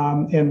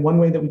 And one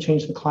way that we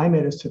change the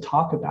climate is to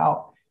talk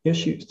about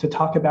issues, to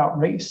talk about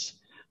race.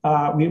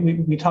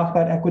 We talk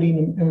about equity,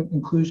 and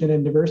inclusion,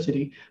 and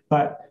diversity,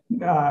 but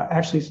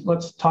actually,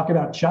 let's talk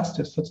about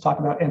justice. Let's talk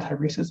about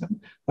anti-racism.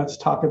 Let's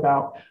talk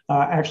about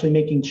actually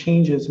making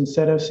changes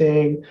instead of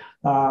saying,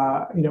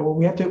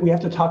 we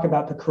have to talk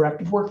about the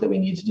corrective work that we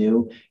need to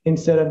do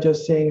instead of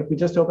just saying if we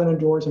just open the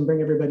doors and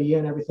bring everybody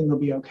in, everything will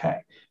be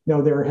okay.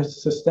 No, there are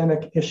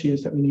systemic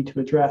issues that we need to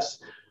address.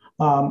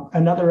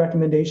 Another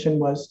recommendation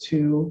was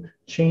to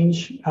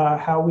change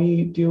how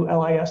we do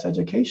LIS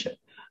education.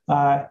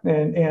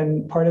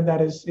 And part of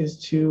that is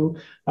to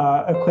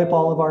equip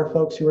all of our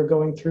folks who are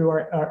going through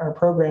our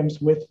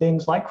programs with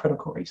things like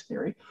critical race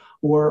theory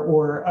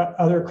or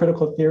other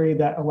critical theory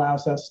that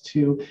allows us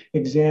to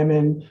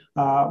examine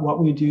what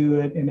we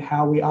do and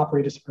how we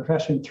operate as a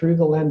profession through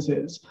the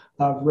lenses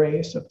of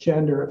race, of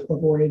gender, of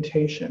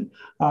orientation,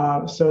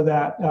 so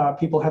that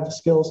people have the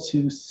skills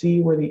to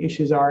see where the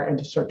issues are and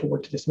to start to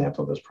work to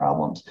dismantle those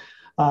problems.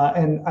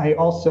 And I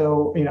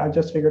also, I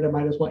just figured I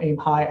might as well aim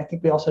high. I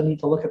think we also need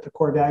to look at the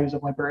core values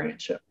of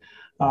librarianship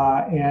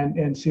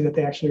and see that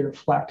they actually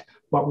reflect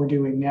what we're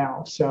doing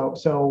now.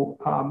 So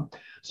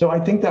I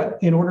think that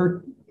in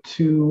order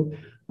to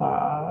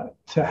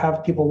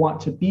have people want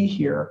to be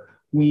here,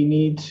 we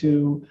need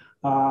to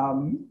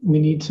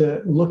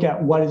look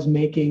at what is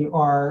making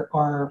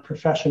our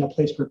profession a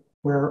place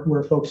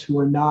where folks who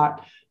are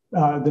not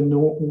the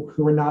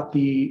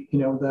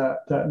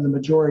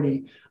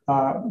majority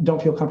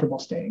don't feel comfortable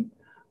staying,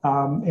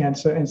 and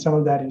some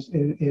of that is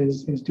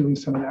doing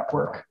some of that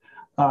work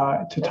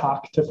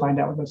to find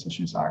out what those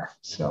issues are.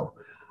 So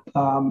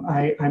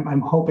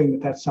I'm hoping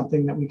that that's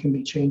something that we can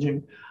be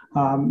changing.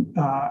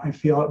 I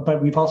feel,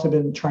 but we've also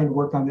been trying to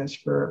work on this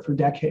for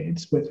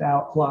decades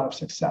without a lot of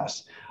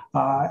success,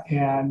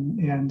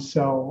 and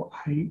so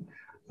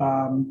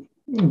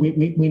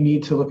we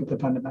need to look at the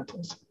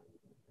fundamentals.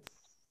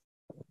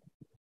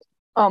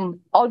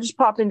 I'll just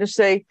pop in to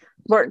say,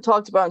 Martin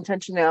talked about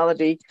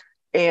intentionality,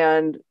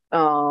 and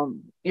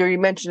you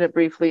mentioned it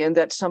briefly, and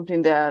that's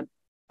something that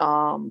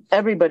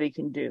everybody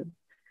can do.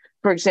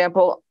 For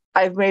example,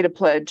 I've made a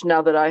pledge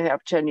now that I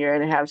have tenure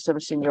and have some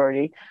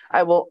seniority.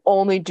 I will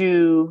only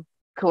do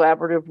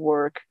collaborative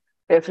work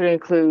if it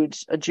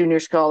includes a junior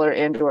scholar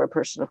and/or a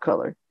person of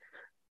color.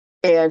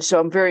 And so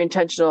I'm very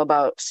intentional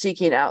about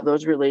seeking out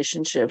those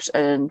relationships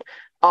and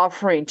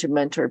offering to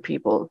mentor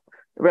people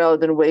rather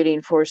than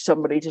waiting for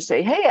somebody to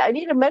say, "Hey, I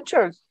need a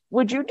mentor.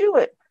 Would you do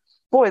it?"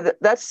 Boy,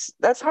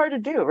 that's hard to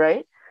do,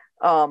 right?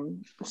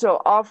 So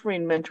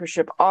offering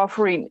mentorship,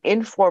 offering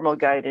informal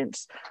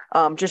guidance,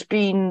 just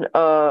being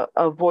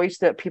a voice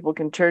that people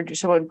can turn to,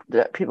 someone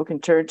that people can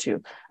turn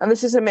to. And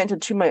this isn't meant to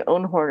toot my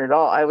own horn at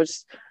all. I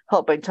was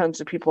helped by tons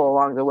of people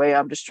along the way.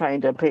 I'm just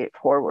trying to pay it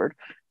forward.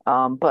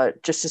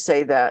 But just to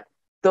say that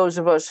those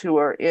of us who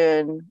are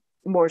in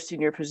more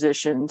senior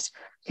positions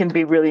can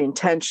be really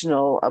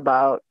intentional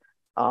about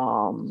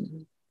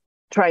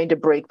trying to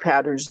break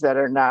patterns that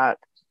are not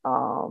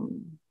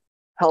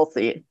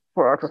healthy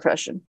for our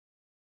profession.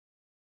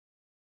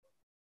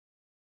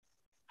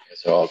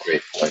 Those are all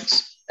great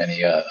points.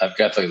 I've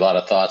got a lot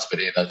of thoughts, but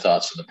any other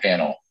thoughts from the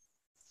panel?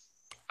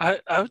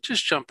 I would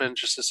just jump in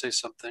just to say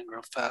something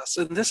real fast.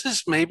 And this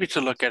is maybe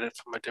to look at it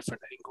from a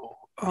different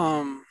angle.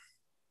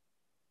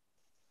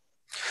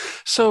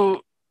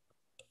 So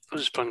I'll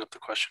just bring up the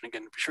question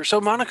again to be sure. So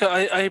Monica,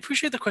 I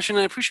appreciate the question,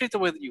 and I appreciate the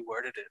way that you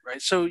worded it,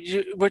 right? So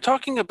we're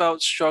talking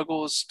about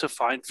struggles to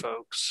find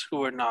folks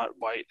who are not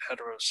white,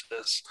 hetero,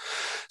 cis.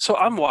 So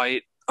I'm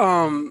white.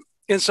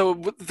 And so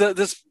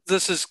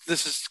this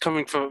is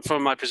coming from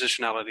my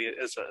positionality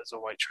as a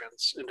white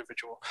trans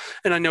individual,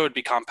 and I know it'd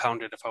be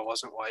compounded if I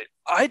wasn't white.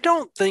 I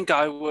don't think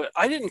I would.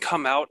 I didn't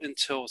come out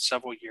until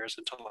several years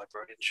into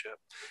librarianship,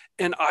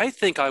 and I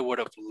think I would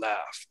have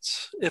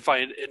left if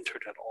I had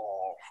entered at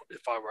all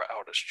if I were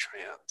out as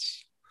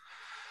trans.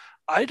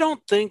 I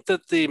don't think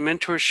that the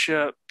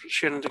mentorship,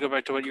 Shannon, to go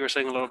back to what you were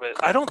saying a little bit,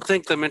 I don't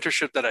think the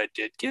mentorship that I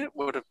did get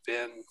would have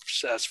been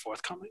as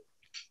forthcoming.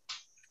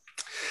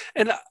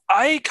 And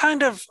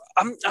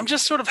I'm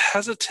just sort of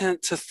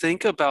hesitant to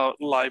think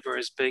about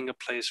libraries being a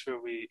place where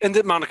and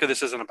then, Monica,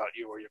 this isn't about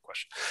you or your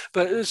question,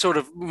 but it's sort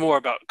of more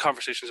about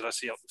conversations that I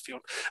see out in the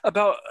field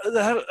about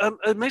that.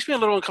 It makes me a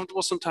little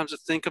uncomfortable sometimes to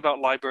think about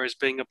libraries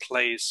being a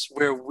place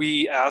where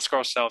we ask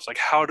ourselves, like,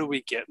 how do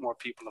we get more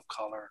people of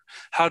color?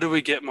 How do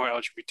we get more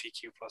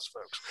LGBTQ plus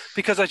folks?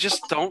 Because I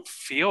just don't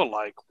feel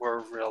like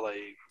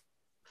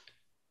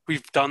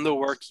we've done the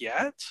work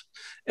yet.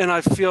 And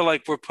I feel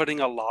like we're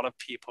putting a lot of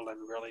people in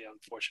really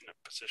unfortunate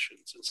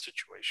positions and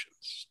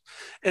situations.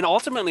 And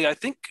ultimately, I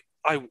think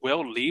I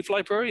will leave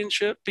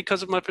librarianship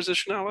because of my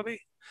positionality.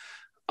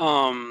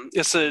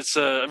 It's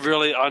a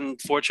really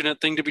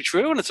unfortunate thing to be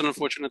true, and it's an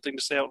unfortunate thing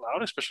to say out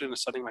loud, especially in a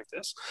setting like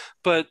this.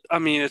 But I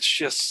mean, it's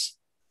just,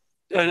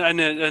 I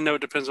know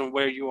it depends on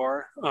where you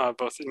are,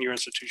 both in your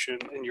institution,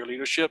 in your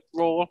leadership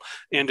role,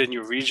 and in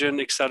your region,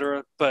 et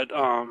cetera. But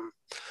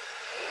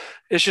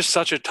it's just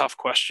such a tough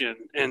question.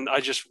 And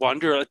I just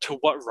wonder to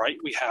what right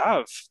we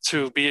have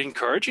to be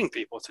encouraging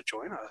people to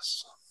join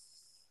us.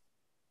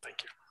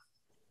 Thank you.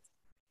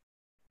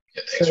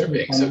 Yeah, thanks for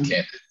being so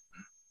candid.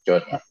 Go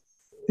ahead, Mark.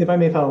 If I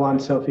may follow on,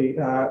 Sophie,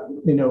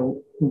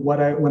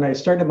 when I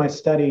started my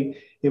study,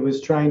 it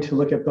was trying to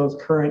look at both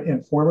current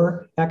and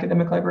former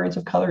academic librarians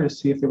of color to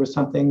see if there was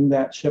something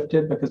that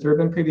shifted, because there have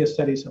been previous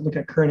studies that look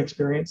at current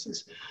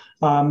experiences.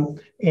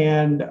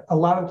 And a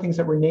lot of the things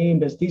that were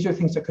named as these are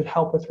things that could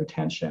help with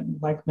retention,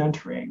 like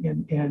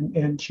mentoring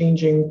and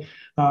changing,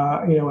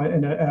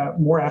 and a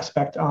more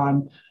aspect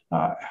on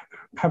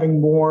having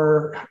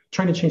more,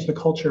 trying to change the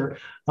culture.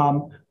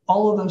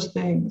 All of those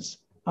things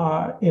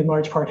in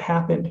large part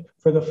happened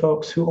for the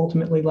folks who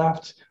ultimately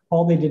left.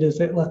 All they did is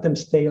it let them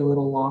stay a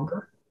little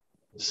longer.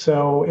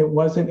 So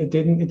it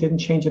didn't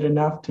change it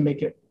enough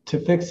to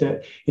fix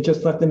it. It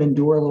just let them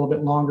endure a little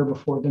bit longer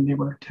before then they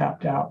were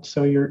tapped out.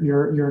 So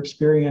your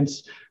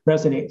experience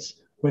resonates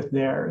with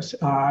theirs,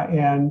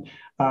 and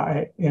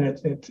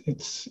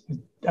that's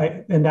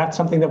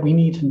something that we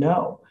need to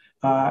know.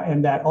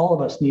 and that all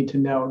of us need to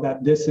know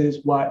that this is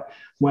what,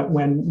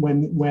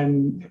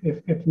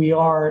 if we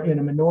are in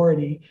a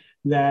minority,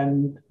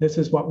 then this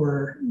is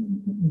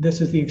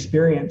the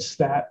experience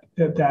that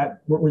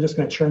we're just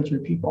going to churn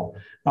through people.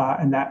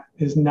 And that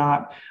is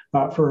not,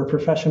 for a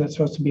profession that's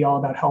supposed to be all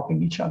about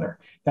helping each other.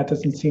 That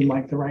doesn't seem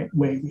like the right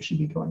way we should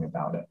be going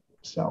about it.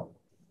 So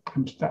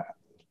I'm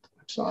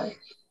sorry.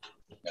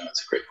 No,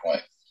 that's a great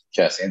point.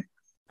 Kassian?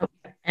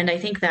 And I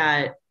think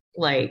that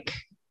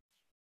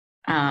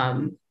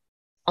a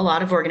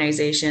lot of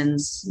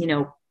organizations,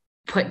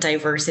 put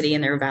diversity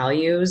in their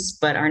values,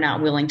 but are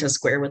not willing to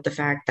square with the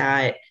fact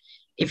that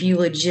if you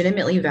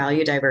legitimately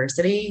value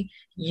diversity,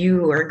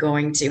 you are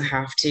going to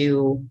have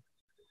to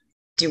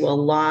do a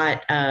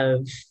lot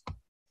of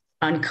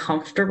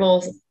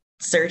uncomfortable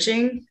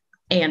searching.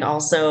 And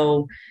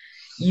also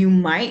you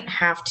might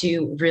have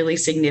to really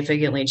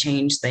significantly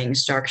change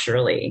things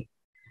structurally.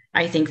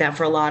 I think that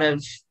for a lot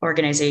of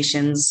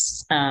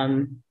organizations,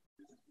 they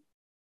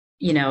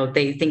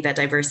think that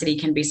diversity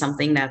can be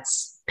something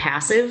that's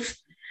passive,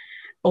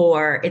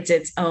 or it's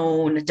its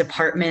own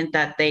department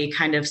that they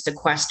kind of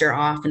sequester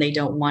off and they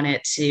don't want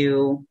it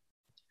to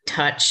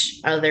touch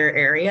other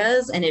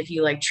areas. And if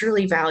you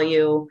truly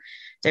value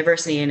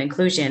diversity and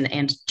inclusion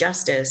and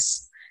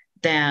justice,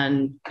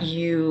 then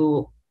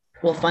you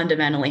will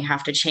fundamentally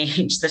have to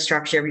change the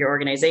structure of your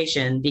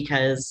organization,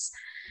 because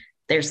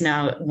there's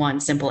no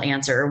one simple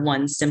answer,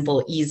 one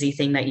simple, easy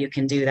thing that you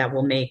can do that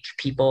will make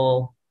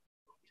people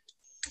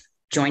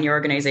join your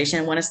organization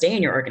and want to stay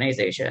in your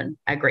organization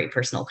at great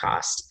personal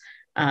cost.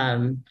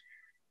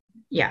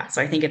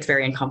 So I think it's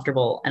very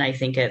uncomfortable, and I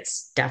think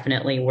it's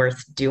definitely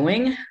worth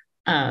doing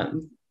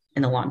in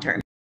the long term.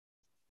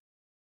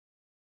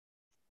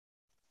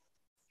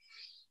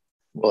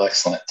 Well,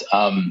 excellent.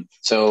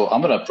 So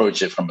I'm going to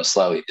approach it from a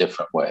slightly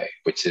different way,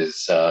 which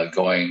is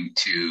going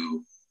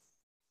to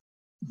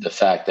the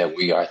fact that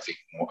we are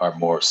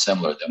more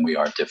similar than we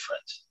are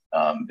different.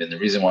 And the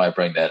reason why I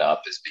bring that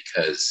up is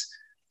because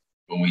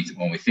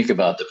when we think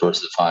about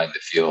diversifying the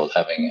field,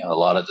 having a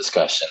lot of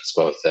discussions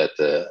both at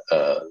the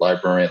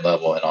librarian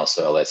level and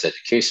also LS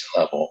education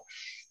level,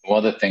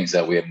 one of the things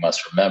that we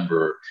must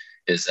remember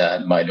is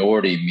that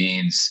minority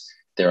means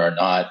there are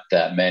not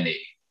that many,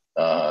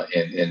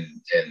 and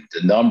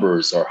the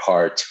numbers are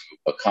hard to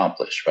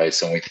accomplish, right?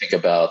 So when we think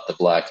about the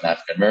Black and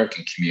African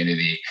American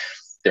community,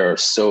 there are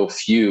so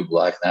few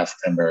Black and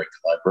African American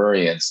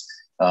librarians.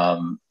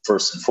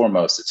 First and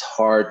foremost, it's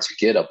hard to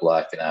get a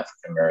Black and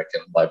African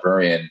American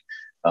librarian,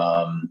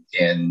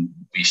 and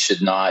we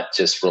should not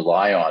just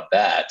rely on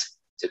that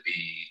to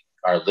be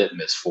our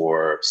litmus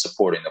for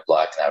supporting the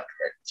Black and African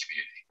American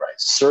community, right?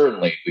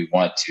 Certainly, we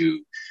want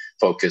to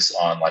focus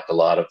on, like a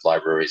lot of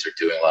libraries are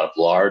doing, a lot of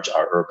our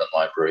urban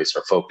libraries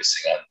are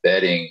focusing on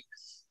embedding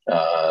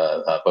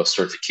both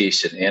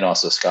certification and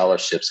also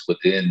scholarships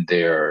within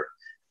their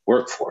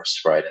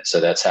workforce, right? And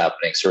so that's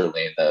happening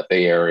certainly in the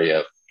Bay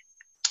Area,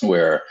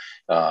 where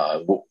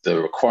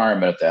the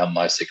requirement of the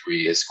MLIS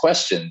degree is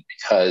questioned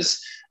because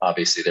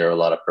obviously there are a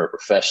lot of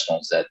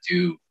paraprofessionals that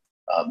do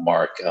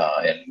mark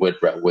and would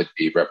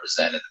be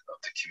representative of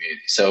the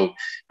community. So,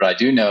 but I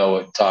do know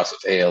in talks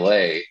with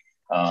ALA,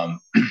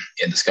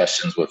 in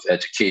discussions with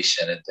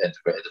education and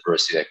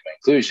diversity, equity, and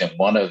inclusion,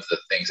 one of the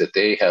things that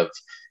they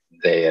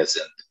as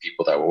in the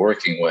people that we're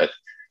working with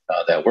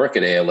that work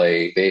at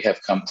ALA, they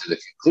have come to the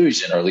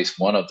conclusion, or at least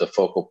one of the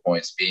focal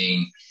points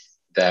being,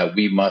 that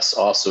we must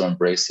also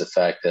embrace the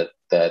fact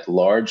that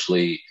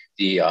largely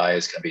DEI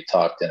is going to be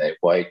taught in a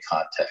white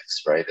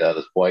context, right?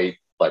 There's white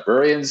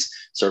librarians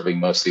serving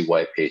mostly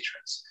white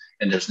patrons.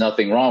 And there's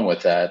nothing wrong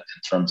with that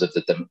in terms of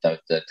the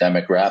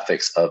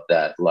demographics of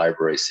that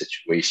library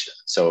situation.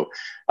 So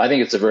I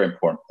think it's a very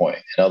important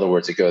point. In other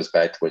words, it goes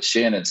back to what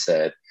Shannon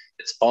said.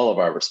 It's all of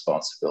our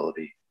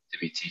responsibility to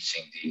be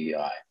teaching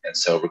DEI. And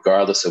so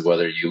regardless of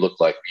whether you look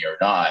like me or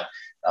not,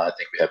 I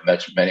think we have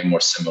many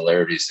more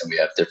similarities than we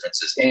have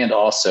differences. And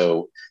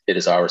also, it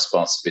is our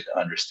responsibility to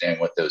understand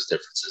what those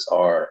differences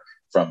are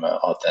from an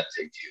authentic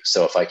view.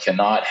 So if I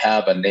cannot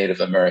have a Native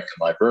American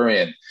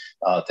librarian,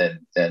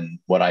 then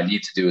what I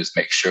need to do is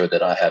make sure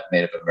that I have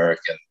Native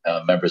American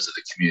members of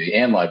the community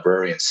and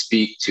librarians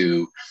speak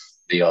to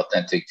the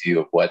authentic view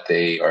of what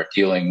they are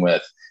dealing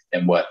with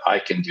and what I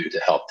can do to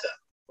help them,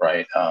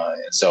 right?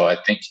 And so I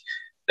think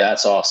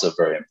that's also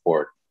very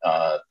important.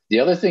 The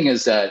other thing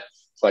is that,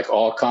 like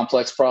all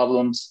complex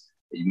problems,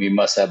 we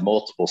must have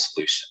multiple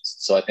solutions.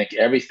 So I think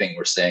everything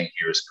we're saying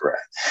here is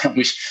correct.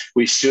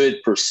 we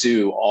should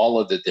pursue all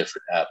of the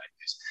different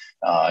avenues.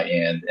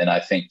 And I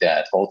think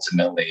that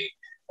ultimately,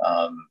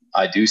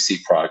 I do see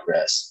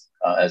progress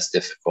as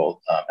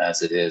difficult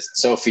as it is.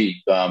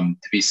 Sophie, to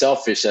be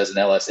selfish as an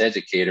LS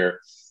educator,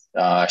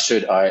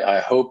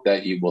 I hope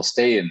that you will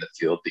stay in the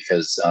field,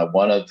 because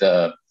one of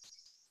the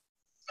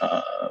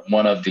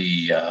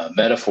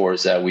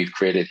metaphors that we've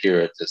created here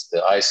at the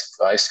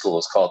iSchool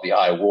is called the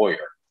I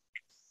Warrior,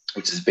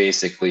 which is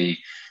basically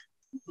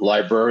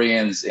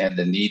librarians, and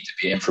the need to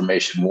be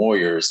information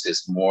warriors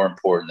is more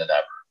important than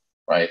ever,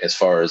 right? As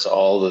far as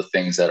all the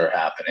things that are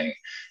happening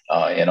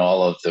and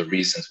all of the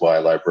reasons why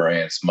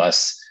librarians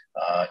must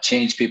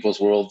change people's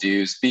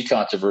worldviews, be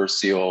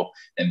controversial,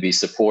 and be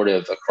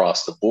supportive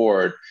across the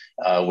board,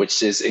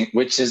 which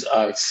is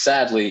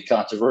sadly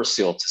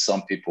controversial to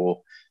some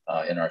people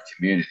in our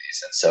communities.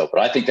 And so,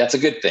 but I think that's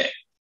a good thing.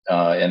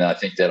 And I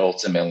think that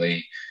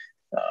ultimately,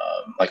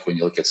 like when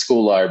you look at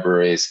school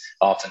libraries,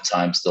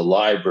 oftentimes the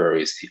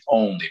library is the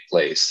only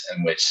place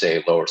in which,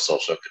 say, lower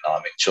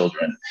socioeconomic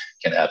children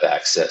can have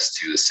access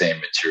to the same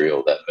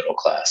material that middle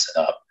class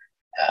and up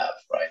have,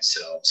 right?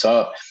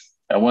 So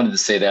I wanted to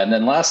say that. And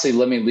then lastly,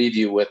 let me leave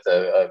you with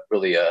I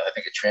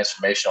think a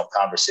transformational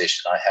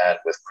conversation I had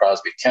with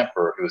Crosby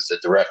Kemper, who is the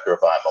director of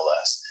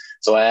IMLS.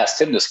 So I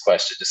asked him this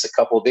question just a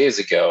couple of days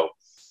ago.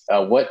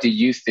 What do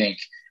you think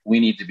we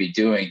need to be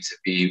doing to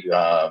be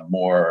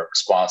more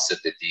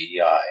responsive to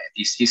DEI?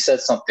 He said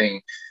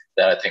something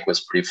that I think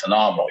was pretty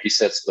phenomenal. He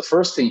said, so the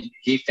first thing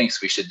he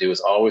thinks we should do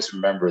is always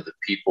remember the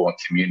people and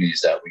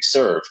communities that we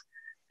serve,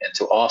 and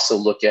to also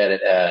look at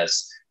it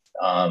as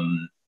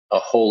a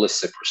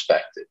holistic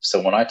perspective.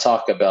 So when I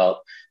talk about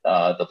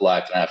the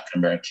Black and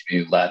African-American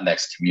community,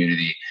 Latinx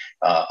community,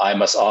 I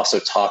must also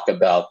talk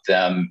about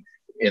them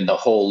in the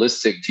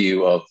holistic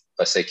view of,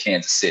 let's say,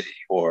 Kansas City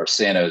or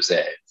San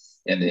Jose.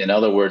 In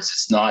other words,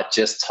 it's not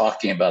just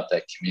talking about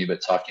that community,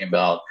 but talking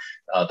about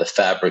the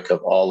fabric of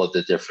all of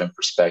the different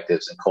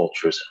perspectives and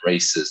cultures and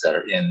races that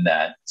are in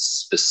that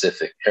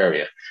specific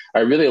area. I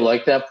really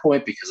like that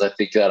point because I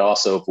think that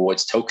also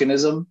avoids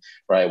tokenism,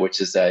 right? Which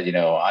is that,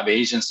 I'm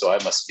Asian, so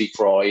I must speak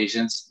for all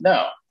Asians.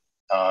 No.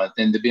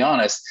 And to be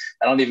honest,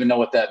 I don't even know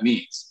what that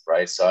means,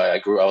 right? So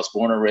I was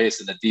born and raised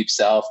in the Deep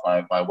South.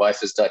 My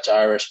wife is Dutch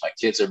Irish. My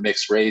kids are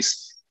mixed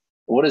race.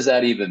 What does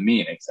that even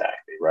mean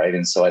exactly, right?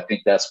 And so I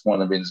think that's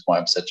one of the reasons why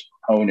I'm such a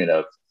proponent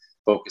of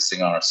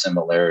focusing on our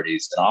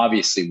similarities. And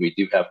obviously, we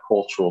do have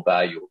cultural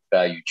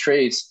value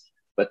traits,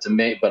 but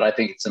I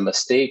think it's a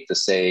mistake to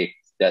say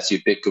that's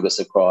ubiquitous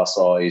across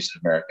all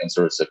Asian Americans,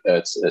 or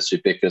it's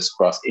ubiquitous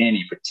across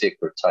any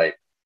particular type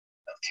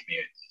of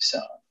community.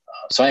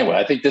 So anyway,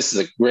 I think this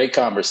is a great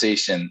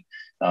conversation,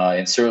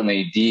 and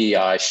certainly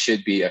DEI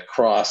should be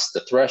across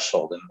the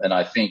threshold. And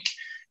I think,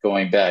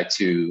 going back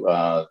to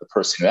the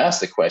person who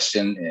asked the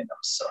question, and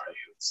I'm sorry,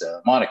 it's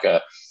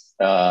Monica,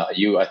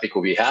 I think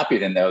will be happy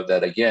to know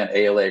that, again,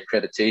 ALA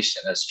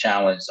accreditation has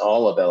challenged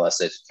all of LS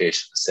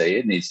education to say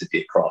it needs to be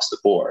across the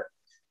board.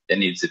 It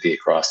needs to be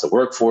across the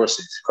workforce,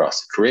 it needs to be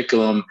across the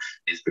curriculum,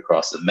 it needs to be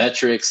across the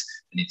metrics,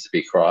 it needs to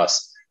be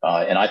across,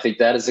 and I think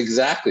that is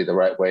exactly the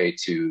right way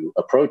to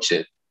approach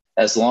it,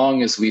 as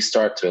long as we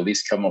start to at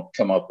least come up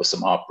with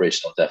some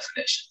operational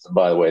definitions. And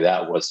by the way,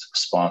 that was the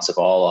response of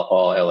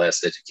all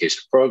LS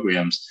education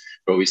programs,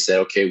 where we said,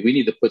 okay, we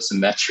need to put some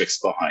metrics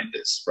behind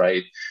this,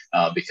 right?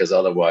 Because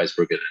otherwise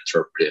we're going to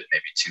interpret it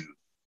maybe too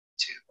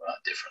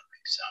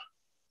differently. So,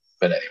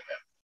 but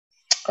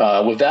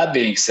anyway, with that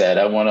being said,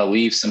 I want to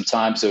leave some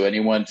time. So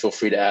anyone feel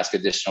free to ask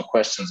additional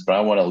questions, but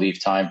I want to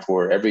leave time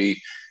for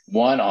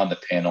everyone on the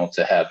panel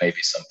to have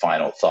maybe some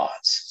final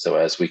thoughts. So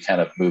as we kind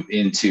of move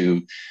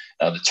into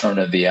the turn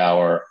of the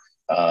hour,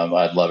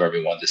 I'd love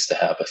everyone just to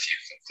have a few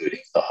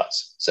concluding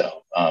thoughts.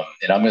 So,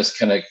 and I'm just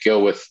going to go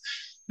with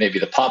maybe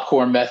the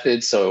popcorn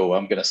method. So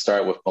I'm going to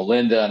start with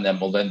Melinda, and then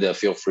Melinda,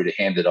 feel free to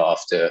hand it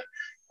off to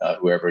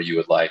whoever you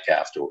would like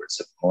afterwards.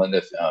 So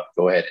Melinda,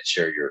 go ahead and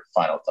share your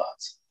final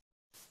thoughts.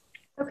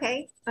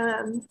 Okay.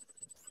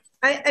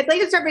 I'd like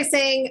to start by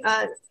saying,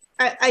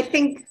 I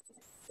think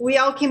we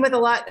all came with a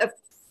lot of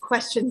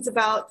questions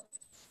about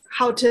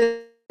how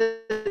to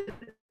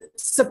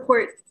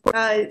support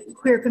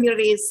queer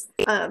communities.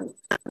 And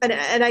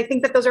I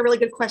think that those are really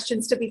good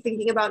questions to be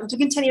thinking about and to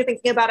continue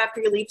thinking about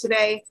after you leave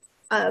today,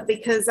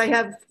 because I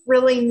have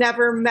really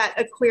never met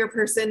a queer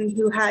person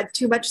who had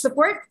too much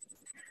support.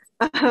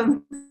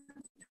 I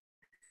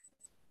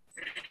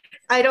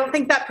don't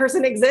think that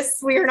person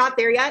exists. We are not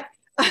there yet.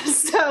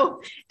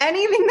 So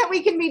anything that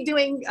we can be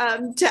doing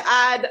to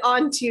add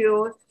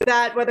onto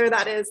that, whether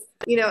that is,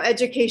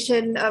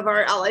 education of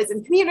our allies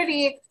and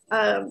community,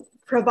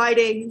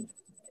 providing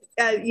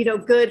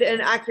good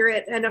and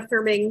accurate and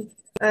affirming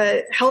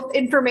health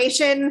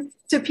information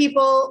to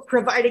people,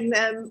 providing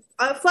them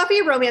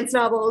fluffy romance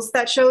novels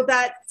that show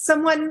that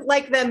someone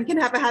like them can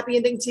have a happy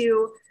ending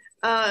too.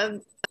 I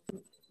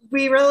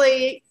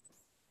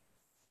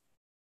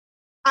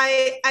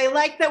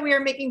like that we are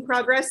making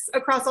progress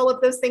across all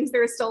of those things.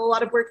 There is still a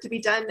lot of work to be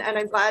done, and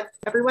I'm glad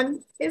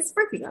everyone is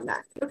working on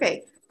that.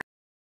 Okay.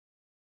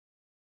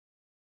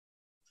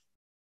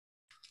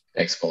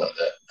 Thanks,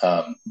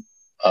 Melinda.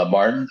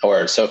 Martin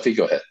or Sophie,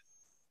 go ahead.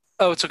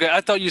 Oh, it's okay.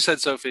 I thought you said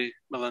Sophie,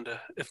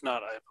 Melinda. If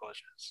not, I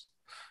apologize.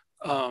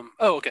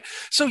 Okay.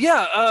 So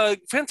yeah,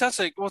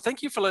 fantastic. Well,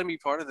 thank you for letting me be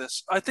part of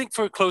this. I think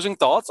for closing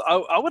thoughts,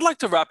 I would like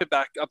to wrap it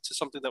back up to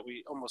something that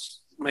we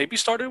almost maybe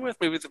started with,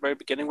 maybe at the very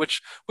beginning,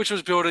 which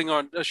was building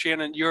on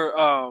Shannon,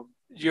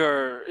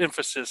 your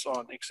emphasis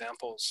on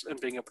examples and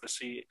being able to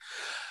see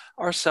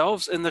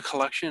ourselves in the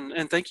collection.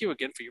 And thank you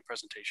again for your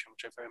presentation,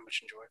 which I very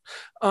much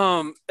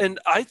enjoyed. And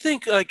I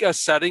think like a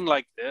setting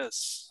like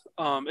this,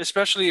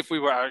 especially if we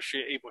were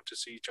actually able to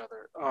see each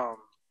other.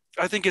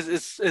 I think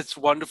it's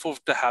wonderful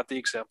to have the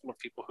example of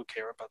people who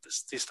care about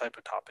these type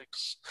of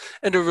topics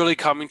and are really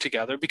coming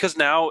together, because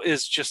now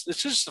it's just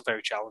a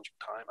very challenging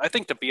time, I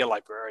think, to be a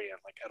librarian,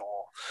 like, at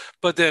all.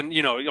 But then,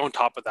 you know, on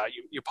top of that,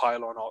 you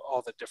pile on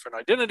all the different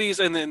identities,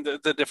 and then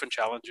the different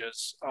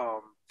challenges,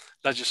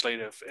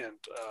 legislative and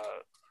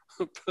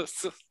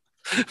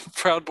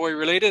Proud Boy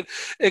related,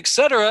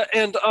 etc.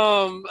 And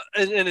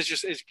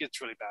it gets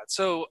really bad.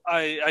 So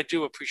I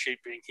do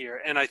appreciate being here,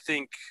 and I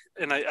think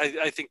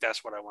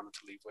that's what I wanted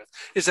to leave with,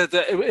 is that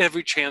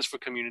every chance for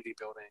community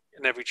building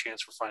and every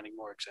chance for finding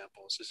more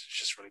examples is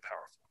just really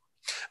powerful.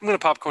 I'm going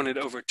to popcorn it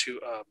over to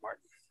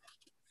Martin.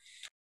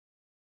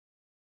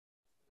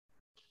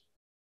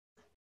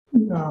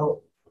 Now,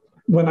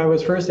 when I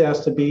was first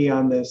asked to be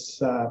on this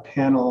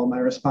panel, my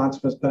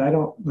response was, but I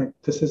don't, like,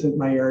 this isn't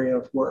my area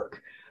of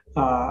work.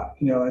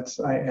 You know,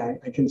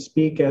 I can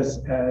speak as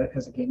a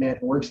gay man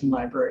who works in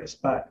libraries,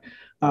 but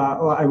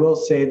well, I will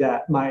say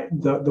that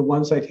the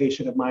one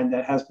citation of mine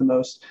that has the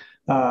most,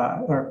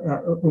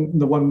 or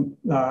the one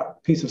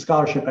piece of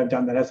scholarship I've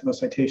done that has the most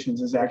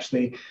citations is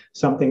actually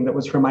something that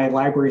was from my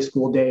library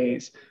school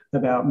days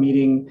about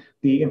meeting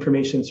the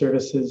information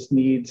services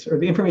needs, or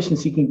the information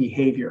seeking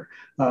behavior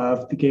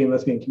of the gay and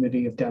lesbian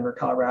community of Denver,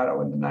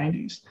 Colorado in the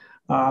 90s.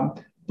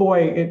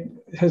 Boy, it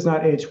has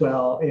not aged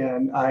well,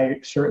 and I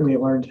certainly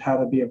learned how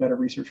to be a better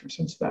researcher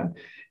since then.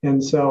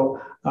 And so,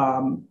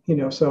 you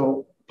know,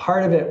 so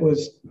part of it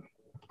was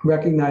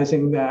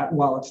recognizing that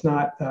while it's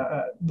not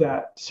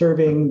that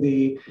serving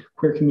the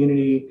queer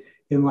community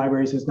in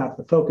libraries is not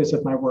the focus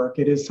of my work,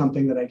 it is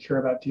something that I care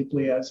about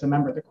deeply as a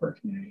member of the queer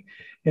community.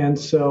 And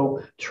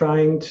so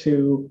trying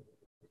to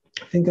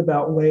think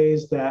about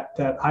ways that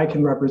I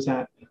can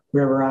represent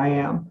wherever I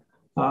am,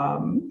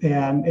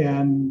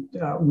 and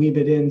weave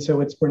it in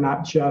so we're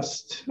not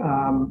just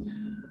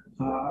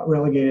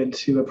relegated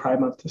to a Pride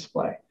Month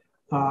display,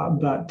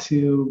 but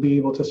to be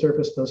able to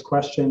surface those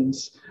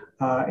questions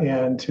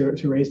and to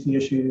raise the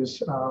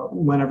issues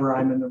whenever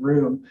I'm in the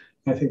room.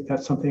 And I think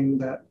that's something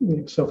that, you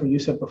know, Sophie, you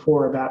said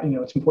before about, you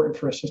know, it's important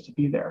for us just to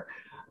be there.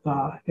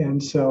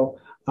 And so,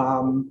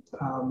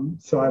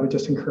 so I would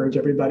just encourage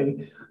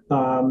everybody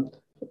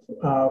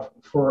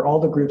for all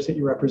the groups that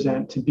you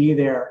represent to be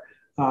there,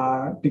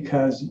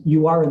 because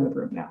you are in the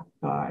room now.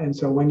 And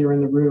so when you're in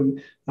the room,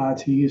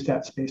 to use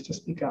that space to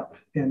speak up.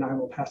 And I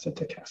will pass it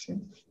to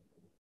Kassian.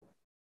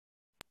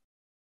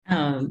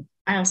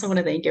 I also want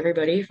to thank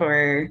everybody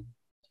for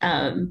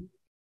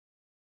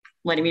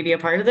letting me be a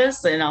part of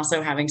this, and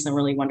also having some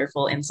really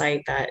wonderful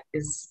insight that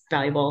is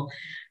valuable.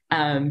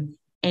 And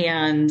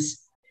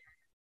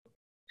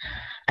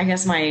I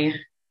guess my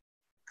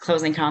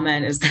closing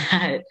comment is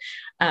that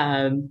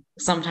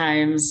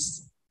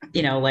sometimes,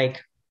 you know,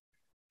 like,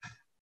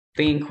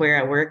 being queer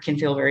at work can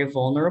feel very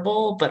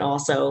vulnerable, but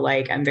also,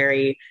 like, I'm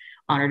very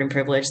honored and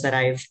privileged that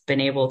I've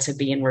been able to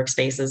be in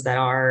workspaces that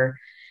are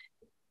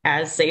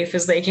as safe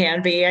as they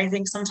can be, I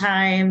think,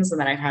 sometimes,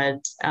 and that I've had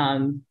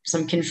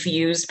some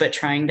confused but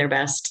trying their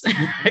best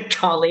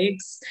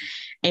colleagues.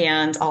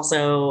 And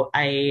also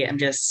I am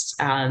just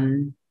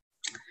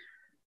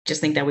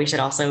think that we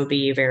should also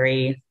be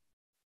very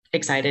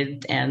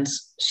excited and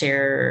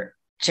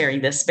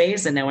sharing this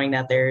space, and knowing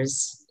that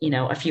there's, you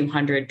know, a few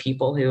hundred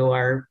people who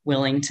are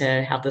willing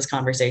to have this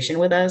conversation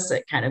with us.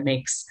 It kind of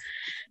makes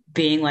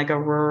being like a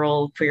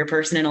rural queer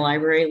person in a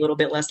library a little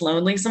bit less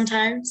lonely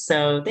sometimes.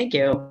 So thank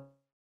you.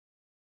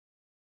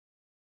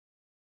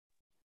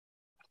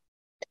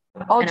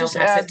 I'll just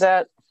add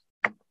that.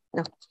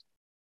 No.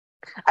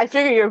 I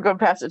figure you're going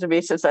to pass it to me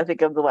since I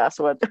think I'm the last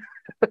one.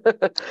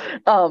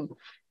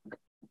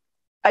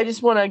 I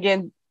just want to,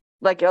 again,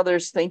 like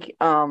others, thank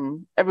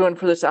everyone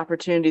for this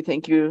opportunity.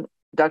 Thank you,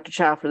 Dr.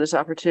 Chow, for this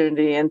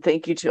opportunity. And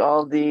thank you to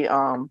all the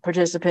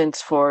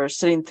participants for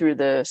sitting through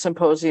the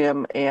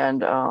symposium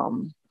and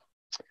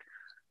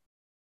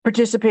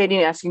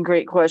participating, asking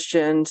great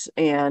questions,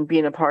 and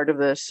being a part of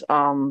this.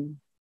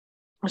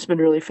 It's been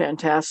really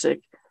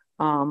fantastic.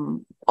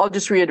 I'll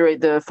just reiterate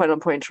the final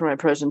points from my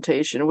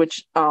presentation,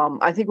 which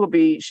I think will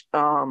be,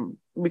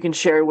 we can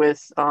share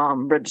with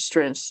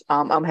registrants.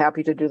 I'm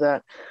happy to do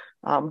that.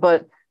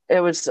 But it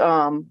was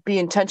be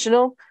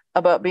intentional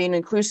about being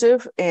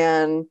inclusive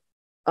and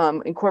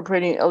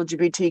incorporating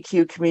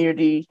LGBTQ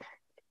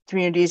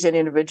communities and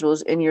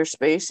individuals in your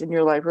space, in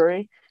your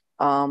library.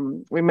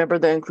 Remember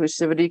that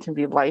inclusivity can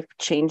be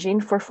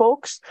life-changing for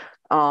folks,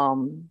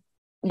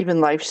 even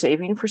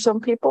life-saving for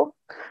some people.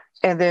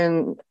 And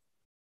then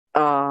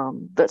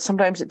that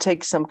sometimes it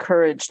takes some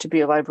courage to be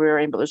a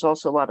librarian, but there's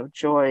also a lot of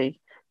joy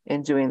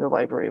in doing the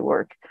library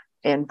work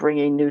and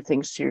bringing new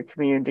things to your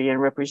community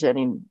and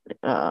representing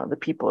the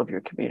people of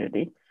your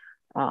community.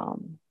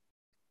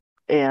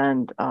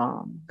 And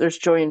there's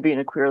joy in being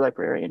a queer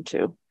librarian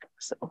too.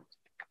 So.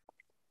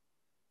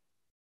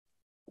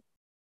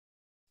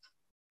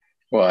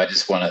 Well, I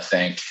just want to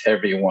thank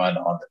everyone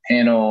on the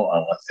panel. I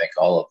want to thank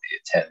all of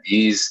the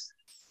attendees.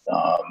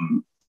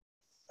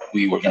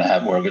 We're going to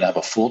have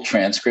a full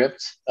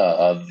transcript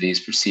of these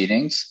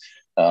proceedings.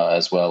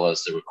 as well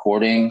as the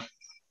recording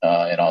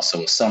and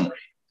also a summary.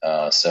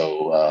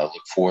 So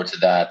look forward to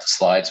that. The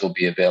slides will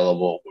be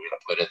available. We're going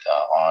to put it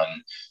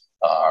on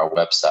our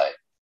website.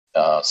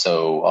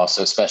 So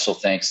also special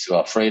thanks to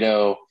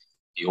Alfredo,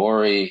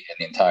 Borie, and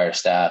the entire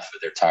staff for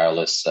their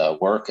tireless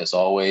work, as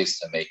always,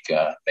 to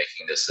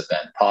making this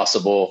event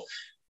possible.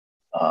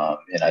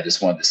 And I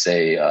just wanted to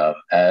say,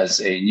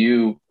 as a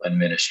new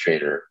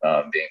administrator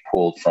being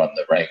pulled from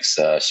the ranks,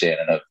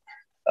 Shannon,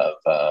 of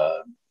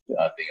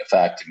being a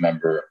faculty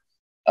member,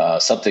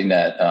 something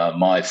that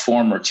my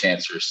former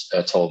chancellors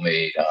told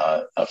me,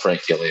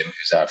 Frank Gilliam,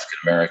 who's African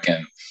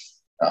American,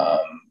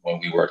 when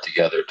we worked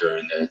together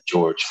during the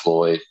George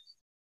Floyd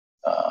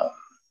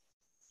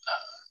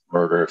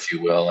murder, if you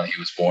will, and he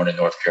was born in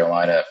North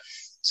Carolina.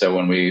 So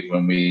when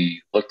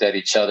we looked at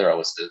each other, I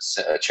was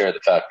the chair of the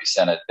faculty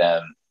senate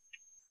then.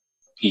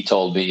 He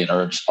told me and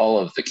urged all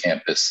of the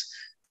campus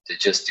to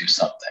just do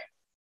something.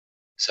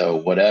 So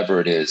whatever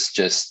it is,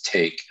 just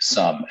take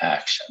some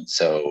action.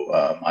 So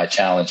I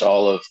challenge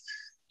all of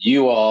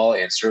you all,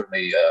 and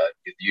certainly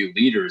you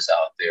leaders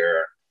out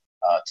there,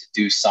 to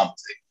do something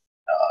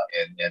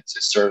and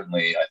to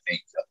certainly, I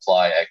think,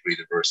 apply equity,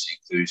 diversity,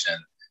 inclusion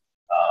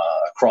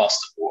across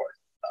the board.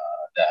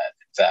 That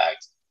in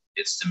fact,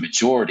 it's the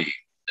majority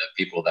of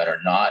people that are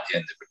not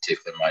in the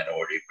particular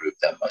minority group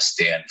that must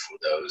stand for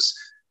those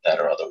that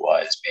are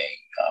otherwise being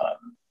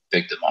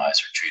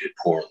victimized or treated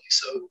poorly.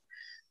 So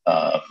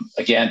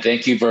again,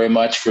 thank you very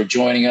much for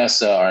joining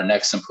us. Our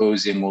next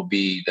symposium will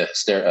be the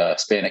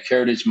Hispanic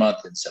Heritage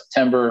Month in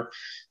September.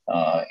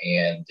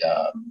 And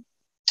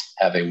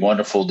have a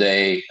wonderful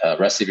day,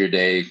 rest of your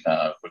day,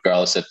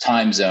 regardless of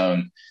time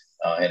zone.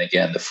 And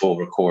again, the full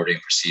recording,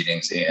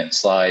 proceedings, and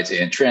slides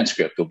and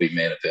transcript will be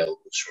made available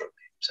shortly.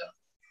 So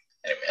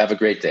anyway, have a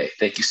great day.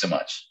 Thank you so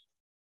much.